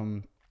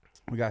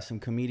 We got some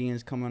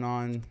comedians coming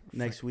on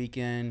next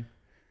weekend.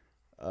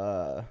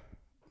 We're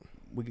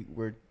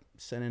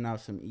sending out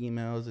some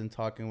emails and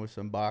talking with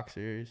some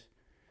boxers.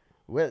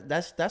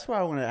 That's what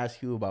I want to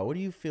ask you about. What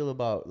do you feel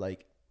about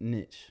like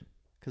niche?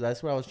 Because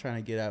that's what I was trying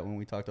to get at when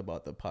we talked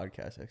about the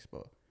podcast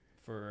expo.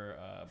 For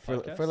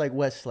like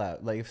Wet Slap.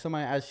 Like if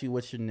somebody asks you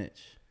what's your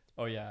niche.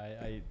 Oh yeah,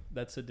 I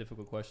that's a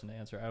difficult question to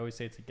answer. I always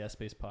say it's a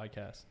guest-based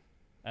podcast,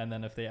 and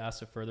then if they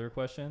ask a further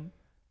question,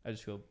 I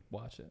just go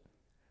watch it.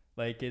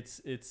 Like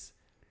it's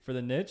for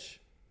the niche.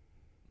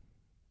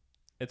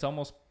 It's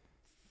almost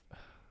I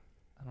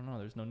don't know.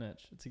 There's no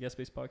niche. It's a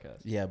guest-based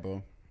podcast. Yeah,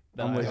 bro.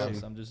 I'm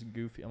just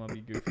goofy. I'm gonna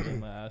be goofy. I'm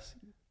gonna ask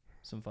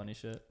some funny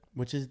shit.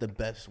 Which is the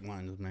best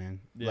ones,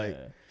 man. Yeah. Like,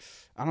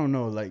 I don't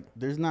know. Like,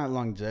 there's not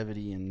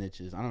longevity in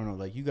niches. I don't know.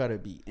 Like, you got to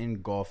be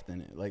engulfed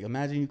in it. Like,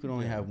 imagine you could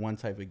only have one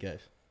type of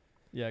guest.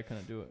 Yeah, I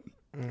couldn't do it.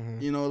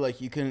 Mm-hmm. You know,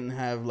 like, you couldn't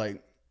have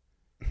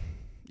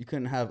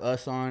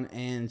us on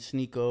and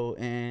Sneeko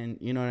and,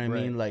 you know what I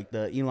mean? Like,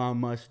 the Elon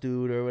Musk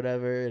dude or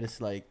whatever.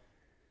 It's like,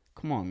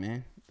 come on,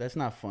 man. That's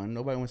not fun.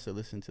 Nobody wants to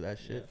listen to that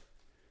shit. Yeah.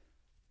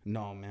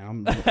 No,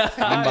 man.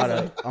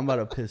 I'm about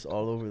to piss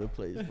all over the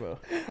place, bro.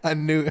 I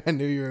knew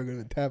you were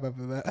gonna tap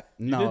after that.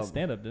 You did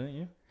stand up, didn't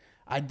you?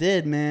 I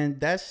did, man.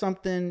 That's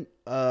something.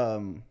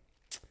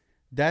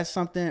 That's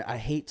something I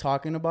hate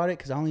talking about it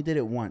because I only did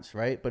it once,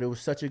 right? But it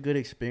was such a good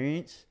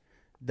experience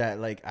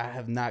that like I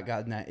have not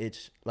gotten that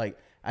itch. Like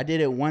I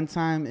did it one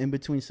time in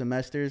between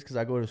semesters because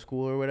I go to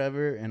school or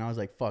whatever, and I was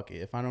like, "Fuck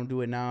it. If I don't do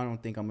it now, I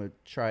don't think I'm gonna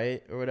try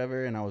it or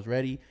whatever." And I was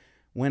ready.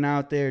 Went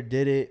out there,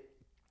 did it.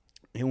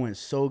 It went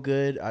so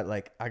good.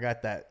 I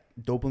got that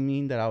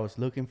dopamine that I was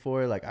looking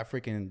for. Like I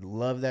freaking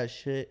love that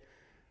shit.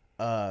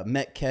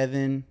 Met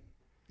Kevin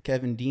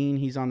Dean.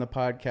 He's on the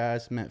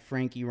podcast. Met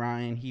Frankie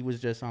Ryan. He was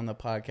just on the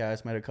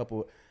podcast. Met a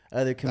couple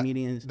other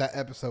comedians. That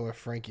episode with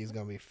Frankie's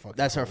gonna be fucking.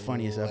 That's our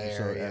funniest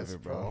episode ever,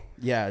 bro.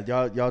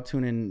 Yeah, y'all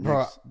tune in.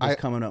 Bro,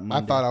 coming up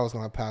Monday. I thought I was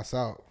gonna pass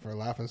out for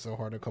laughing so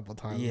hard a couple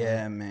times.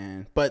 Yeah,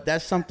 man. But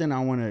that's something I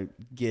want to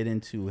get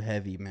into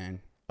heavy, man.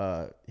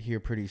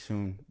 Here pretty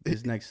soon.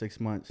 This next 6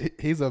 months.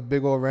 He's a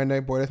big old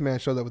redneck boy. This man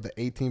shows up with the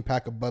 18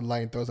 pack of Bud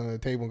Light and throws it on the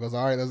table and goes,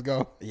 "All right, let's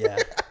go." Yeah.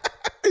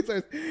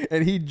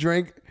 And he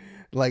drank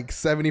like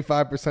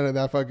 75% of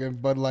that fucking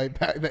Bud Light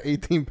pack, the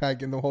 18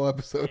 pack in the whole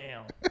episode.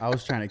 Damn. I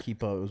was trying to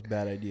keep up. It was a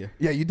bad idea.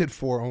 Yeah, you did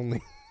 4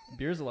 only.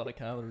 Beer's a lot of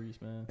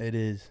calories, man. It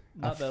is.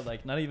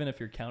 Not even if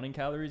you're counting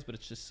calories, but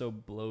it's just so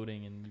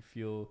bloating and you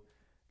feel.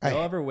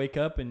 Y'all ever wake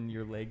up and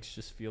your legs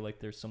just feel like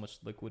there's so much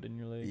liquid in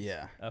your legs?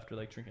 Yeah. After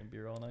like drinking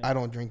beer all night? I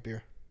don't drink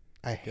beer.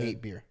 I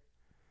hate beer.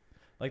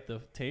 Like the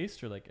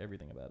taste or like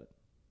everything about it?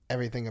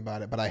 Everything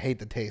about it, but I hate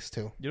the taste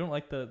too. You don't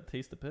like the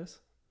taste of piss?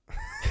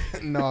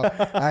 No,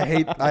 I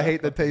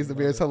hate the taste of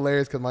beer. It's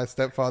hilarious because my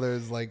stepfather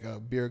is like a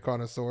beer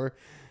connoisseur.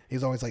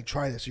 He's always like,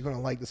 "Try this. You're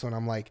gonna like this one."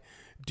 I'm like,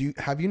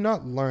 have you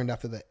not learned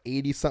after the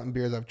 80-something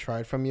beers I've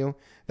tried from you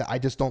that I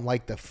just don't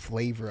like the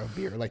flavor of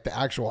beer? Like the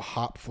actual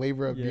hop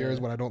flavor of beer is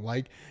what I don't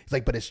like. He's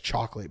like, "But it's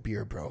chocolate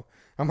beer, bro."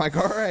 I'm like,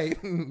 "All right."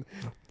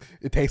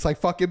 It tastes like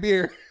fucking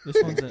beer.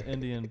 This one's an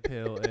Indian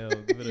pale ale.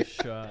 Give it a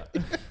shot.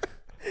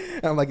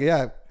 And I'm like,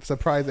 "Yeah,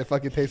 surprised it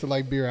fucking tasted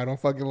like beer. I don't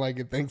fucking like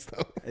it. Thanks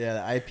though." Yeah,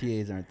 the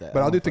IPAs aren't that.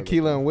 But I'll do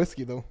tequila and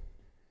whiskey though.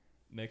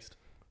 Mixed?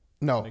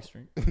 No. Mixed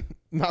drink?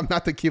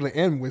 Not tequila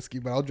and whiskey,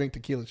 but I'll drink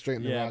tequila straight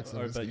in the rocks.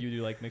 Yeah, but you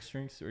do like mixed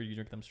drinks or you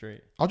drink them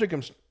straight? I'll drink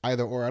them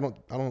either or. I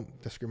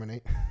don't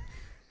discriminate.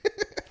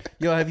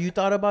 Yo, have you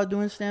thought about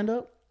doing stand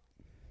up?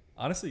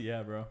 Honestly,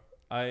 yeah, bro.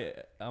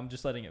 I'm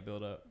just letting it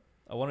build up.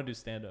 I want to do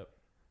stand up,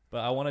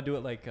 but I want to do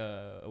it like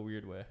a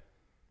weird way.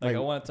 Like I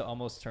want it to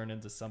almost turn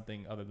into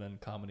something other than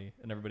comedy,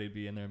 and everybody would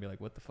be in there and be like,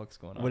 "What the fuck's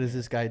going on? What is here?"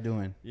 this guy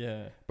doing?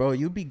 Yeah, Bro,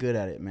 you'd be good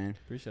at it, man.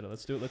 appreciate it.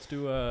 Let's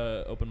do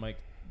open mic,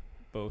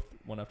 both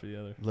one after the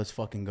other. Let's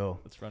fucking go.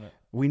 Let's run it.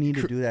 We need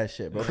to do that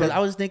shit, bro. Because I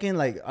was thinking,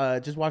 like,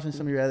 just watching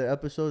some of your other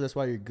episodes, that's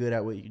why you're good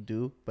at what you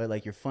do. But,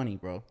 like, you're funny,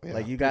 bro. Yeah,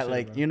 like, you got, appreciate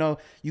it, like, bro. you know,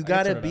 you I got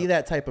can to turn it be up.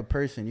 that type of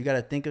person. You got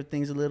to think of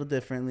things a little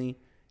differently.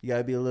 You got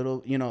to be a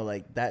little, you know,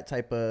 like, that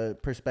type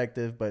of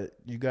perspective. But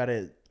you got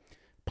to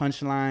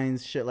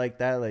punchlines, shit like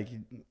that. Like,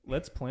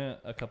 Let's plant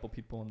a couple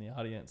people in the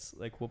audience.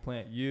 Like we'll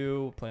plant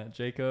you, we'll plant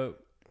Jacob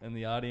in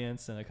the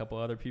audience, and a couple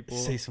other people.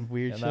 say some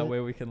weird and shit. that way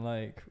we can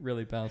like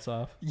really bounce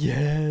off.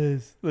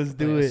 Yes. Let's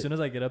do Like, it. As soon as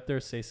I get up there,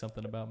 say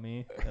something about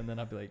me, and then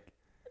I'll be like,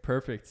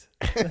 perfect.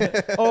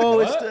 Oh,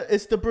 What?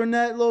 it's the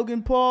brunette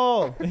Logan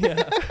Paul.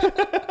 Yeah.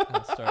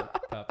 I'll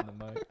start popping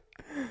the mic.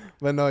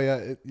 But no,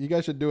 yeah, you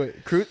guys should do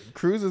it.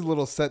 Cruz's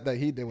little set that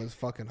he did was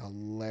fucking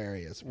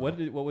hilarious. Bro.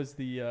 What was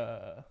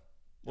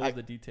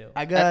the detail?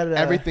 I got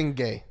everything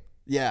gay.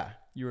 Yeah.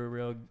 You were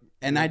real.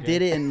 And I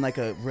did it in like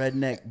a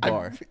redneck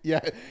bar.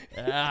 Yeah,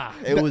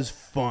 It was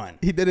fun.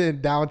 he did it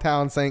in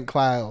downtown St.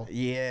 Cloud.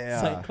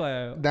 Yeah. St.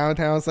 Cloud.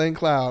 Downtown St.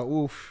 Cloud.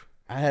 Oof.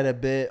 I had a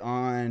bit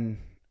on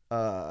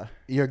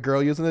Your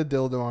girl using a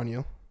dildo on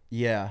you.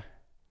 yeah.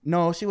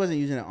 No, she wasn't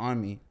using it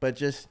on me, but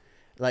just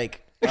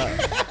like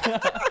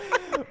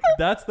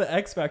That's the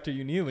X factor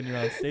you need when you're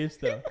on stage,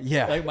 though.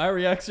 yeah. Like my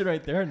reaction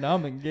right there. Now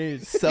I'm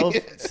engaged. self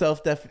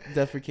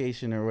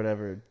defecation or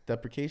whatever.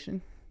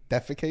 Deprecation?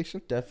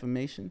 Defecation?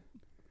 Defamation?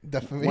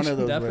 Defamation? One of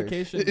those words.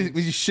 Defecation.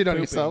 When you shit on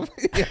Pooping. yourself.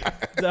 Yeah.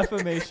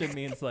 Defamation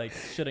means like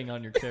shitting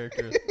on your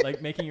character,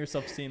 like making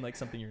yourself seem like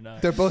something you're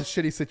not. They're both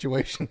shitty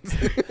situations.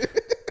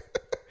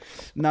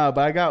 No,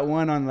 but I got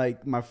one on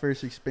like my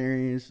first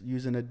experience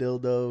using a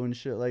dildo and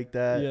shit like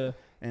that. Yeah.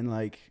 And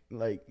like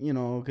you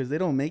know, because they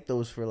don't make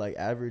those for like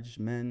average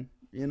men.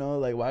 You know,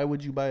 like why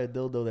would you buy a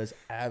dildo that's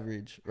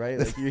average, right?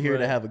 Like you're here to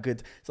Right. have a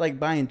good. It's like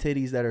buying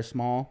titties that are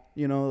small.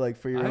 You know, like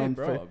for your own.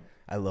 Bro,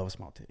 I love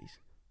small titties.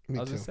 Me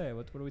I was too. gonna say,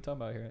 what are we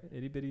talking about here?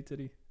 Itty bitty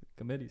titty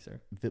committee, sir.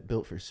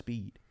 Built for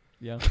speed.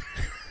 Yeah.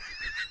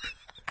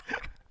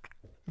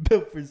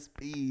 Built for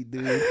speed,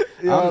 dude.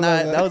 Yeah, I'm I not. love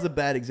that. That was a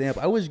bad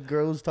example. I wish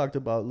girls talked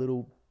about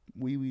little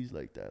wee wees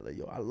like that. Like,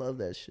 yo, I love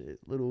that shit.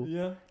 Little,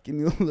 Yeah. give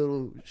me a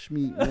little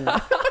schmeat,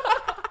 man.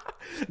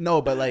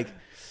 No, but like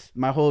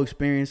my whole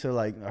experience of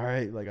like, all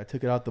right, like I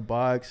took it out the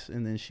box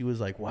and then she was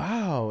like,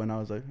 wow. And I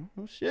was like,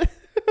 oh shit.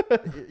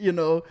 You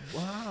know,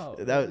 Wow.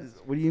 that was,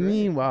 what do you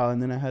mean? Wow.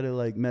 And then I had to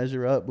like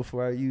measure up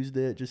before I used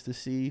it just to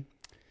see.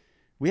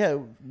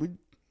 It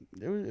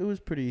was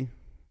pretty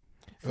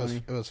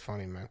funny. It was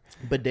funny, man.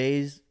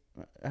 Bidets.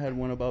 I had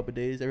one about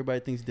bidets. Everybody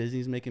thinks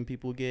Disney's making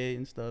people gay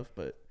and stuff,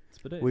 but It's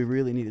bidet. we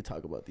really need to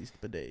talk about these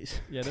bidets.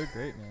 Yeah, they're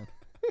great, man.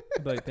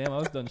 I'd be like, damn, I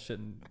was done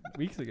shitting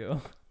weeks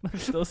ago. I'm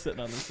still sitting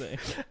on the same.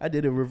 I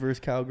did a reverse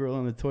cowgirl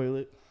on the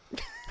toilet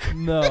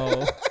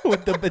No.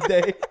 with the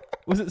bidet.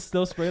 Was it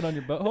still sprayed on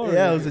your butthole?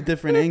 Yeah, it was a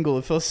different angle.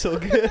 It felt so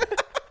good.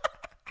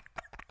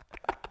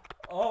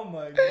 Oh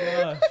my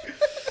gosh.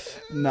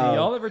 No. Do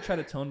y'all ever try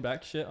to tone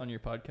back shit on your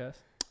podcast?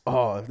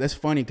 Oh, that's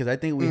funny because I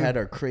think we had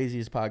our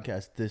craziest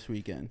podcast this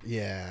weekend.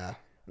 Yeah.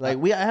 Like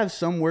I have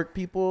some work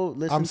people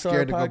listen I'm to our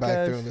scared to go back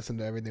podcast. through and listen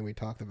to everything we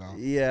talked about.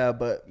 Yeah,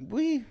 but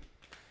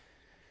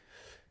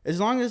as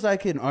long as I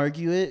can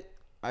argue it,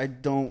 I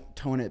don't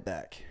tone it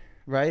back,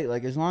 right?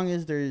 Like as long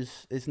as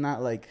it's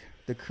not like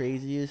the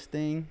craziest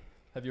thing.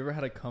 Have you ever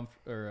had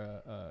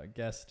a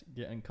guest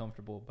get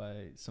uncomfortable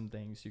by some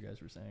things you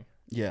guys were saying?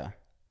 Yeah.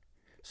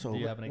 So Do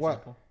you have an what?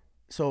 example?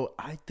 So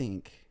I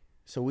think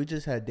we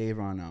just had Dave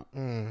Ron out.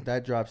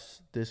 That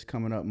drops this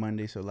coming up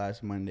Monday, so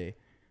last Monday.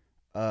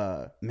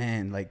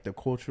 Man, like the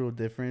cultural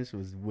difference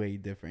was way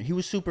different. He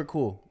was super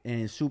cool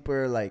and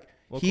super like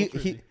What culture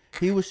is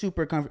he was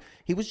super comfort.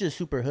 He was just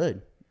super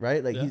hood,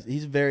 right? Like Yeah.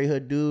 he's a very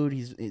hood dude.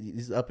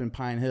 He's up in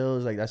Pine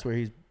Hills, like that's where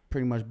he's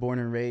pretty much born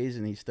and raised,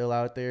 and he's still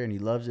out there and he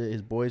loves it.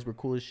 His boys were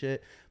cool as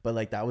shit, but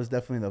like that was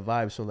definitely the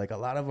vibe. So like a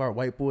lot of our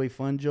white boy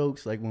fun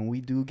jokes, like when we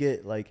do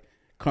get like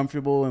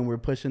comfortable and we're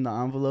pushing the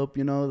envelope,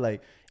 you know,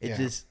 like it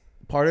just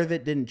part of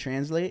it didn't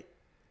translate,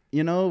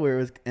 you know, where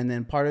it was, and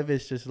then part of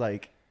it's just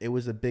like it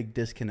was a big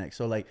disconnect.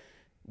 So like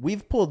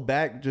we've pulled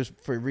back just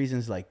for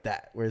reasons like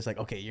that, where it's like,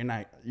 okay, you're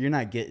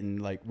not getting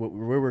like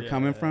where we're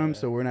coming from,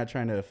 so we're not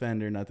trying to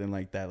offend or nothing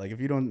like that. Like if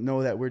you don't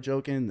know that we're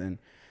joking, then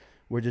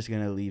we're just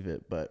gonna leave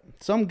it. But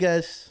some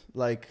guests,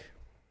 like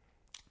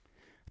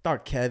I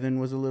thought Kevin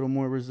was a little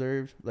more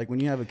reserved. Like when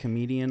you have a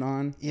comedian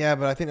on, Yeah,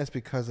 but I think that's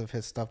because of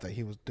his stuff that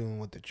he was doing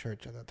with the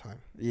church at that time.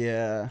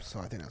 yeah, So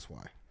I think that's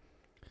why.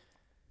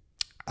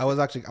 I'm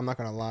not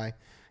going to lie.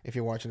 If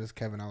you're watching this,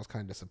 Kevin, I was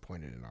kind of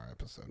disappointed in our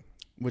episode.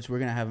 which we're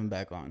gonna have him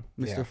back on,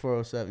 Mr. Yeah.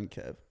 407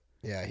 Kev.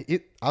 Yeah,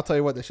 I'll tell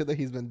you what, the shit that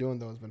he's been doing,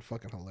 though, has been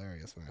fucking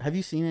hilarious, man. Have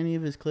you seen any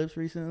of his clips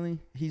recently?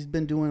 He's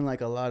been doing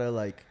like a lot of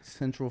like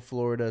Central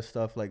Florida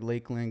stuff, like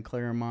Lakeland,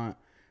 Claremont,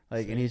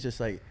 like, and he's just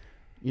like,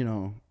 you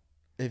know,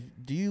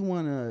 do you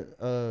want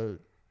to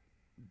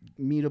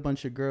meet a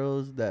bunch of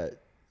girls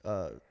that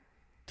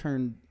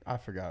turned. I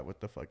forgot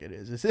what the fuck it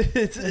is.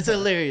 It's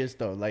hilarious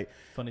though. Like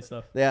Funny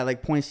stuff. yeah,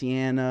 like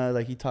Poinciana.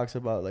 Like he talks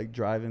about like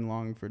driving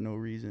long for no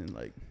reason.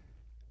 Like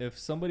If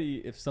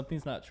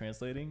something's not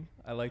translating,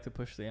 I like to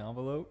push the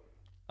envelope.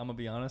 I'm gonna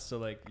be honest. So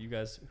like you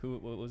guys,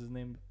 what was his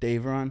name?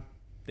 Davron.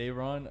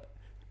 Davron.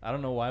 I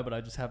don't know why, but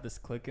I just have this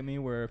click in me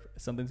where if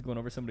something's going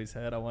over somebody's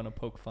head, I want to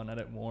poke fun at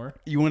it more.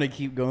 You want to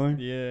keep going?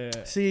 Yeah.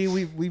 See,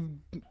 we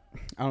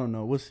I don't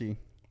know. We'll see.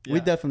 Yeah. We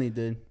definitely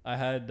did. I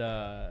had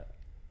a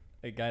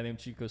guy named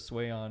Chico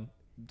Sway on,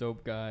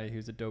 dope guy. He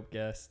was a dope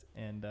guest,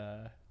 and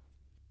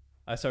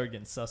I started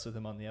getting sus with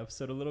him on the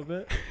episode a little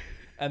bit.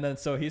 And then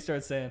so he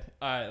started saying,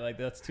 all right, like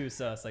that's too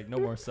sus, like no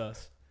more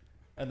sus.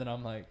 And then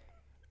I'm like,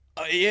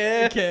 Oh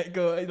yeah. you can't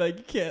go, like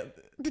you can't.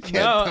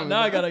 tell me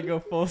Now I that. gotta go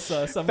full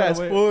sus. I'm Fast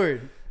gonna wait.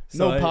 forward.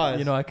 So No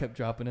pause. I kept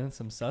dropping in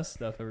some sus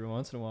stuff every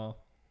once in a while,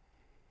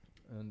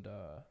 and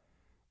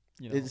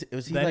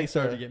Was he then like he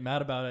started the- to get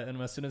mad about it.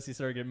 And as soon as he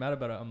started getting mad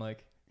about it, I'm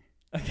like,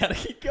 I gotta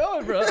keep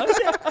going, bro.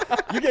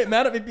 You get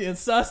mad at me being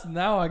sus.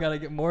 Now I gotta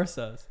get more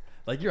sus.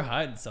 Like you're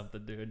hiding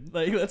something, dude.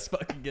 Like let's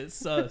fucking get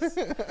sus.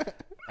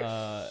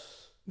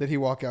 Did he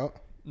walk out?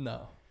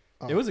 No,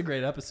 Oh. it was a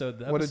great episode.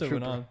 The What a episode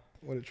went trooper. on.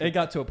 What a It trip.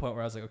 got to a point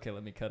where I was like, okay,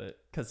 let me cut it,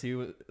 because he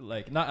was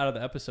like, not out of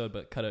the episode,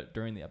 but cut it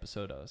during the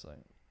episode. I was like,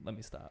 let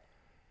me stop,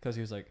 because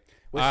he was like,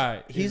 all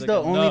right, He's like,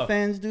 the enough.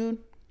 OnlyFans dude.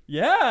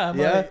 Yeah, I'm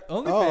Yeah. like,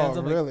 OnlyFans. Oh, I'm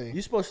like, really?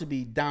 You're supposed to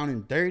be down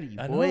and dirty,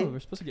 I boy. know we're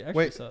supposed to get extra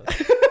Wait.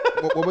 sus.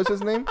 What was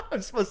his name?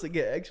 I'm supposed to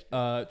get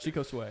extra.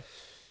 Chico Sway.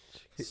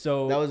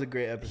 So That was a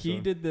great episode. he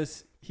did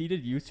this. He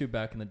did YouTube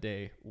back in the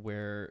day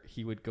where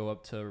he would go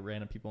up to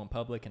random people in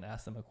public and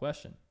ask them a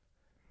question.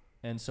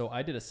 And so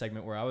I did a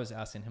segment where I was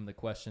asking him the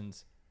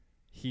questions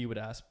he would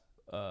ask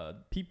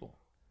people.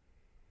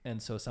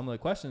 And so some of the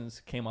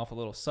questions came off a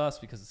little sus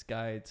because this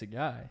guy, it's a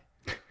guy.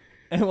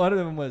 And one of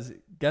them was,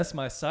 guess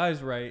my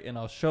size right and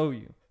I'll show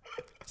you.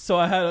 So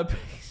I had a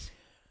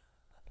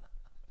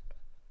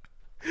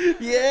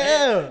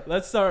Yeah.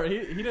 let's start. He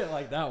didn't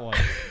like that one.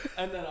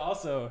 And then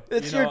also,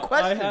 It's your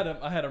question.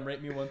 I had him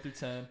rate me 1 through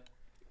 10.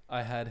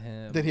 I had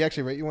him. Did he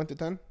actually rate you 1 to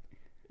 10?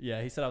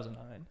 Yeah, he said I was a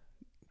 9.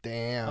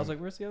 Damn. I was like,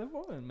 where's the other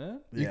one, man?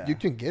 You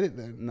can get it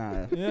then.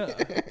 Nah. Yeah.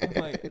 I'm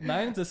like,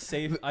 9's a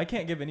safe. I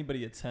can't give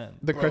anybody a 10.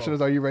 The question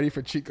is, are you ready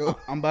for Chico?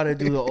 I'm about to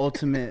do the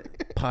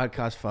ultimate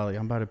podcast folly.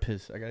 I'm about to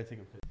piss. I gotta take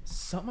a piss.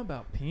 Something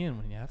about peeing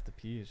when you have to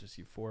pee is just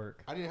euphoric.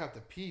 I didn't have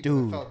to pee,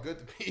 Dude. but it felt good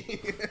to pee.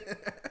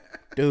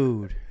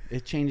 Dude,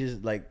 it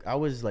changes. Like I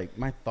was like,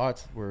 my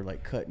thoughts were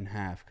like cut in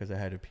half because I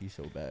had to pee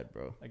so bad,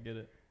 bro. I get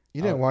it.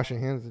 You didn't wash your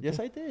hands, did Yes,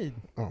 you? I did.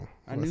 Oh,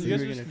 I knew You you guys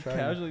were just gonna try.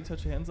 casually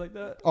touch your hands like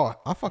that? Oh,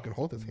 I fucking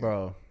hold his hand.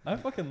 Bro. I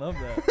fucking love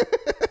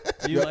that.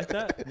 Do you like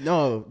that?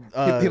 No.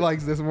 He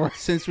likes this more.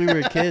 Since we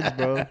were kids,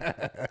 bro.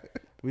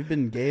 We've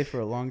been gay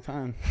for a long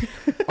time.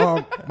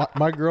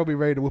 My girl be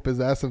ready to whoop his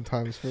ass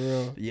sometimes, for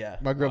real. Yeah.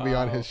 My girl be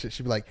on Wow. his shit.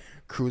 She be like,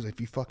 Cruz,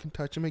 if you fucking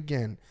touch him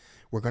again,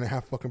 we're gonna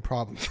have fucking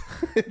problems.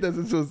 That's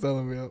what's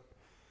selling me up.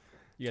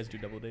 You guys do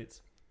double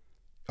dates?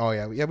 Oh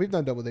yeah, we've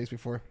done double dates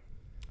before.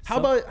 How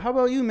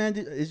about you, man?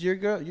 Is your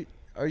girl?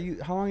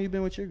 How long you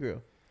been with your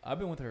girl? I've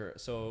been with her.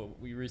 So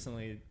we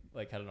recently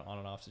like had an on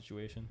and off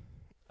situation.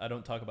 I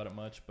don't talk about it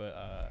much,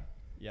 but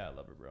yeah, I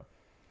love her, bro.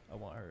 I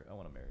want her. I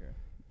want to marry her.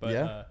 But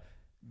Yeah?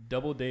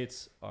 Double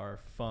dates are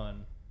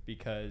fun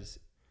because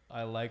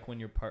I like when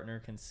your partner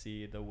can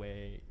see the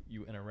way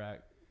you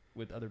interact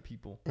with other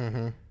people,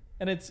 Mm-hmm.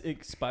 and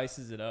it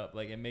spices it up.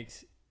 Like it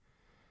makes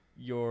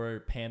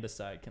your panda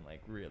side can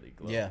like really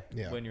glow. Yeah.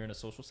 When you're in a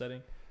social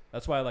setting.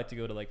 That's why I like to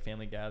go to like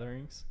family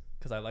gatherings,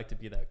 because I like to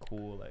be that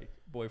cool like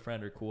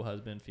boyfriend or cool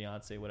husband,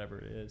 fiance, whatever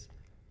it is.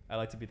 I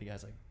like to be the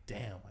guy's like,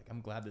 damn, like I'm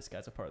glad this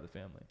guy's a part of the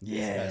family. This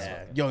guy's Yeah.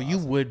 fucking Yo, you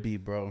awesome. would be,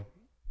 bro.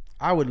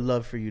 I would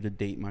love for you to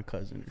date my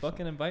cousin. or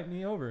Fucking invite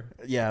me over.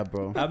 something. Yeah,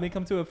 bro. Have me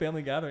come to a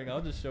family gathering.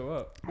 I'll just show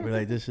up. We're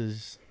like, this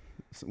is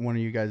one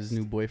of you guys'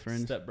 new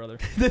boyfriends. Step brother.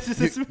 This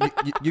is You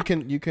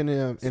can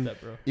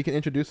Step bro. you can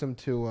introduce him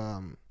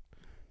to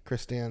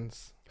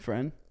Christian's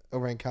friend.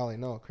 over in Cali.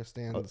 No,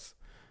 Christian's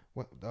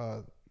what?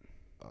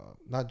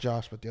 Not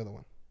Josh, but the other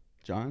one,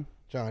 John.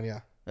 John.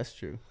 Yeah. That's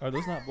true. Are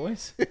those not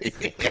boys?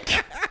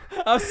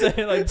 I was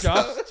saying like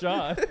Josh,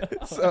 John.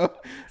 So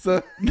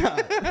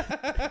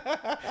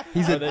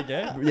He's Are they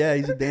gay? Yeah,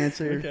 he's a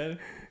dancer. Okay.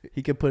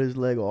 He could put his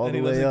leg all And the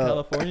he lives way in up.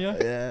 California.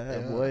 Yeah,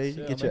 Yeah. boy.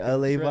 Shit, Get I'll your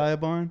make LA a trip.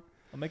 vibe on.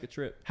 I'll make a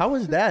trip. How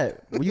was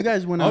that? Well, you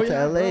guys went out to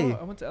LA. Bro,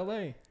 I went to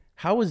LA.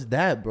 How was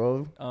that,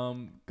 bro?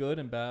 Good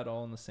and bad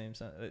all in the same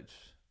sense.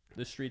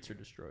 The streets are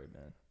destroyed,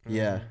 man.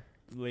 Yeah.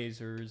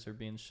 Lasers are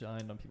being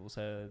shined on people's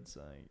heads.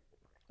 Like,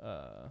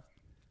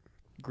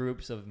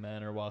 groups of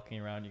men are walking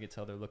around. You can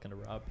tell they're looking to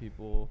rob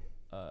people.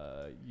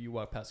 You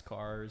walk past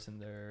cars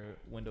and their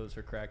windows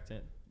are cracked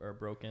or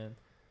broken.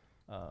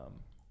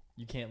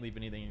 You can't leave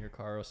anything in your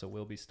car, or else it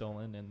will be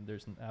stolen. And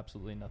there's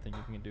absolutely nothing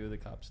you can do. The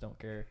cops don't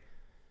care.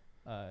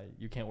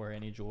 You can't wear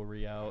any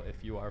jewelry out.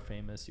 If you are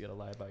famous, you gotta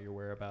lie about your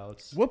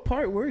whereabouts. What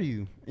part were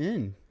you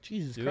in?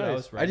 Jesus Dude, Christ! I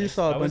was right. I just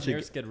saw a I was bunch near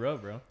of. Skid Row,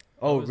 bro.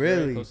 Oh, I was very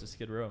really? close to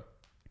Skid Row.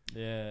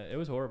 Yeah, it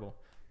was horrible.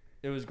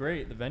 It was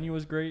great. The venue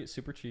was great,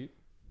 super cheap.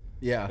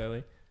 Yeah.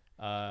 Clearly.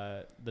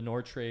 The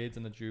Nord Trades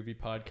and the Juvie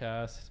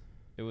podcast.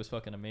 It was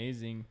fucking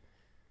amazing.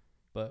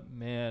 But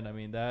man, I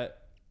mean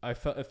it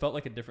felt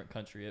like a different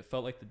country. It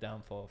felt like the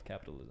downfall of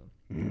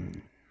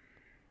capitalism.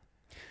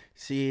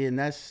 See, and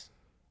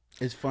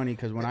it's funny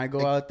because when I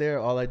go out there,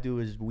 all I do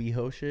is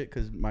WeHo shit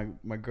because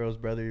my girl's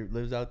brother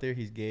lives out there.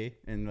 He's gay,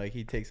 and like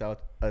he takes us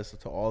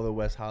to all the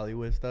West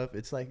Hollywood stuff.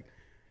 It's like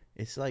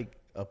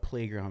a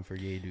playground for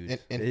gay dudes.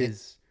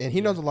 And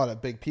he knows a lot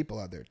of big people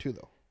out there too,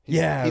 though.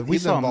 We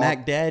saw involved.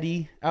 Mac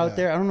Daddy out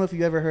there. I don't know if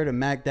you ever heard of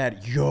Mac Daddy.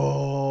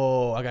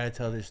 Yo, I gotta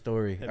tell this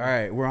story. All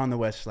right, we're on the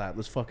West Slap.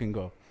 Let's fucking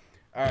go.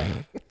 All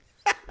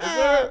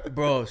right,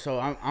 bro. So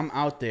I'm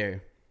out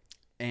there,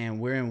 and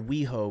we're in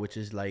WeHo, which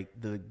is like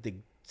the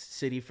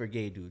city for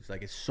gay dudes.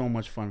 Like it's so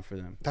much fun for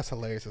them. That's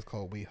hilarious. It's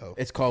called WeHo.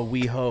 It's called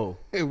WeHo.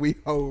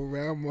 WeHo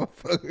around,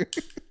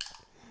 motherfucker.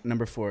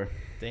 Number 4.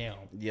 Damn.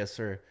 Yes,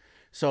 sir.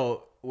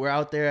 So we're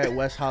out there at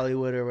West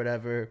Hollywood or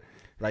whatever.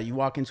 Like you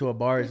walk into a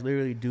bar, it's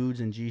literally dudes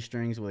in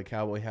G-strings with a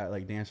cowboy hat,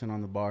 like dancing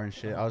on the bar and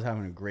shit. I was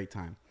having a great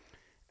time.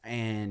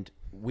 And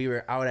we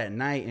were out at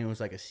night, and it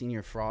was like a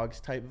Senior Frogs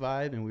type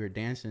vibe, and we were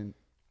dancing.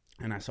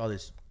 And I saw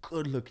this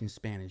good-looking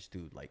Spanish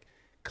dude, like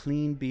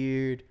clean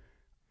beard,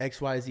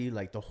 XYZ,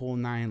 like the whole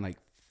 9, like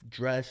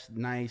dressed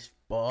nice,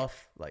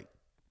 buff, like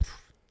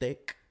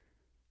thick,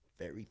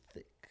 very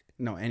thick.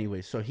 No,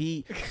 anyway, so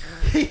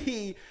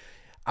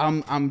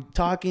I'm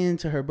talking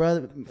to her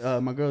brother,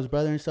 my girl's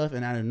brother and stuff,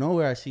 and out of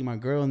nowhere I see my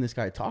girl and this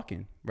guy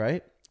talking,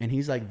 right? And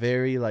he's like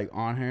very like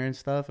on her and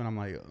stuff, and I'm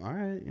like, all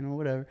right,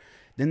 whatever.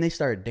 Then they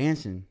started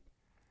dancing.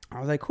 I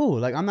was like, cool.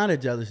 Like I'm not a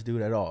jealous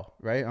dude at all,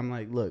 right? I'm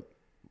like, look,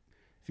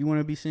 if you want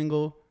to be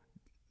single,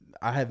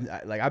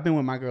 I've been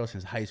with my girl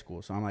since high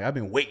school, so I'm like, I've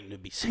been waiting to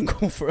be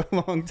single for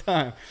a long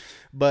time.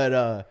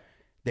 But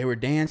they were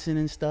dancing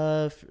and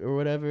stuff or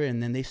whatever,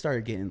 and then they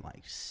started getting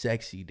like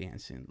sexy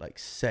dancing, like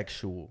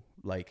sexual.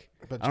 Like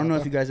I don't know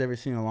if you guys ever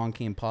seen Along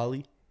Came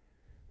Polly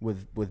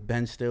with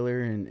Ben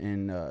Stiller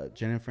and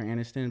Jennifer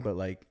Aniston, but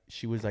like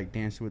she was like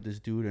dancing with this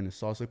dude in a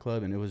salsa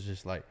club, and it was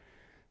just like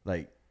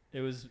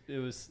it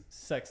was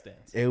sex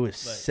dance. It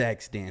was like,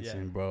 sex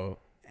dancing, bro.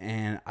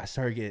 And I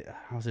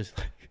was just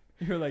like,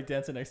 you were like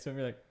dancing next to him.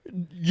 You're like,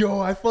 yo,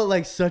 I felt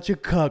like such a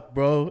cuck,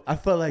 bro. I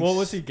felt like, well,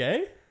 was he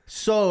gay?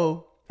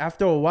 So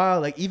after a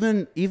while, like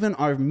even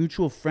our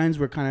mutual friends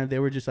were they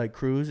were just like,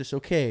 Cruz, it's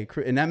okay.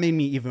 And that made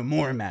me even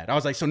more mad. I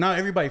was like, so now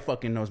everybody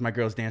fucking knows my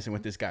girl's dancing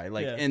with this guy.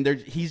 Like, and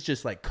he's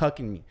just like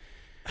cucking me.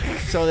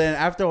 So then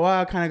after a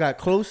while, I kind of got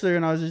closer,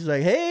 and I was just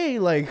like, hey,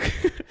 like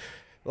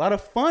a lot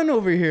of fun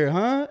over here,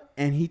 huh?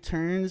 And he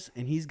turns,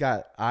 and he's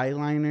got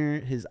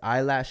eyeliner. His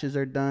eyelashes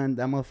are done.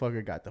 That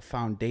motherfucker got the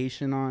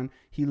foundation on.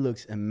 He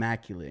looks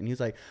immaculate. And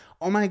he's like,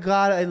 oh my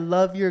God, I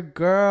love your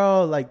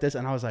girl. Like this.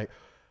 And I was like,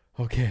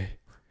 okay,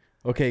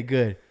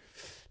 good.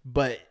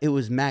 But it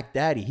was Mac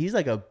Daddy. He's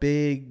like a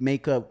big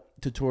makeup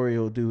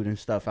tutorial dude and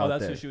stuff out there. Oh,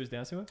 that's who she was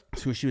dancing with?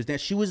 So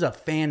she was a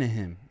fan of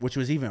him, which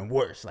was even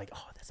worse. Like,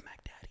 oh, that's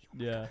Mac Daddy. Oh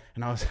yeah. God.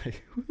 And I was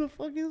like, who the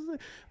fuck is that?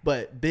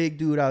 But big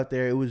dude out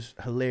there. It was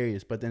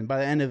hilarious. But then by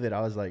the end of it,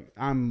 I was like,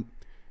 I'm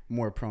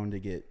more prone to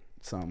get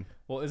some.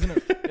 Well, isn't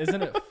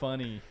it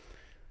funny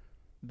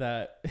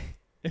that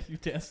if you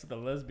danced with a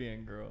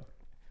lesbian girl,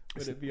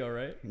 would it be all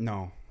right?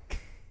 No.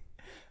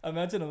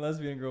 Imagine a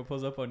lesbian girl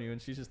pulls up on you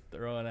and she's just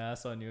throwing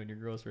ass on you and your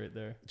girl's right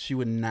there. She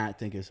would not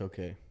think it's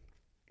okay.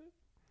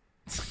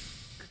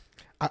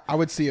 I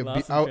would see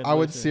I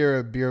would see her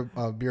a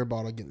beer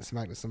bottle getting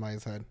smacked in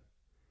somebody's head.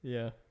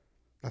 Yeah.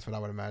 That's what I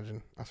would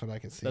imagine. That's what I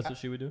can see. That's what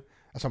she would do?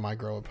 That's what my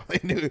girl would probably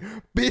do.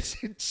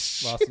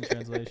 Bitch. Lost in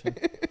translation.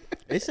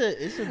 It's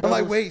a I'm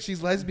like, wait,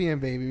 she's lesbian,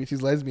 baby.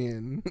 She's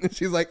lesbian.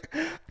 She's like,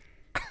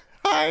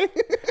 hi.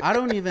 I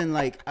don't even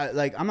I'm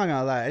not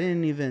gonna lie. I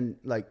didn't even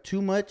like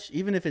too much.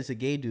 Even if it's a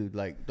gay dude,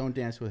 like don't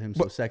dance with him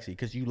so sexy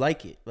because you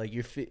like it. Like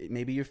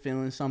maybe you're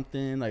feeling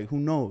something. Like who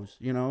knows,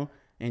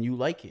 and you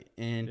like it.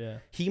 And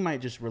he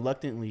might just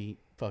reluctantly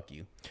fuck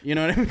you. You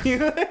know what I mean?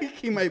 Like,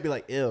 he might be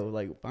like, ew,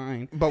 like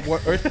fine. But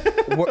what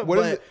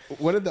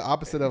did the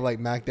opposite of like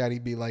Mac Daddy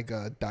be like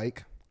a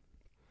dyke?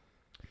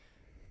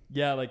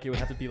 Yeah, like it would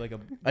have to be like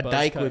a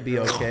dyke would be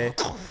okay.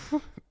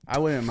 I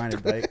wouldn't mind a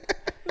dyke.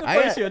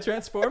 Is she a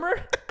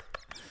transformer?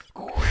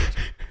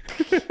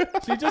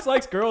 She just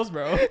likes girls,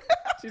 bro.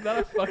 She's not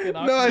a fucking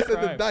No, I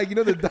said the dyke. You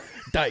know the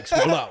dykes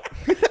roll out.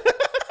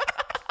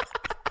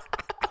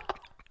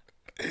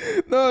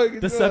 No,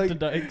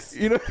 Deceptidykes.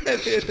 You know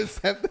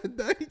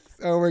Deceptidykes.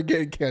 Oh, we're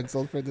getting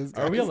canceled for this.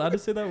 Are we allowed to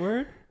say that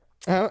word?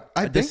 I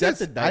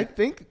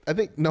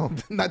think no,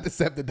 not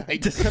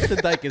Deceptidykes.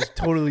 Deceptidyke is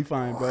totally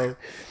fine, bro.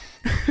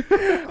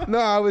 No,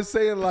 I was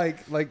saying like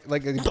a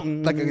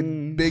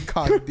big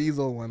cock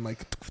diesel one,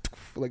 like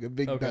a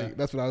big dyke.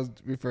 That's what I was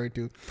referring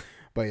to.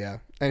 But yeah.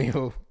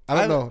 Anywho, I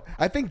don't know.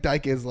 I think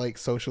dyke is like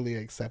socially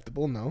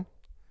acceptable. No,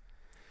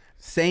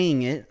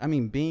 saying it. I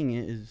mean, being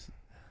it is.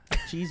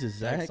 Jesus,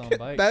 Zach.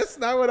 That's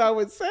not what I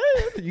would say.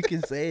 You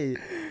can say it.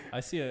 I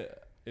see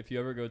if you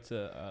ever go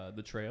to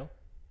the trail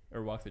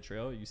or walk the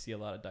trail, you see a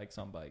lot of dykes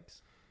on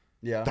bikes.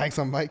 Yeah. Dykes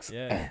on bikes.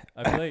 Yeah.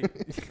 I feel like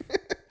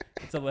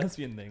It's a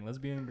lesbian thing.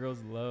 Lesbian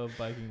girls love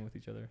biking with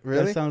each other.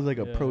 Really? That sounds like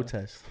a Yeah.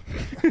 protest.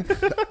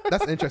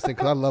 That's interesting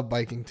because I love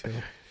biking too.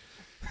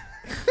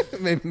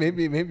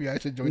 maybe I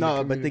should join. No,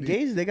 the but the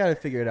community. gays, they got to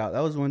figure it out.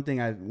 That was one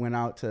thing I went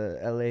out to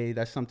LA.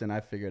 That's something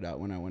I figured out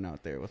when I went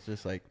out there. It was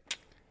just like,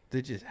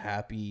 they're just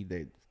happy.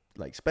 They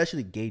like,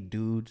 especially gay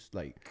dudes,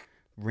 like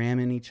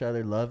ramming each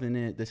other, loving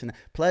it, this and that.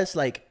 Plus,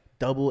 like,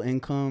 double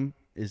income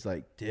is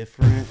like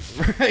different,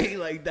 right?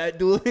 Like that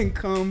dual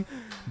income,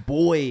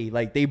 boy,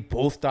 like they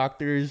both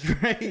doctors,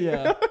 right?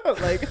 Yeah.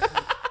 Like,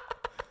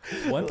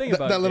 One thing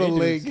about that little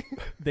gay dudes, leg.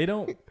 they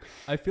don't.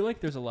 I feel like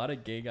there's a lot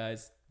of gay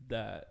guys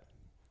that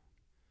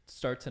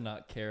start to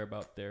not care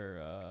about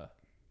their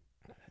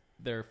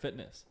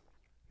fitness.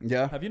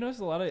 yeah. Have you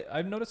noticed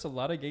I've noticed a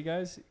lot of gay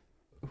guys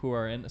who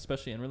are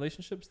especially in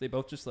relationships, they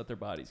both just let their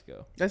bodies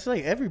go. That's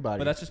like everybody.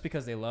 But that's just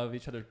because they love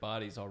each other's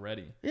bodies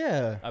already.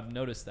 yeah. I've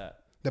noticed that.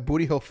 The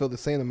booty hole feel the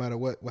same no matter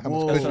what. How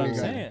Whoa. much That's cushion what you I'm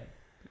got. saying.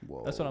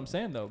 Whoa. That's what I'm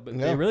saying though. But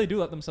Yeah. they really do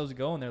let themselves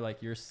go, and they're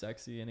like, "You're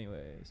sexy,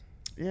 anyways."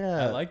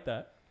 Yeah. I like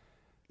that.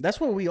 That's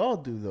what we all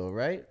do, though,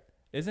 right?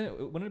 Isn't it?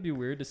 Wouldn't it be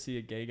weird to see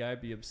a gay guy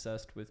be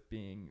obsessed with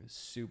being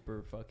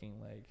super fucking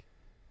like,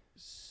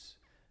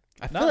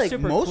 I feel not like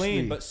super mostly,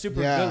 clean, but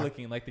super Yeah. good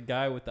looking, like the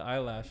guy with the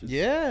eyelashes.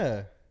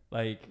 yeah,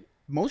 Like,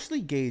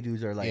 mostly gay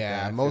dudes are like yeah,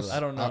 that. I feel most. like. I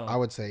don't know. I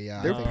would say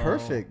yeah. They're I think-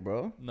 perfect,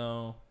 bro.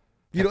 no.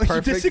 You don't you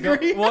Perfect?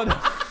 disagree? Well,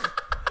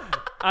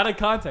 out of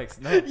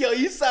context, no. Yo,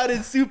 you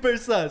sounded super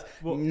sus.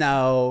 Well-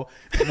 no.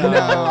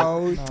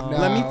 No,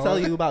 Let me tell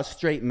you about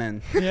straight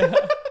men. Yeah.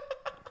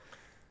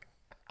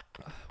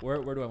 Where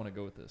do I want to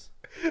go with this?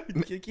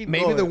 Keep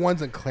Maybe going. the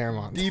ones in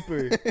Claremont.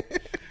 deeper.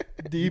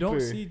 You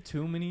don't see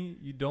too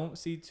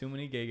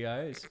many gay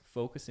guys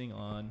focusing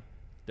on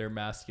their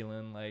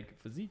masculine like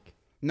physique.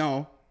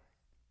 No,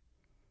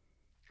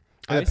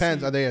 It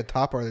depends. I see- Are they a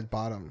top or a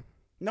bottom?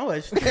 no,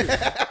 it's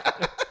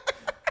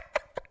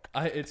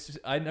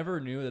I never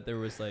knew that there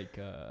was like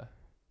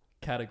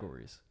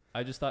categories.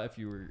 I just thought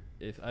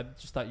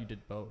you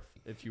did both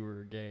if you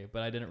were gay,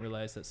 but I didn't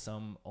realize that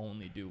some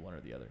only do one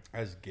or the other.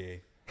 as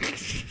gay.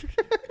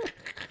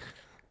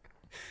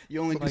 You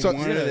only do So,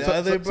 one or the so-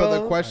 other, so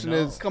bro. the question I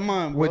know. is, Come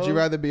on, bro. would you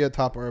rather be a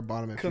top or a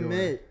bottom?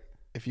 commit?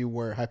 If you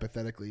were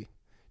hypothetically,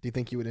 do you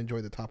think you would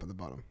enjoy the top or the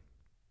bottom?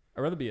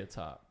 I'd rather be a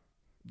top,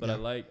 but Yeah.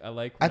 I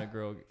like when a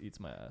girl eats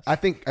my ass. I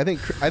think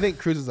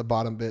Cruz is a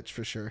bottom bitch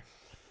for sure.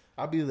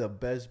 I'll be the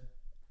best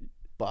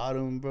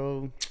bottom,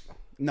 bro.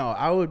 No,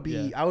 I would be.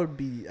 Yeah. I would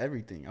be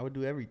everything. I would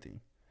do everything.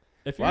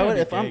 If you're Why gonna would-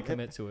 be if gay, I'm-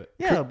 commit to it.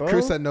 Yeah, bro.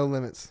 Cruz said no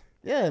limits.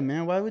 Yeah,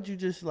 man. Why would you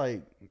just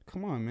like?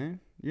 Come on, man.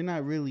 You're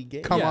not really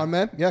gay. Come Yeah. on,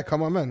 man. Yeah,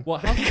 come on, man. Well,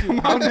 how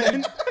could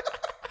you?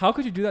 How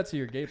could you do that to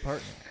your gay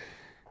partner?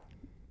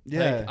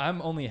 Yeah. Like,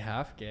 I'm only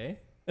half gay.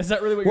 Is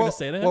that really what you're Well, gonna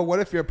say to him? well, what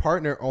if your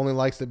partner only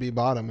likes to be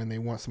bottom and they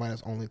want somebody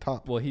that's only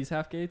top? Well, he's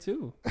half gay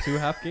too. 2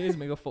 half gays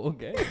make a full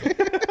gay.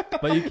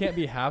 But you can't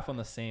be half on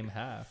the same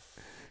half.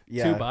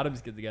 yeah. 2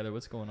 bottoms get together.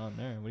 What's going on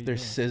there? What are you They're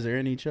doing?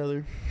 scissoring each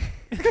other.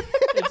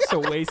 It's just a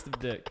waste of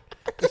dick.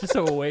 It's just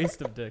a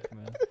waste of dick,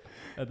 man.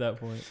 At that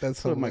point,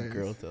 That's That's what my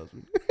hilarious. girl tells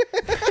me.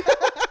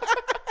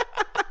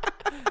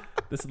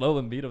 this low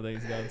libido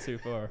thing's gone too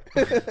far.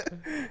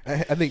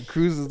 I think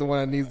Cruz is the one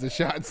that needs the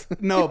shots.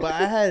 No, but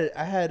I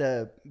had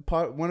a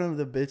part. One of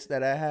the bits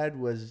that I had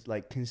was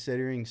like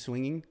considering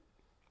swinging,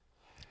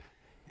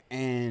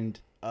 and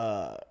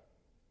I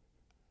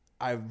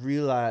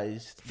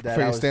realized that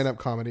For I your was, stand-up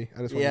comedy. I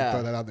just want Yeah. to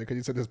throw that out there because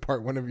you said this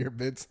part one of your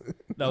bits.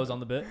 That was on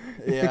the bit.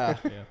 Yeah.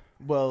 Yeah.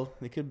 Well,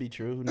 it could be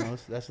true. Who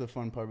knows? That's the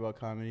fun part about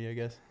comedy, I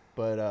guess.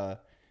 But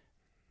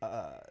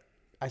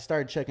I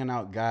started checking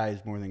out guys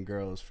more than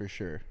girls for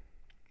sure.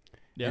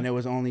 Yeah. And it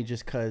was only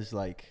just because,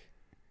 like,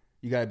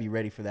 you got to be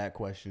ready for that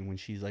question when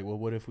she's like, well,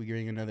 what if we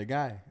bring another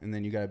guy? And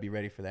then you got to be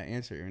ready for that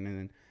answer. And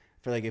then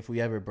for, like, if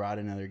we ever brought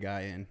another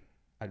guy in,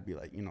 I'd be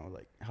like, you know,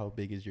 like, how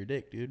big is your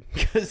dick, dude?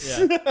 Because,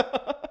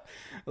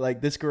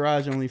 like, this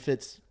garage only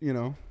fits, you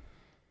know.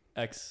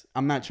 X.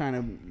 I'm not trying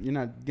to, you're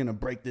not going to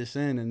break this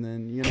in and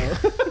then, you know.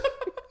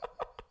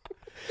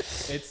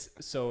 It's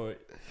so.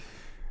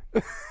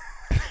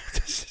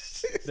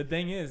 The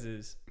thing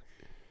is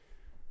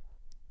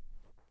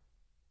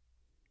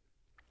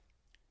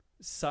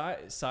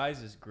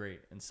size is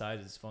great and size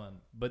is fun,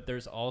 but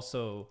there's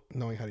also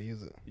Knowing how to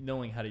use it.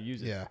 knowing how to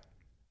use it. Yeah.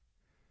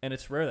 And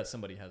it's rare that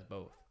somebody has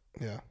both.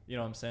 Yeah. You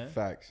know what I'm saying?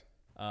 Facts.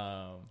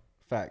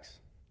 Facts.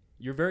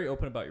 You're very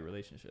open about your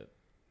relationship.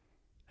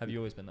 Have you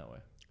always been that way?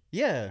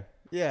 Yeah.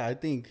 Yeah. I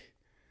think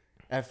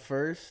at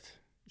first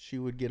she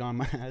would get on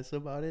my ass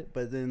about it.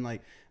 But then,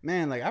 like,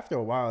 man, like, after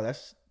a while,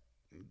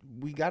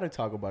 we got to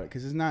talk about it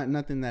because it's not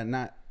nothing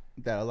that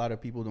a lot of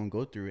people don't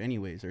go through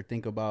anyways or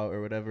think about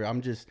or whatever.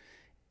 I'm just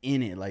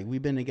in it. Like,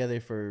 we've been together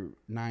for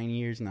 9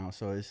 years now.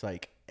 So it's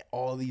like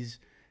all these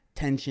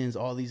tensions,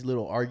 all these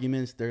little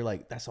arguments, they're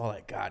like, that's all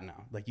I got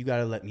now. Like, you got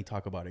to let me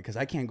talk about it because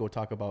I can't go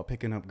talk about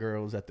picking up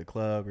girls at the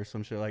club or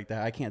some shit like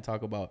that. I can't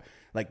talk about,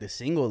 like, the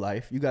single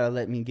life. You got to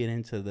let me get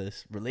into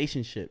this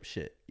relationship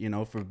shit, you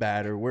know, for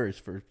bad or worse,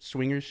 for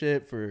swinger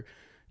shit, for,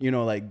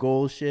 like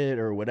goal shit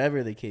or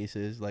whatever the case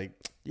is, like,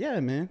 yeah,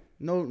 man,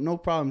 no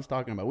problems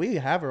talking about. We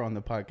have her on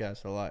the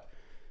podcast a lot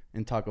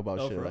and talk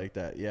about shit like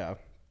that. Yeah,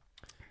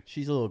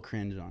 she's a little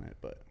cringe on it,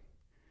 but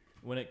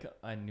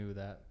I knew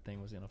that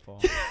thing was gonna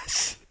fall.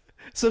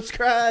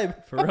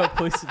 Subscribe For real,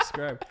 please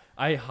subscribe.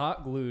 I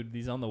hot glued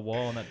these on the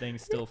wall and that thing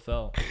still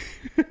fell.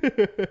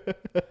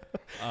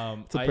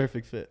 It's a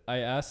perfect fit. I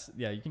asked,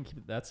 yeah, you can keep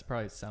it. That's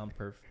probably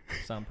soundproof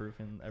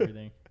and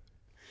everything.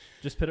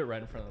 Just put it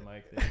right in front of the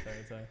mic the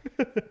entire time.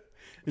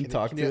 And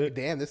talk to it.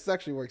 Damn, this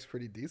actually works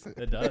pretty decent.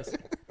 It does.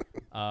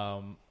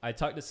 I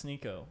talked to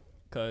Sneeko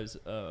because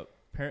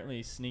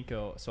apparently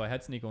Sneeko. So I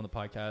had Sneeko on the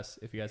podcast.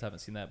 If you guys haven't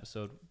seen that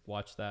episode,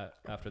 watch that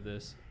after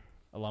this,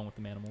 along with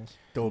the Manimals.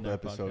 Dope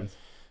episode.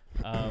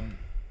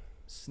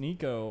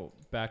 Sneeko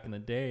back in the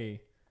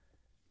day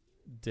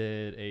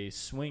did a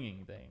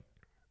swinging thing,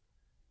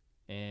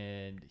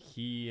 and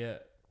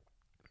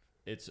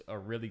it's a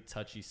really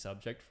touchy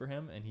subject for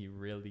him, and he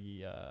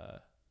really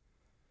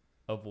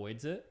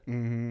avoids it.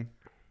 Mm-hmm.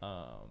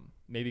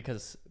 Maybe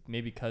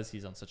because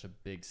he's on such a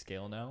big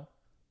scale now.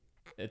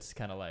 It's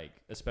kind of like,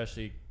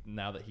 especially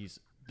now that he's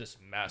this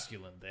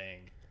masculine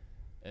thing,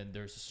 and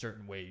there's a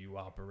certain way you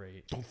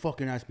operate. Don't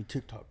fucking ask me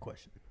TikTok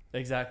questions.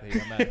 Exactly.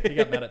 He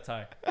got mad at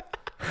Ty.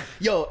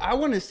 Yo, I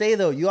want to say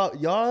though,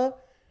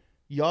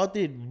 y'all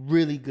did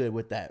really good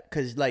with that,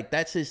 because like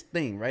that's his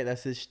thing, right?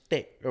 That's his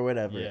shtick or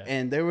whatever. Yeah.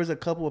 And there was a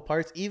couple of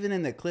parts, even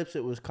in the clips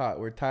it was caught,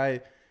 where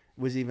Ty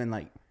was even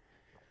like,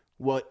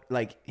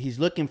 he's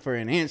looking for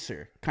an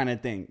answer kind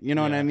of thing. You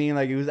know what I mean?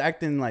 Like he was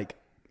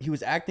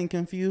acting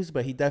confused,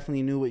 but he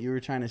definitely knew what you were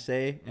trying to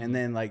say. Mm-hmm. And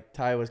then like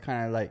Ty was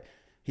kind of like,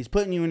 he's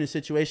putting you in a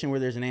situation where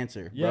there's an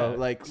answer, bro.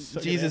 Like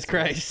Jesus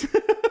Christ.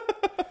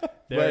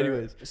 But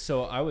anyways,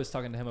 so I was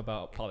talking to him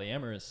about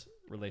polyamorous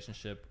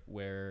relationship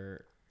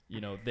where,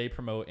 they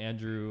promote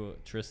Andrew,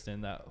 Tristan,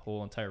 that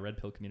whole entire red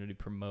pill community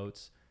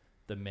promotes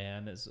the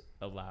man is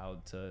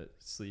allowed to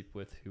sleep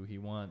with who he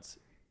wants.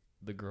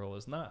 The girl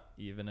is not,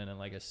 even in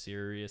like a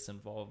serious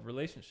involved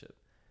relationship.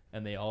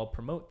 And they all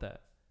promote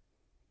that.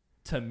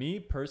 To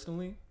me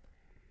personally,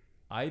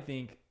 I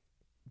think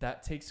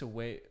that takes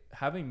away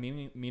having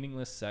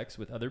meaningless sex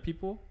with other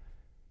people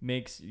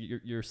makes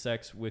your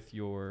sex with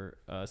your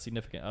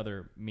significant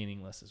other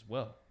meaningless as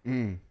well.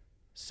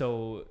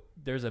 So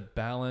there's a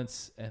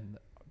balance, and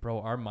bro,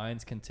 our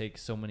minds can take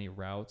so many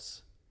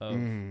routes of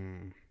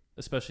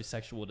especially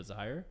sexual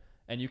desire,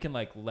 and you can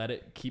like let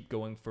it keep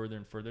going further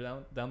and further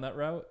down that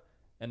route,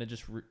 and it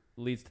just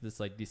leads to this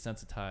like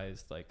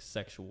desensitized like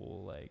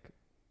sexual like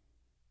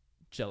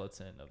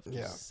gelatin of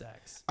just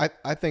sex.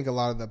 I think a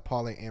lot of the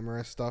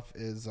polyamorous stuff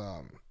is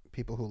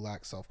people who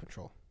lack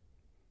self-control.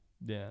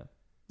 Yeah.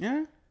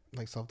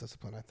 Like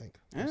self-discipline, I think.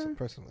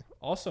 Personally.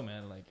 Also,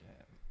 man, like,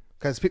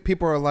 because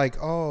people are like,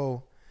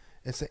 oh,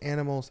 it's the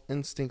animal's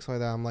instincts like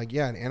that. I'm like,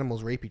 yeah, and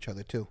animals rape each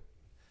other too.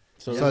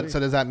 So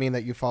does that mean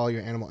that you follow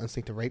your animal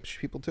instinct to rape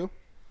people too?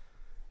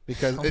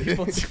 Because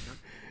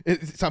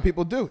some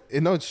people do.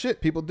 No, it's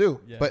shit. People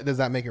do. Yeah. But does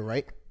that make it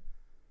right?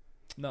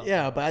 No.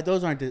 Yeah, but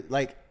those aren't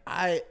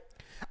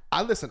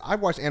I listen. I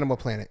watched Animal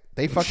Planet.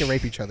 They fucking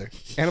rape each other.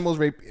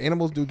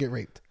 Animals do get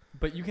raped.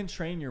 But you can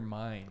train your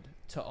mind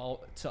to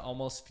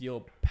almost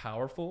feel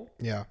powerful.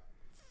 Yeah.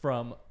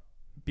 From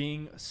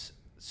being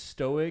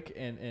stoic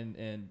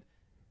and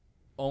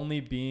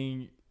only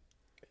being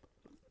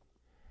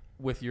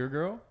with your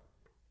girl.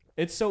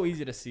 It's so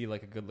easy to see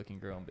like a good looking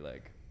girl and be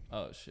like,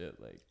 oh shit,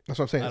 like that's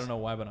what I'm saying. I don't know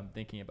why, but I'm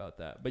thinking about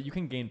that. But you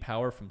can gain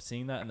power from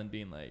seeing that and then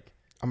being like,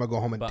 I'm gonna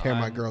go home and tear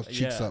my girl's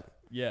cheeks up.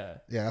 Yeah,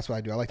 that's what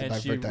I do. I like to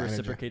divert that energy. And she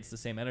reciprocates the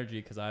same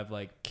energy because I've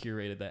like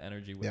curated that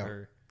energy with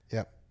her.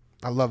 Yep.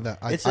 I love that.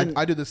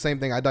 I do the same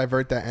thing. I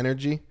divert that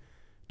energy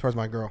towards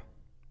my girl.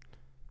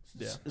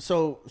 Yeah.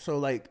 So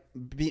like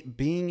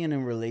being in a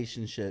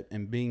relationship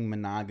and being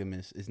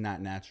monogamous is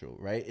not natural,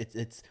 right?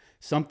 It's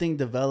something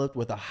developed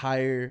with a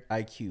higher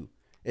IQ.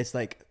 It's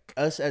like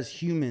us as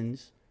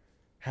humans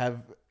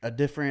have a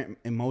different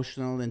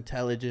emotional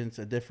intelligence,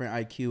 a different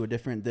IQ, a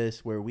different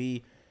this, where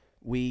we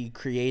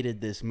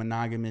created this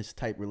monogamous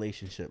type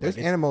relationship. There's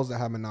animals that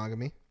have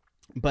monogamy.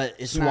 But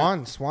it's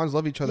swans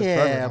love each other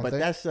forever. Yeah, but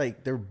that's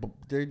like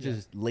they're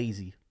just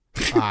lazy.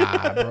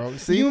 Bro.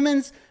 See?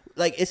 Humans,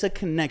 like, it's a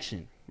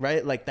connection,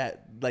 right? Like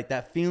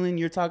that feeling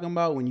you're talking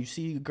about when you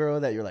see a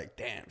girl that you're like,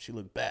 damn, she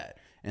look bad,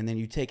 and then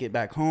you take it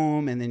back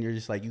home, and then you're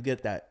just like, you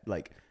get that,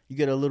 like, you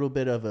get a little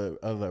bit of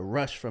a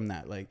rush from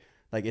that, like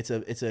it's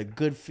a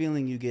good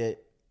feeling you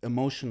get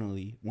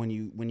emotionally when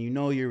you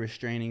know you're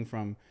restraining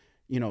from,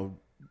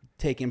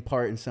 taking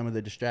part in some of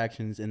the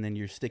distractions, and then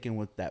you're sticking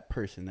with that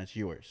person that's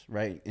yours,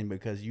 right? And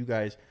because you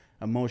guys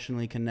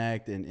emotionally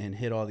connect and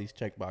hit all these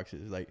check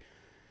boxes, like,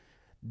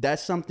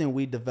 that's something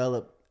we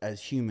develop as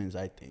humans,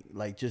 I think.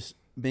 Like, just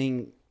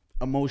being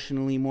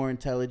emotionally more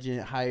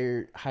intelligent,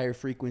 higher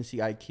frequency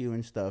IQ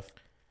and stuff.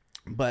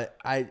 But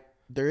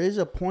there is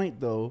a point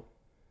though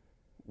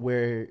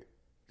where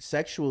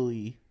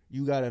sexually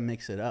you gotta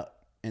mix it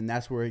up, and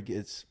that's where it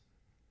gets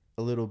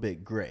a little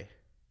bit gray,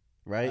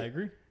 right? I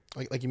agree.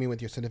 Like you mean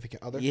with your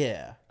significant other?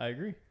 Yeah, I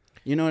agree.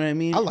 You know what I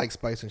mean? I like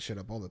spicing shit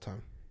up all the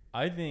time.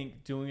 I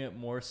think doing it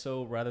more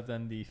so rather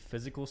than the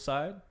physical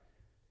side,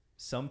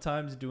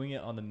 sometimes doing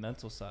it on the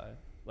mental side,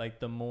 like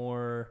the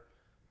more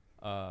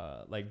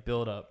like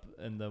build up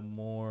and the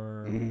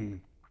more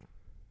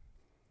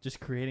just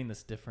creating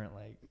this different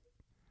like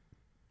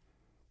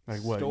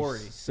what? Story.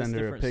 Send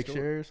her a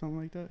picture or something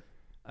like that.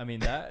 I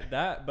mean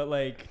that but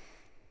like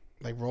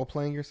role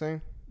playing, you're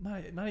saying?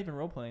 not even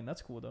role playing.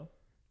 That's cool though.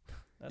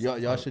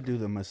 Y'all should do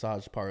the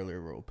massage parlor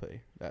role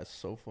play. That's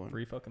so fun.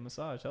 Free fucking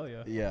massage, hell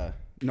yeah. Yeah.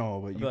 No,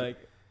 but you Like,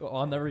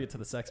 I'll never get to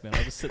the sex, man.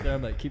 I'll just sit there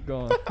and like keep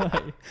going.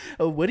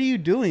 oh, what are you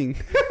doing?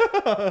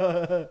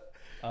 Hello.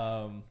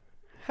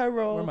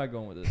 Where am I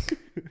going with this?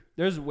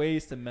 There's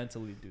ways to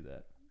mentally do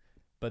that,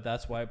 but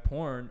that's why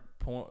porn,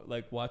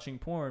 like watching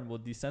porn, will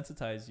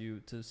desensitize you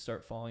to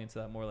start falling into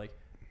that more like,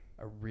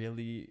 I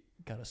really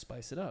gotta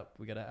spice it up.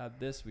 We gotta add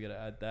this. We gotta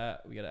add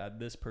that. We gotta add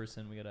this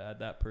person. We gotta add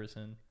that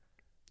person.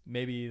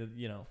 Maybe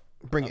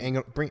bring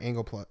anal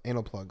plugs.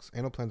 Anal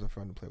plugs are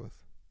fun to play with.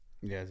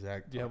 Yeah,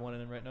 Zach. Do you have one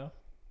in right now?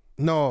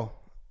 No,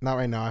 not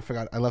right now. I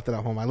forgot. I left it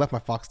at home. I left my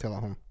foxtail at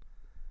home.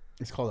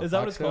 It's called. Is that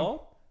what it's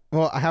called?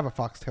 Well, I have a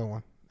foxtail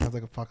one. It has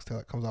like a foxtail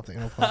that comes off the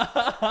anal plug.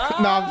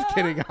 No, I'm just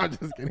kidding.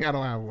 I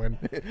don't have one.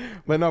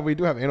 But no, we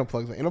do have anal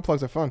plugs. Anal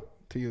plugs are fun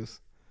to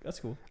use. That's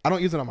cool. I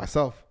don't use it on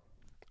myself,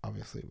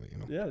 obviously, but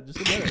Yeah, just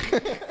admit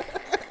it.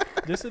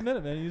 Just admit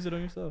it, man. Use it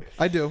on yourself.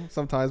 I do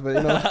sometimes,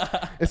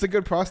 but it's a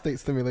good prostate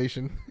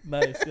stimulation.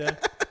 Nice, yeah.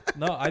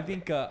 No, I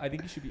think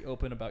you should be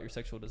open about your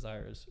sexual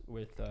desires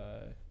with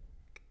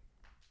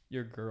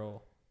your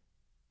girl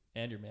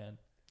and your man.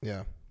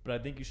 Yeah. But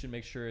I think you should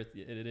make sure it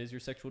is your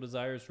sexual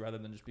desires rather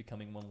than just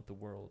becoming one with the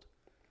world.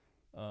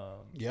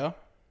 Yeah.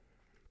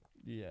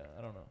 Yeah,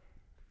 I don't know.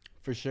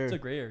 For sure. It's a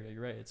gray area.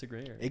 You're right. It's a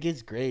gray area. It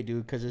gets gray,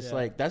 dude, because it's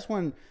like, that's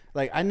when,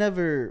 like,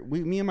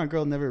 me and my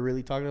girl never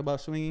really talked about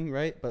swinging,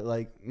 right? But,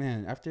 like,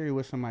 man, after you're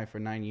with somebody for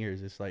 9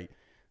 years, it's like,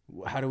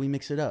 how do we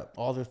mix it up?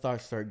 All the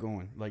thoughts start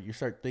going. Like, you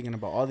start thinking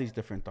about all these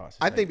different thoughts.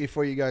 I think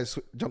before you guys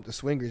jump to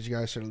swingers, you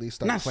guys should at least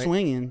start not playing.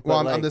 Swinging.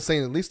 Well, I'm just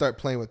saying, at least start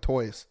playing with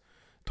toys.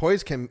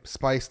 Toys can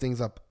spice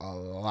things up a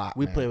lot.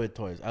 We play with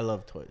toys. I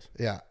love toys.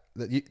 Yeah.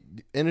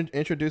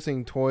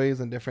 Introducing toys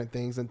and different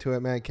things into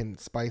it, man, can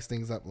spice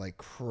things up like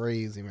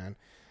crazy, man.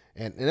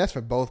 And that's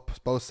for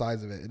both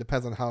sides of it. It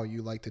depends on how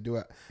you like to do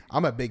it.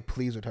 I'm a big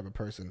pleaser type of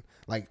person.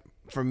 Like,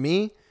 for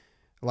me,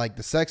 like,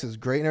 the sex is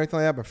great and everything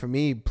like that, but for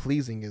me,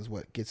 pleasing is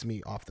what gets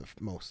me off the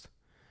most.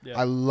 Yeah.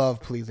 I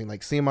love pleasing.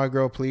 Like, seeing my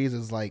girl please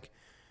is like,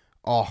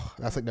 oh,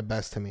 that's like the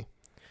best to me.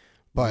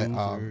 But,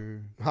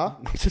 Loser. Huh?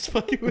 I'm just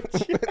fucking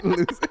with you.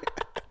 Loser.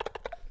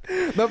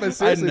 No, but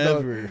seriously,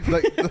 though,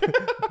 like,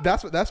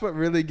 that's what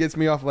really gets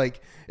me off.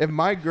 Like, if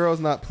my girl's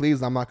not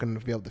pleased, I'm not going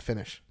to be able to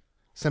finish.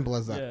 Simple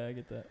as that. Yeah, I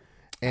get that.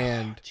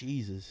 And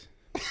Jesus.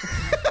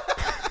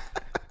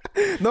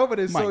 No, but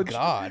it's my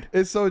God.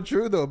 It's so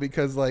true though,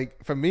 because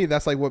like for me,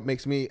 that's like what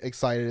makes me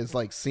excited is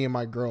like seeing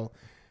my girl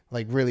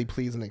like really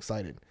pleased and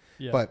excited.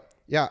 Yeah. But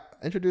yeah,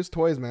 introduce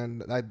toys,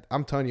 man.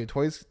 I'm telling you,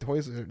 toys.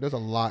 There's a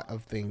lot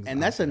of things.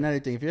 And that's another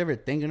thing. If you're ever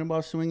thinking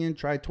about swinging,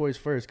 try toys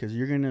first, because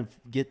you're gonna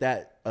get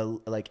that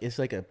like it's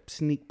like a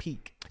sneak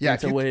peek. Yeah,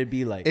 into what it'd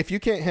be like. If you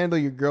can't handle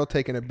your girl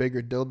taking a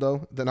bigger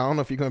dildo, then I don't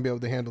know if you're gonna be able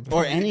to handle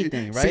or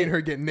anything, right? Seeing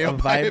her get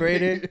nailed by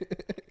vibrator.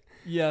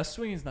 Yeah,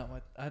 swinging's not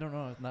my. I don't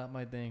know. It's not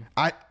my thing.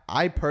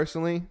 I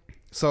personally,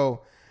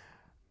 so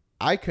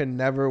I could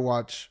never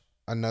watch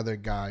another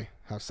guy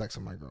have sex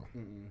with my girl.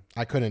 Mm-mm.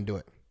 I couldn't do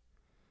it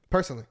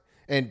personally.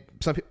 And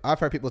I've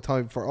heard people tell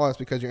me before, oh, it's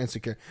because you're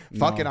insecure. No.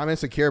 Fuck it, I'm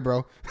insecure,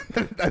 bro.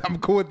 I'm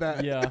cool with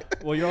that. Yeah.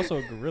 Well, you're also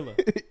a gorilla.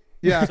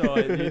 Yeah. So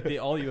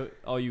all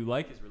you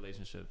like is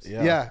relationships.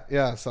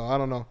 Yeah. So I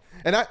don't know.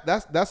 And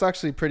that's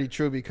actually pretty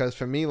true, because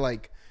for me,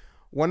 like,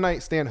 one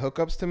night stand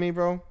hookups to me,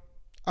 bro,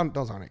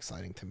 those aren't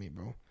exciting to me,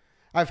 bro.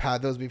 I've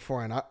had those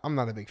before, and I'm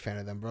not a big fan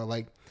of them, bro.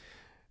 Like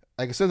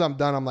as soon as I'm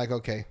done, I'm like,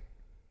 okay.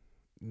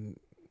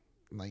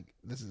 Like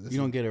this you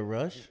don't get a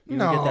rush. You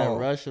don't get that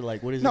rush of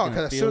like, what is it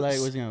gonna feel like?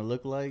 What's it gonna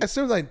look like? As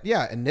soon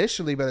as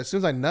initially, but as soon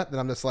as I nut, then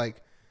I'm just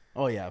like,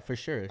 oh yeah, for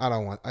sure. I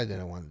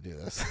didn't want to do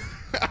this.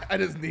 I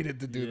just needed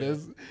to do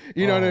this.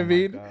 You know what I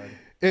mean? God.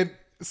 And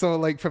so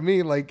like for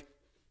me, like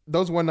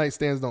those one night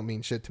stands don't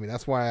mean shit to me.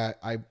 That's why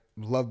I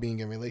love being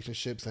in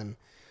relationships and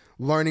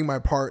learning my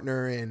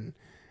partner and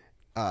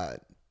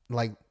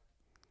like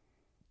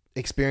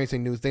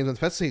experiencing new things,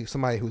 especially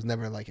somebody who's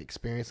never like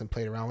experienced and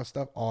played around with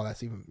stuff. Oh,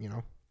 that's even,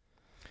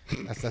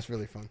 that's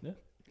really fun. Yeah,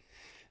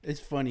 it's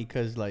funny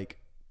because like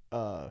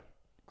we're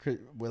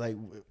like,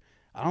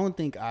 I don't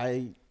think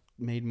I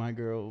made my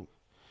girl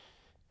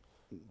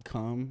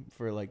come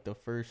for like the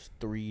first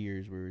 3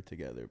 years we were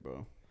together,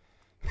 bro.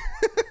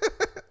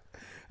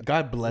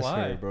 God bless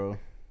her, bro.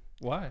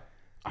 Why?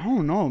 I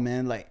don't know,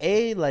 man. Like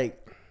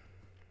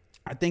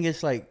I think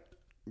it's like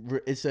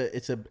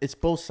it's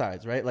both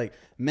sides, right? Like,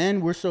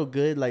 men, we're so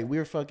good. Like,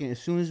 we're fucking,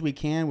 as soon as we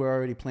can, we're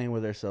already playing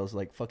with ourselves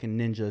like fucking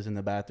ninjas in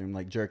the bathroom,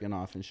 like jerking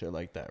off and shit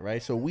like that,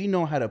 right? So we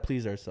know how to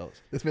please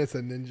ourselves. This man's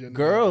a ninja.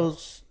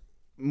 Girls,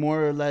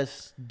 more or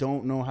less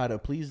don't know how to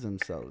please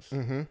themselves.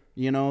 Mm-hmm.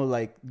 You know,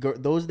 like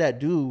those that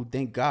do,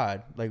 thank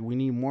God. Like we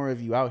need more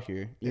of you out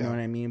here. You know what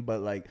I mean?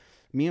 But like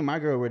me and my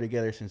girl were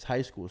together since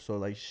high school, so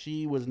like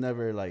she was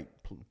never like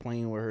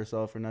playing with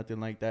herself or nothing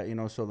like that. You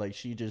know, so like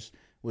she just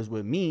was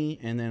with me,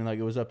 and then like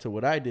it was up to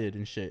what I did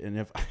and shit. And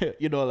if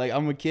you know, like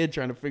I'm a kid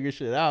trying to figure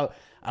shit out,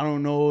 I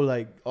don't know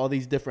like all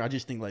these different. I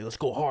just think like let's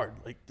go hard,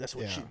 like that's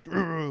what shit,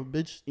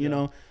 bitch. You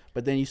know.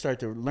 But then you start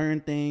to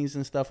learn things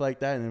and stuff like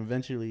that, and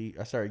eventually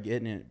I started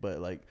getting it. But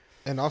like,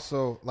 and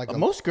also like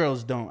most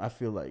girls don't. I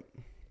feel like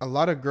a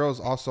lot of girls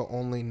also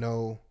only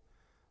know,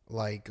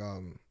 like,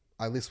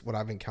 at least what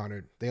I've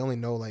encountered, they only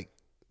know like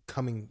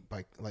coming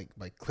by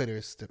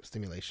clitoris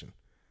stimulation.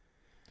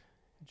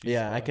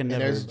 Yeah, I can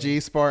never. And there's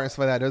G-spot and stuff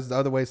like that. There's the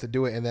other ways to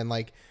do it, and then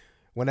like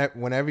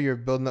whenever you're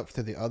building up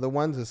to the other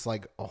ones, it's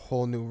like a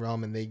whole new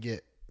realm, and they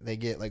get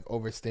like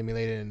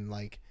overstimulated, and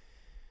like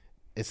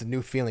it's a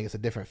new feeling. It's a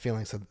different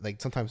feeling. So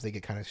like sometimes they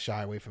get kind of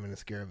shy away from it and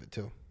scared of it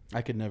too.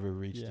 I could never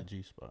reach the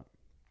G-spot.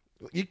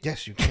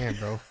 Yes, you can,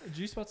 bro.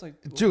 G-spot's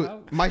like, dude,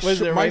 my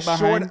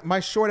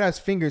short ass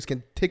fingers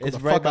can tickle it's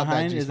the right fuck out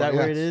behind. that G-spot. Is that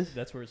where it is?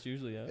 That's where it's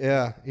usually at.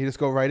 Yeah, you just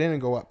go right in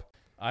and go up.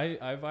 I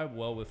vibe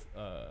well with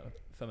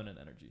feminine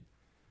energy.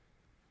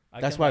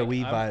 That's why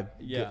we vibe.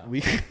 Yeah,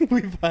 we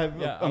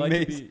vibe. Yeah, I like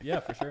to be. Yeah,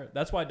 for sure.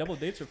 That's why double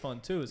dates are fun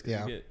too. Is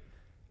because you get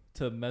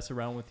to mess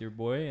around with your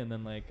boy, and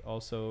then like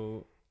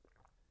also,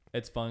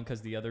 it's fun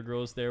because the other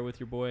girl's there with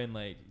your boy, and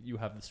like you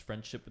have this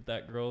friendship with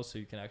that girl, so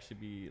you can actually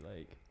be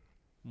like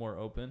more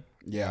open.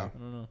 Yeah, I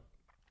don't know.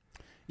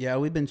 Yeah,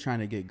 we've been trying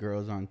to get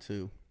girls on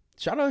too.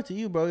 Shout out to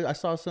you, bro. I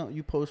saw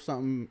you post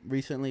something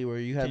recently where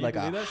you had like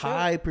a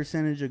high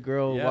percentage of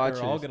girl watchers.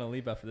 They're all gonna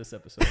leave after this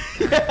episode.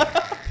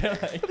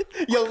 Like,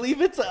 yo,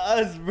 leave it to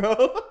us,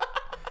 bro.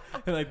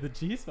 Like the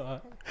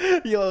G-spot.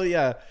 Yo,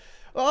 yeah.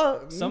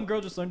 Some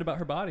girl just learned about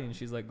her body and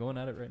she's like going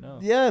at it right now.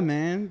 Yeah,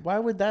 man. Why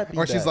would that be?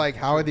 Or she's like,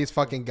 how are these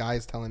fucking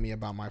guys telling me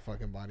about my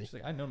fucking body? She's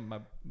like, I know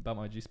about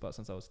my G-spot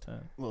since I was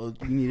 10. Well,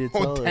 you need to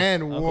tell us.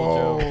 10.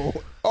 Whoa.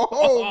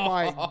 Oh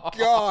my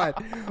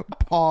God.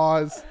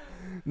 Pause.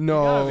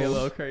 No. You gotta be a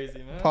little crazy,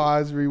 man.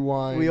 Pause.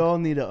 Rewind. We all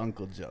need an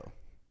Uncle Joe.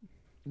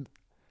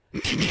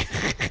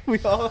 We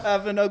all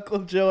have an Uncle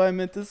Joe, I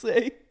meant to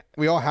say.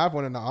 We all have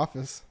one in the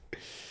office.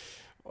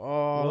 Oh,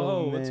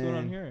 whoa, man. what's going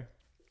on here?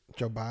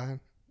 Joe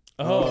Biden.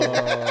 Oh.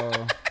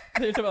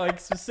 You're talking about like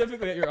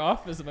specifically at your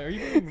office. I'm like, are you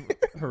being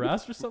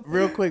harassed or something?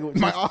 Real quick.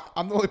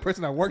 I'm the only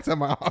person that works at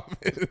my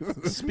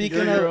office.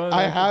 Speaking of,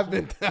 I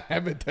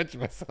haven't touched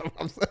myself.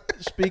 I'm sorry.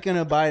 Speaking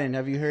of Biden,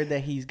 have you heard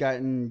that he's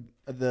gotten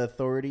the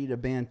authority to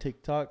ban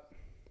TikTok?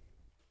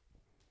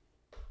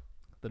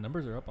 The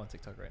numbers are up on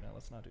TikTok right now.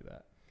 Let's not do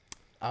that.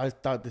 I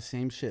thought the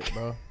same shit,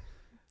 bro.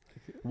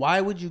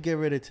 Why would you get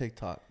rid of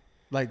TikTok?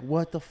 Like,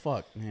 what the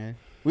fuck, man?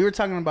 We were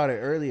talking about it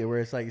earlier where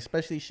it's like,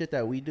 especially shit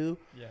that we do.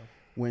 Yeah.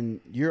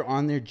 When you're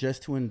on there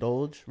just to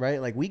indulge, right?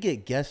 Like, we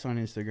get guests on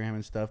Instagram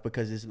and stuff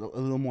because it's a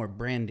little more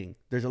branding.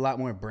 There's a lot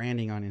more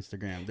branding on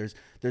Instagram.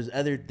 There's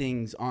other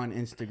things on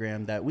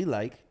Instagram that we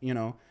like, you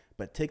know.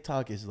 But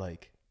TikTok is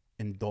like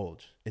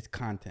indulge. It's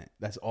content.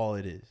 That's all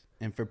it is.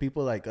 And for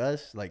people like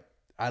us, like,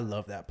 I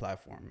love that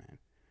platform, man.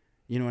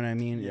 You know what I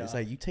mean? Yeah. It's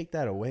like, you take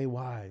that away.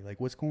 Why?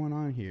 Like, what's going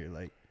on here?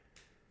 Like,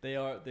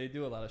 they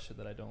do a lot of shit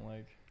that I don't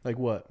like. Like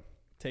what?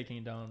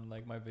 Taking down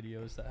like my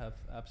videos that have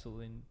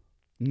absolutely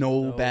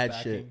no bad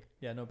backing. shit.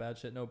 Yeah, no bad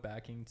shit. No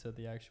backing to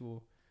the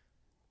actual.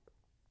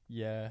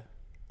 Yeah.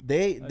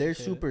 They're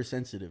super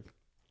sensitive.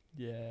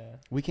 Yeah.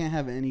 We can't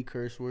have any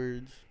curse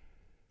words.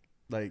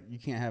 Like, you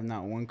can't have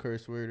not one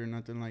curse word or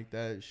nothing like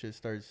that. Shit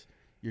starts.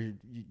 You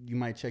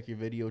might check your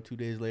video 2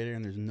 days later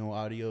and there's no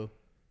audio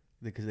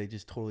because they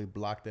just totally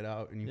blocked it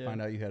out, and you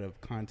find out you had a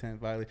content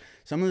violation.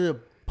 Some of the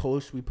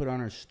posts we put on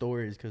our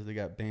stories because they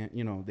got banned,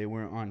 you know, they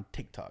weren't on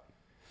TikTok.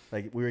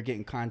 Like, we were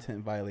getting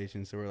content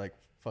violations, so we're like,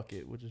 fuck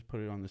it, we'll just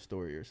put it on the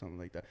story or something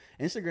like that.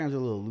 Instagram's a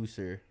little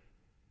looser.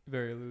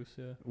 Very loose,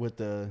 yeah. With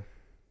the.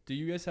 Do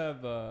you guys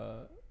have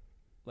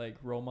like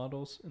role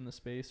models in the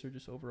space or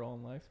just overall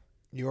in life?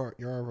 You're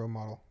a role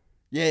model.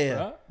 Yeah.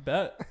 Bruh,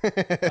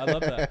 bet. I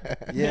love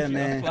that. Yeah,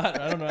 man.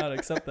 I don't know how to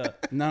accept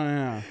that.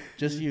 No.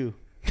 Just you.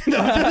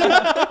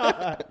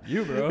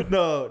 You, bro.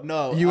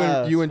 No.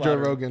 You and Joe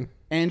Rogan.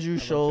 Andrew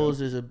Scholes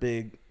is a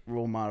big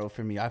role model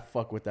for me. I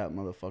fuck with that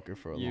motherfucker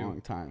for a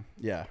long time.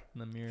 Yeah.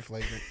 In the mirror.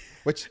 Flagrant.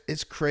 Which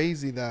it's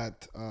crazy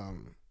that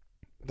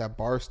that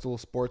Barstool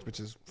Sports, which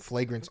is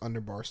Flagrant's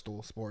under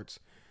Barstool Sports,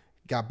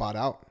 got bought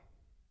out.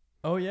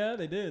 Oh yeah,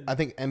 they did. I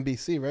think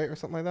NBC, right, or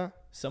something like that.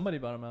 Somebody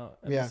bought them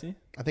out. NBC? Yeah,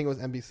 I think it was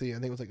NBC. I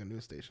think it was like a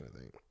news station. I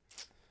think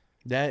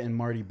that and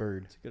Marty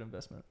Bird. It's a good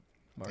investment.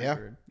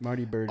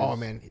 Marty Bird. Oh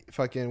man,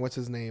 fucking what's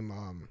his name?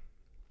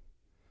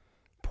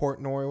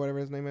 Portnoy, whatever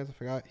his name is. I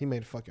forgot. He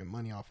made fucking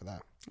money off of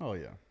that. Oh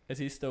yeah. Is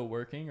he still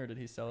working or did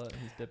he sell it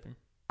and he's dipping?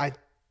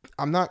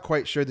 I'm not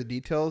quite sure the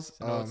details.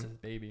 No, it's his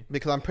baby.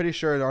 Because I'm pretty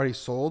sure it already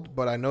sold,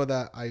 but I know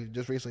that I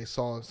just recently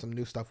saw some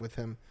new stuff with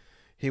him.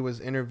 He was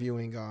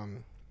interviewing I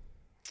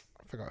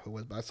forgot who it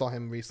was, but I saw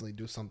him recently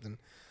do something.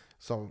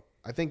 So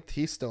I think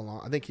he's still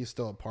on. I think he's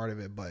still a part of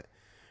it, but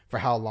For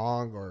how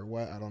long or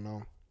what? I don't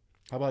know.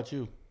 How about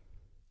you?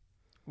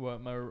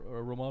 What, my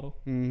role model?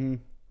 Mm-hmm.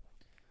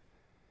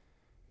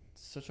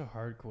 Such a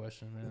hard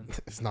question, man.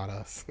 It's not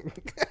us.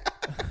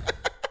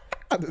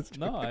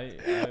 No,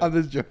 I'm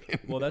just joking.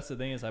 Well, that's the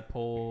thing is I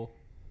pull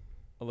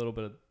a little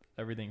bit of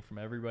everything from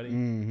everybody.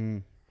 Mm-hmm.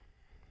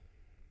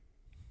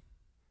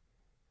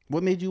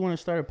 What made you want to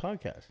start a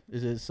podcast?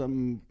 Is it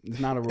something? It's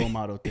not a role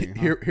model thing.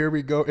 Huh? Here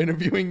we go,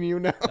 interviewing you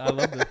now. I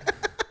love it.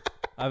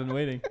 I've been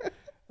waiting.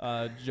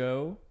 Probably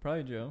Joe.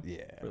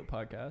 Yeah. For the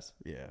podcast.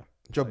 Yeah.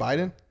 Joe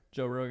Biden?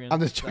 Joe Rogan. I'm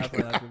just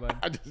joking. Definitely not Joe Biden.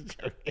 I'm just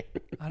joking.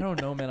 I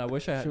don't know, man. I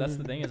wish I had. That's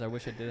the thing is I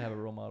wish I did have a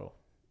role model.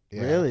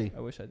 Yeah. Really?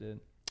 I wish I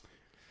did.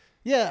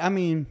 Yeah. I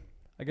mean,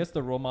 I guess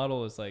the role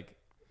model is like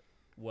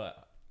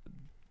what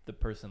the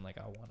person like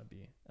I want to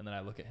be, and then I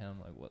look at him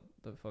like, what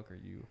the fuck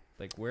are you?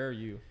 Like, where are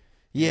you?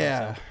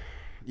 yeah.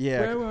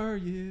 Yeah. Where are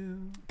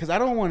you? Because I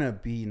don't want to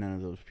be none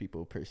of those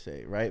people per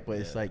se, right? But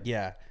it's like,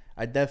 yeah,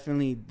 I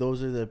definitely,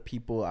 those are the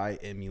people I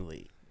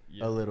emulate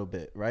a little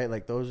bit, right?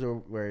 Like those are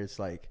where it's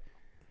like,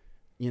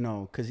 you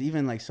know, because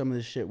even like some of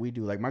the shit we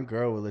do, like my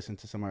girl would listen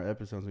to some of our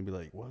episodes and be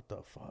like, what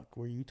the fuck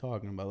were you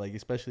talking about? Like,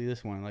 especially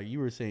this one, like you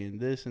were saying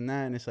this and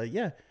that. And it's like,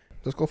 yeah.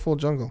 Let's go full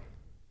jungle.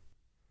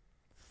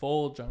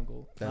 Full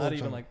jungle. Full Not even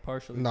jungle. like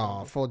partially. No,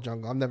 jungle. full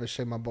jungle. I've never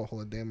shaved my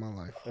butthole a day in my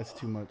life. That's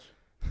too much.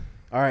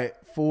 All right.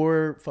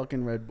 4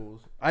 fucking Red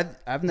Bulls.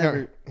 I've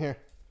never. Here.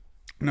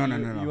 No.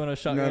 You want a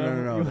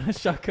shotgun? No. You want a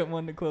shotgun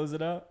one to close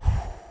it out?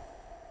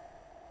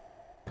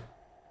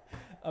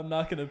 I'm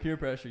not gonna peer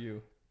pressure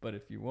you, but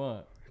if you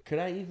want, Could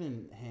I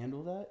even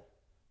handle that?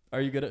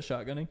 are you good at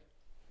shotgunning?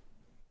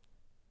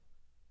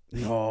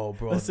 No,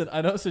 bro. Listen,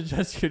 I don't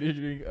suggest you to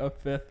drink a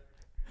fifth.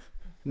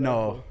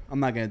 No, I'm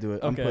not gonna do it.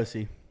 I'm Okay.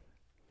 pussy.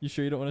 You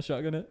sure you don't want to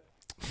shotgun it?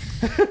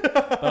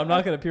 But I'm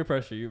not gonna peer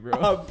pressure you, bro.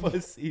 I'm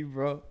pussy,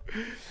 bro.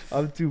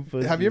 I'm too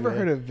pussy. Have you ever man.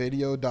 heard of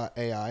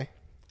video.ai?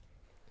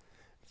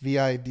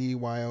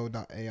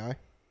 VIDYO.ai?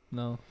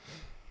 No,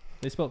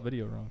 they spelled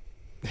video wrong.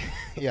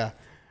 Yeah.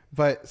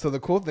 But so the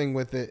cool thing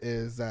with it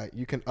is that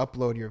you can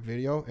upload your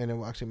video and it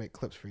will actually make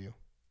clips for you.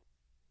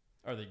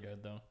 Are they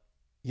good though?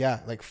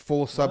 Yeah, like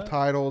full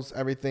subtitles,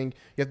 everything.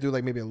 You have to do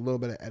like maybe a little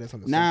bit of edits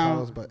on the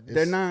Now, subtitles, but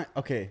they're not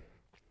okay.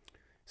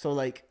 So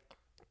like,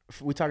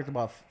 we talked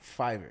about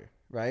Fiverr,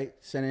 right?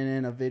 Sending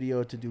in a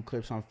video to do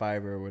clips on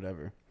Fiverr or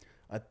whatever.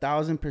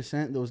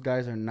 1,000% those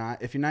guys are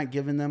not. If you're not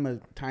giving them a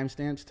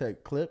timestamps to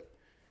clip,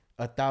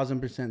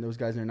 1,000% those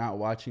guys are not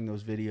watching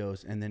those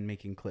videos and then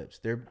making clips.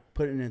 They're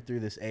putting it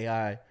through this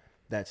AI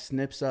that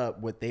snips up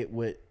what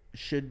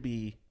should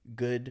be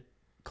good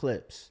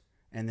clips,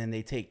 and then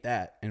they take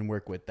that and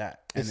work with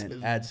that, and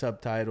then add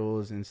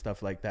subtitles and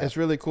stuff like that. It's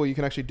really cool. You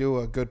can actually do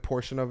a good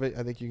portion of it.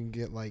 I think you can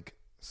get like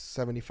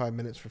 75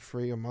 minutes for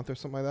free a month or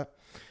something like that.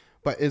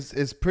 But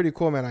it's pretty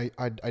cool, man.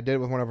 I did it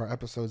with one of our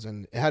episodes,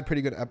 and it had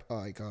pretty good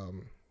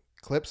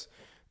clips.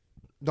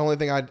 The only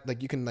thing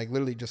you can like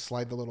literally just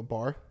slide the little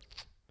bar,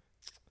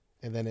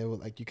 and then it will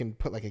like you can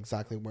put like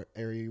exactly what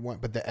area you want.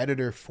 But the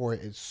editor for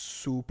it is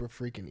super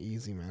freaking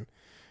easy, man.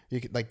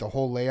 You can like the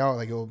whole layout,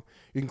 like you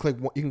can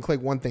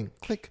click one thing,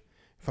 click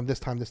from this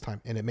time,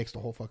 and it makes the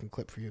whole fucking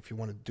clip for you if you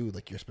want to do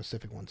like your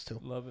specific ones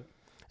too. Love it.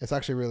 It's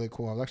actually really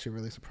cool. I was actually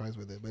really surprised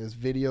with it. But it's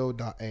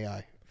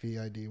video.ai.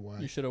 VIDY.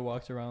 You should have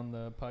walked around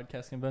the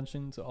podcast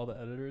convention to all the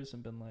editors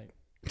and been like,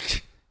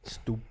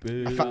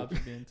 Stupid.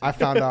 I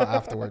found out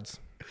afterwards.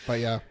 But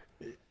yeah.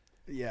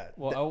 Yeah.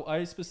 Well,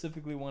 I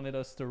specifically wanted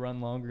us to run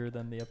longer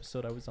than the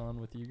episode I was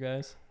on with you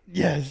guys.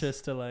 Yes.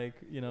 Just to like,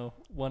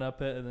 one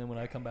up it, and then when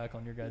I come back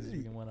on your guys,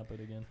 we can one up it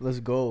again. Let's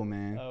go,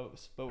 man.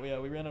 But yeah,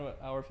 we ran an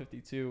hour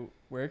 52.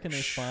 Where can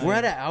they find? We're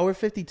at an hour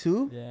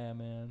 52. Yeah,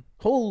 man.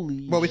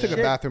 Holy. Well, we took a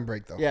shit. bathroom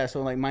break though. Yeah,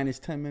 so like minus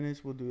 10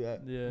 minutes, we'll do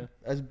that. Yeah.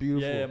 That's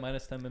beautiful. Yeah,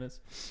 minus 10 minutes.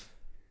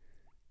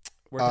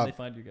 Where can they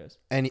find you guys?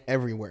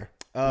 Everywhere.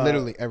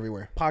 Literally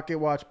everywhere.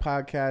 PocketWatch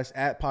Podcast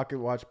at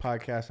PocketWatch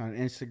Podcast on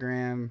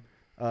Instagram,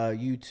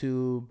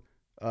 YouTube,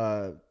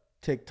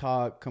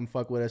 TikTok. Come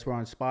fuck with us. We're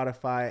on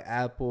Spotify,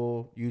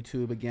 Apple,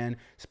 YouTube again.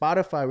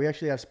 Spotify, we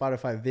actually have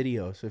Spotify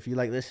video. So if you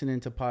like listening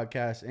to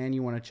podcasts and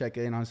you want to check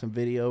in on some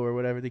video or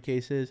whatever the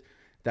case is,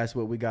 that's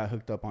what we got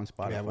hooked up on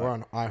Spotify. Yeah, we're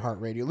on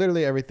iHeartRadio.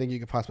 Literally everything you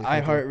could possibly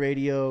think of.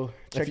 iHeartRadio.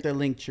 Check the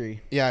link tree.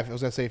 Yeah, I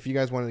was going to say, if you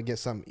guys wanted to get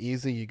something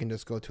easy, you can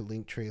just go to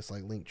Linktree. It's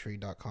like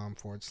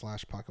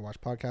linktree.com/PocketWatch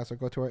Podcast, or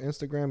go to our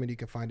Instagram and you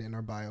can find it in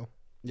our bio.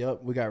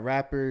 Yep, we got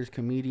rappers,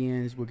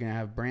 comedians. We're going to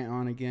have Brant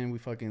on again. We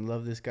fucking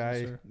love this guy.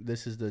 Yes, sir.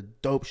 This is the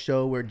dope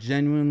show. We're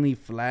genuinely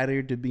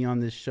flattered to be on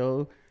this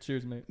show.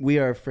 Cheers, mate. We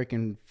are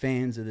freaking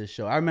fans of this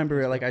show. I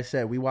remember, like I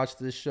said, we watched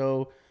this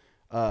show.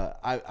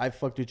 I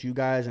fucked with you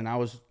guys, and I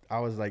was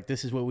like,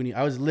 this is what we need.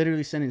 I was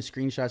literally sending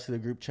screenshots to the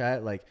group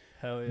chat, like,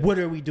 Hell yeah. what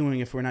are we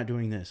doing if we're not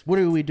doing this? What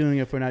are we doing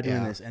if we're not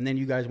doing this? And then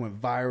you guys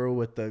went viral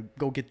with the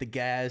go get the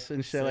gas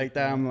and shit like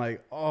that. I'm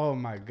like, oh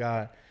my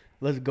God,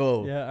 let's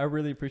go. Yeah, I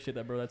really appreciate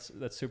that, bro.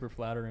 That's super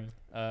flattering.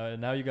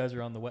 Now you guys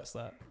are on the wet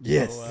slap.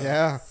 Yes. So,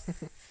 Yeah.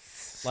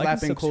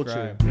 slapping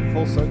culture. subscribe.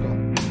 Full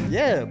circle.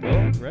 Yeah,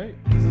 bro. Right?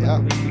 Yeah.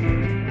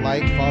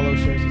 Like, follow,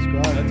 share,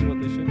 subscribe. That's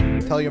what they should do.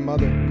 Right? Tell your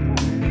mother.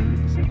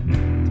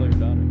 Tell your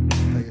daughter.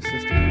 Tell your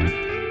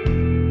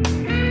sister.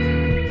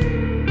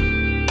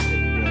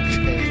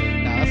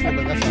 Okay, nah, that's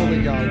a little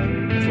bit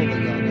young. That's a little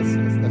bit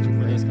young. That's your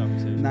For this friend.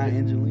 conversation. Not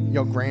Angelina.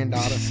 Your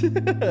granddaughter.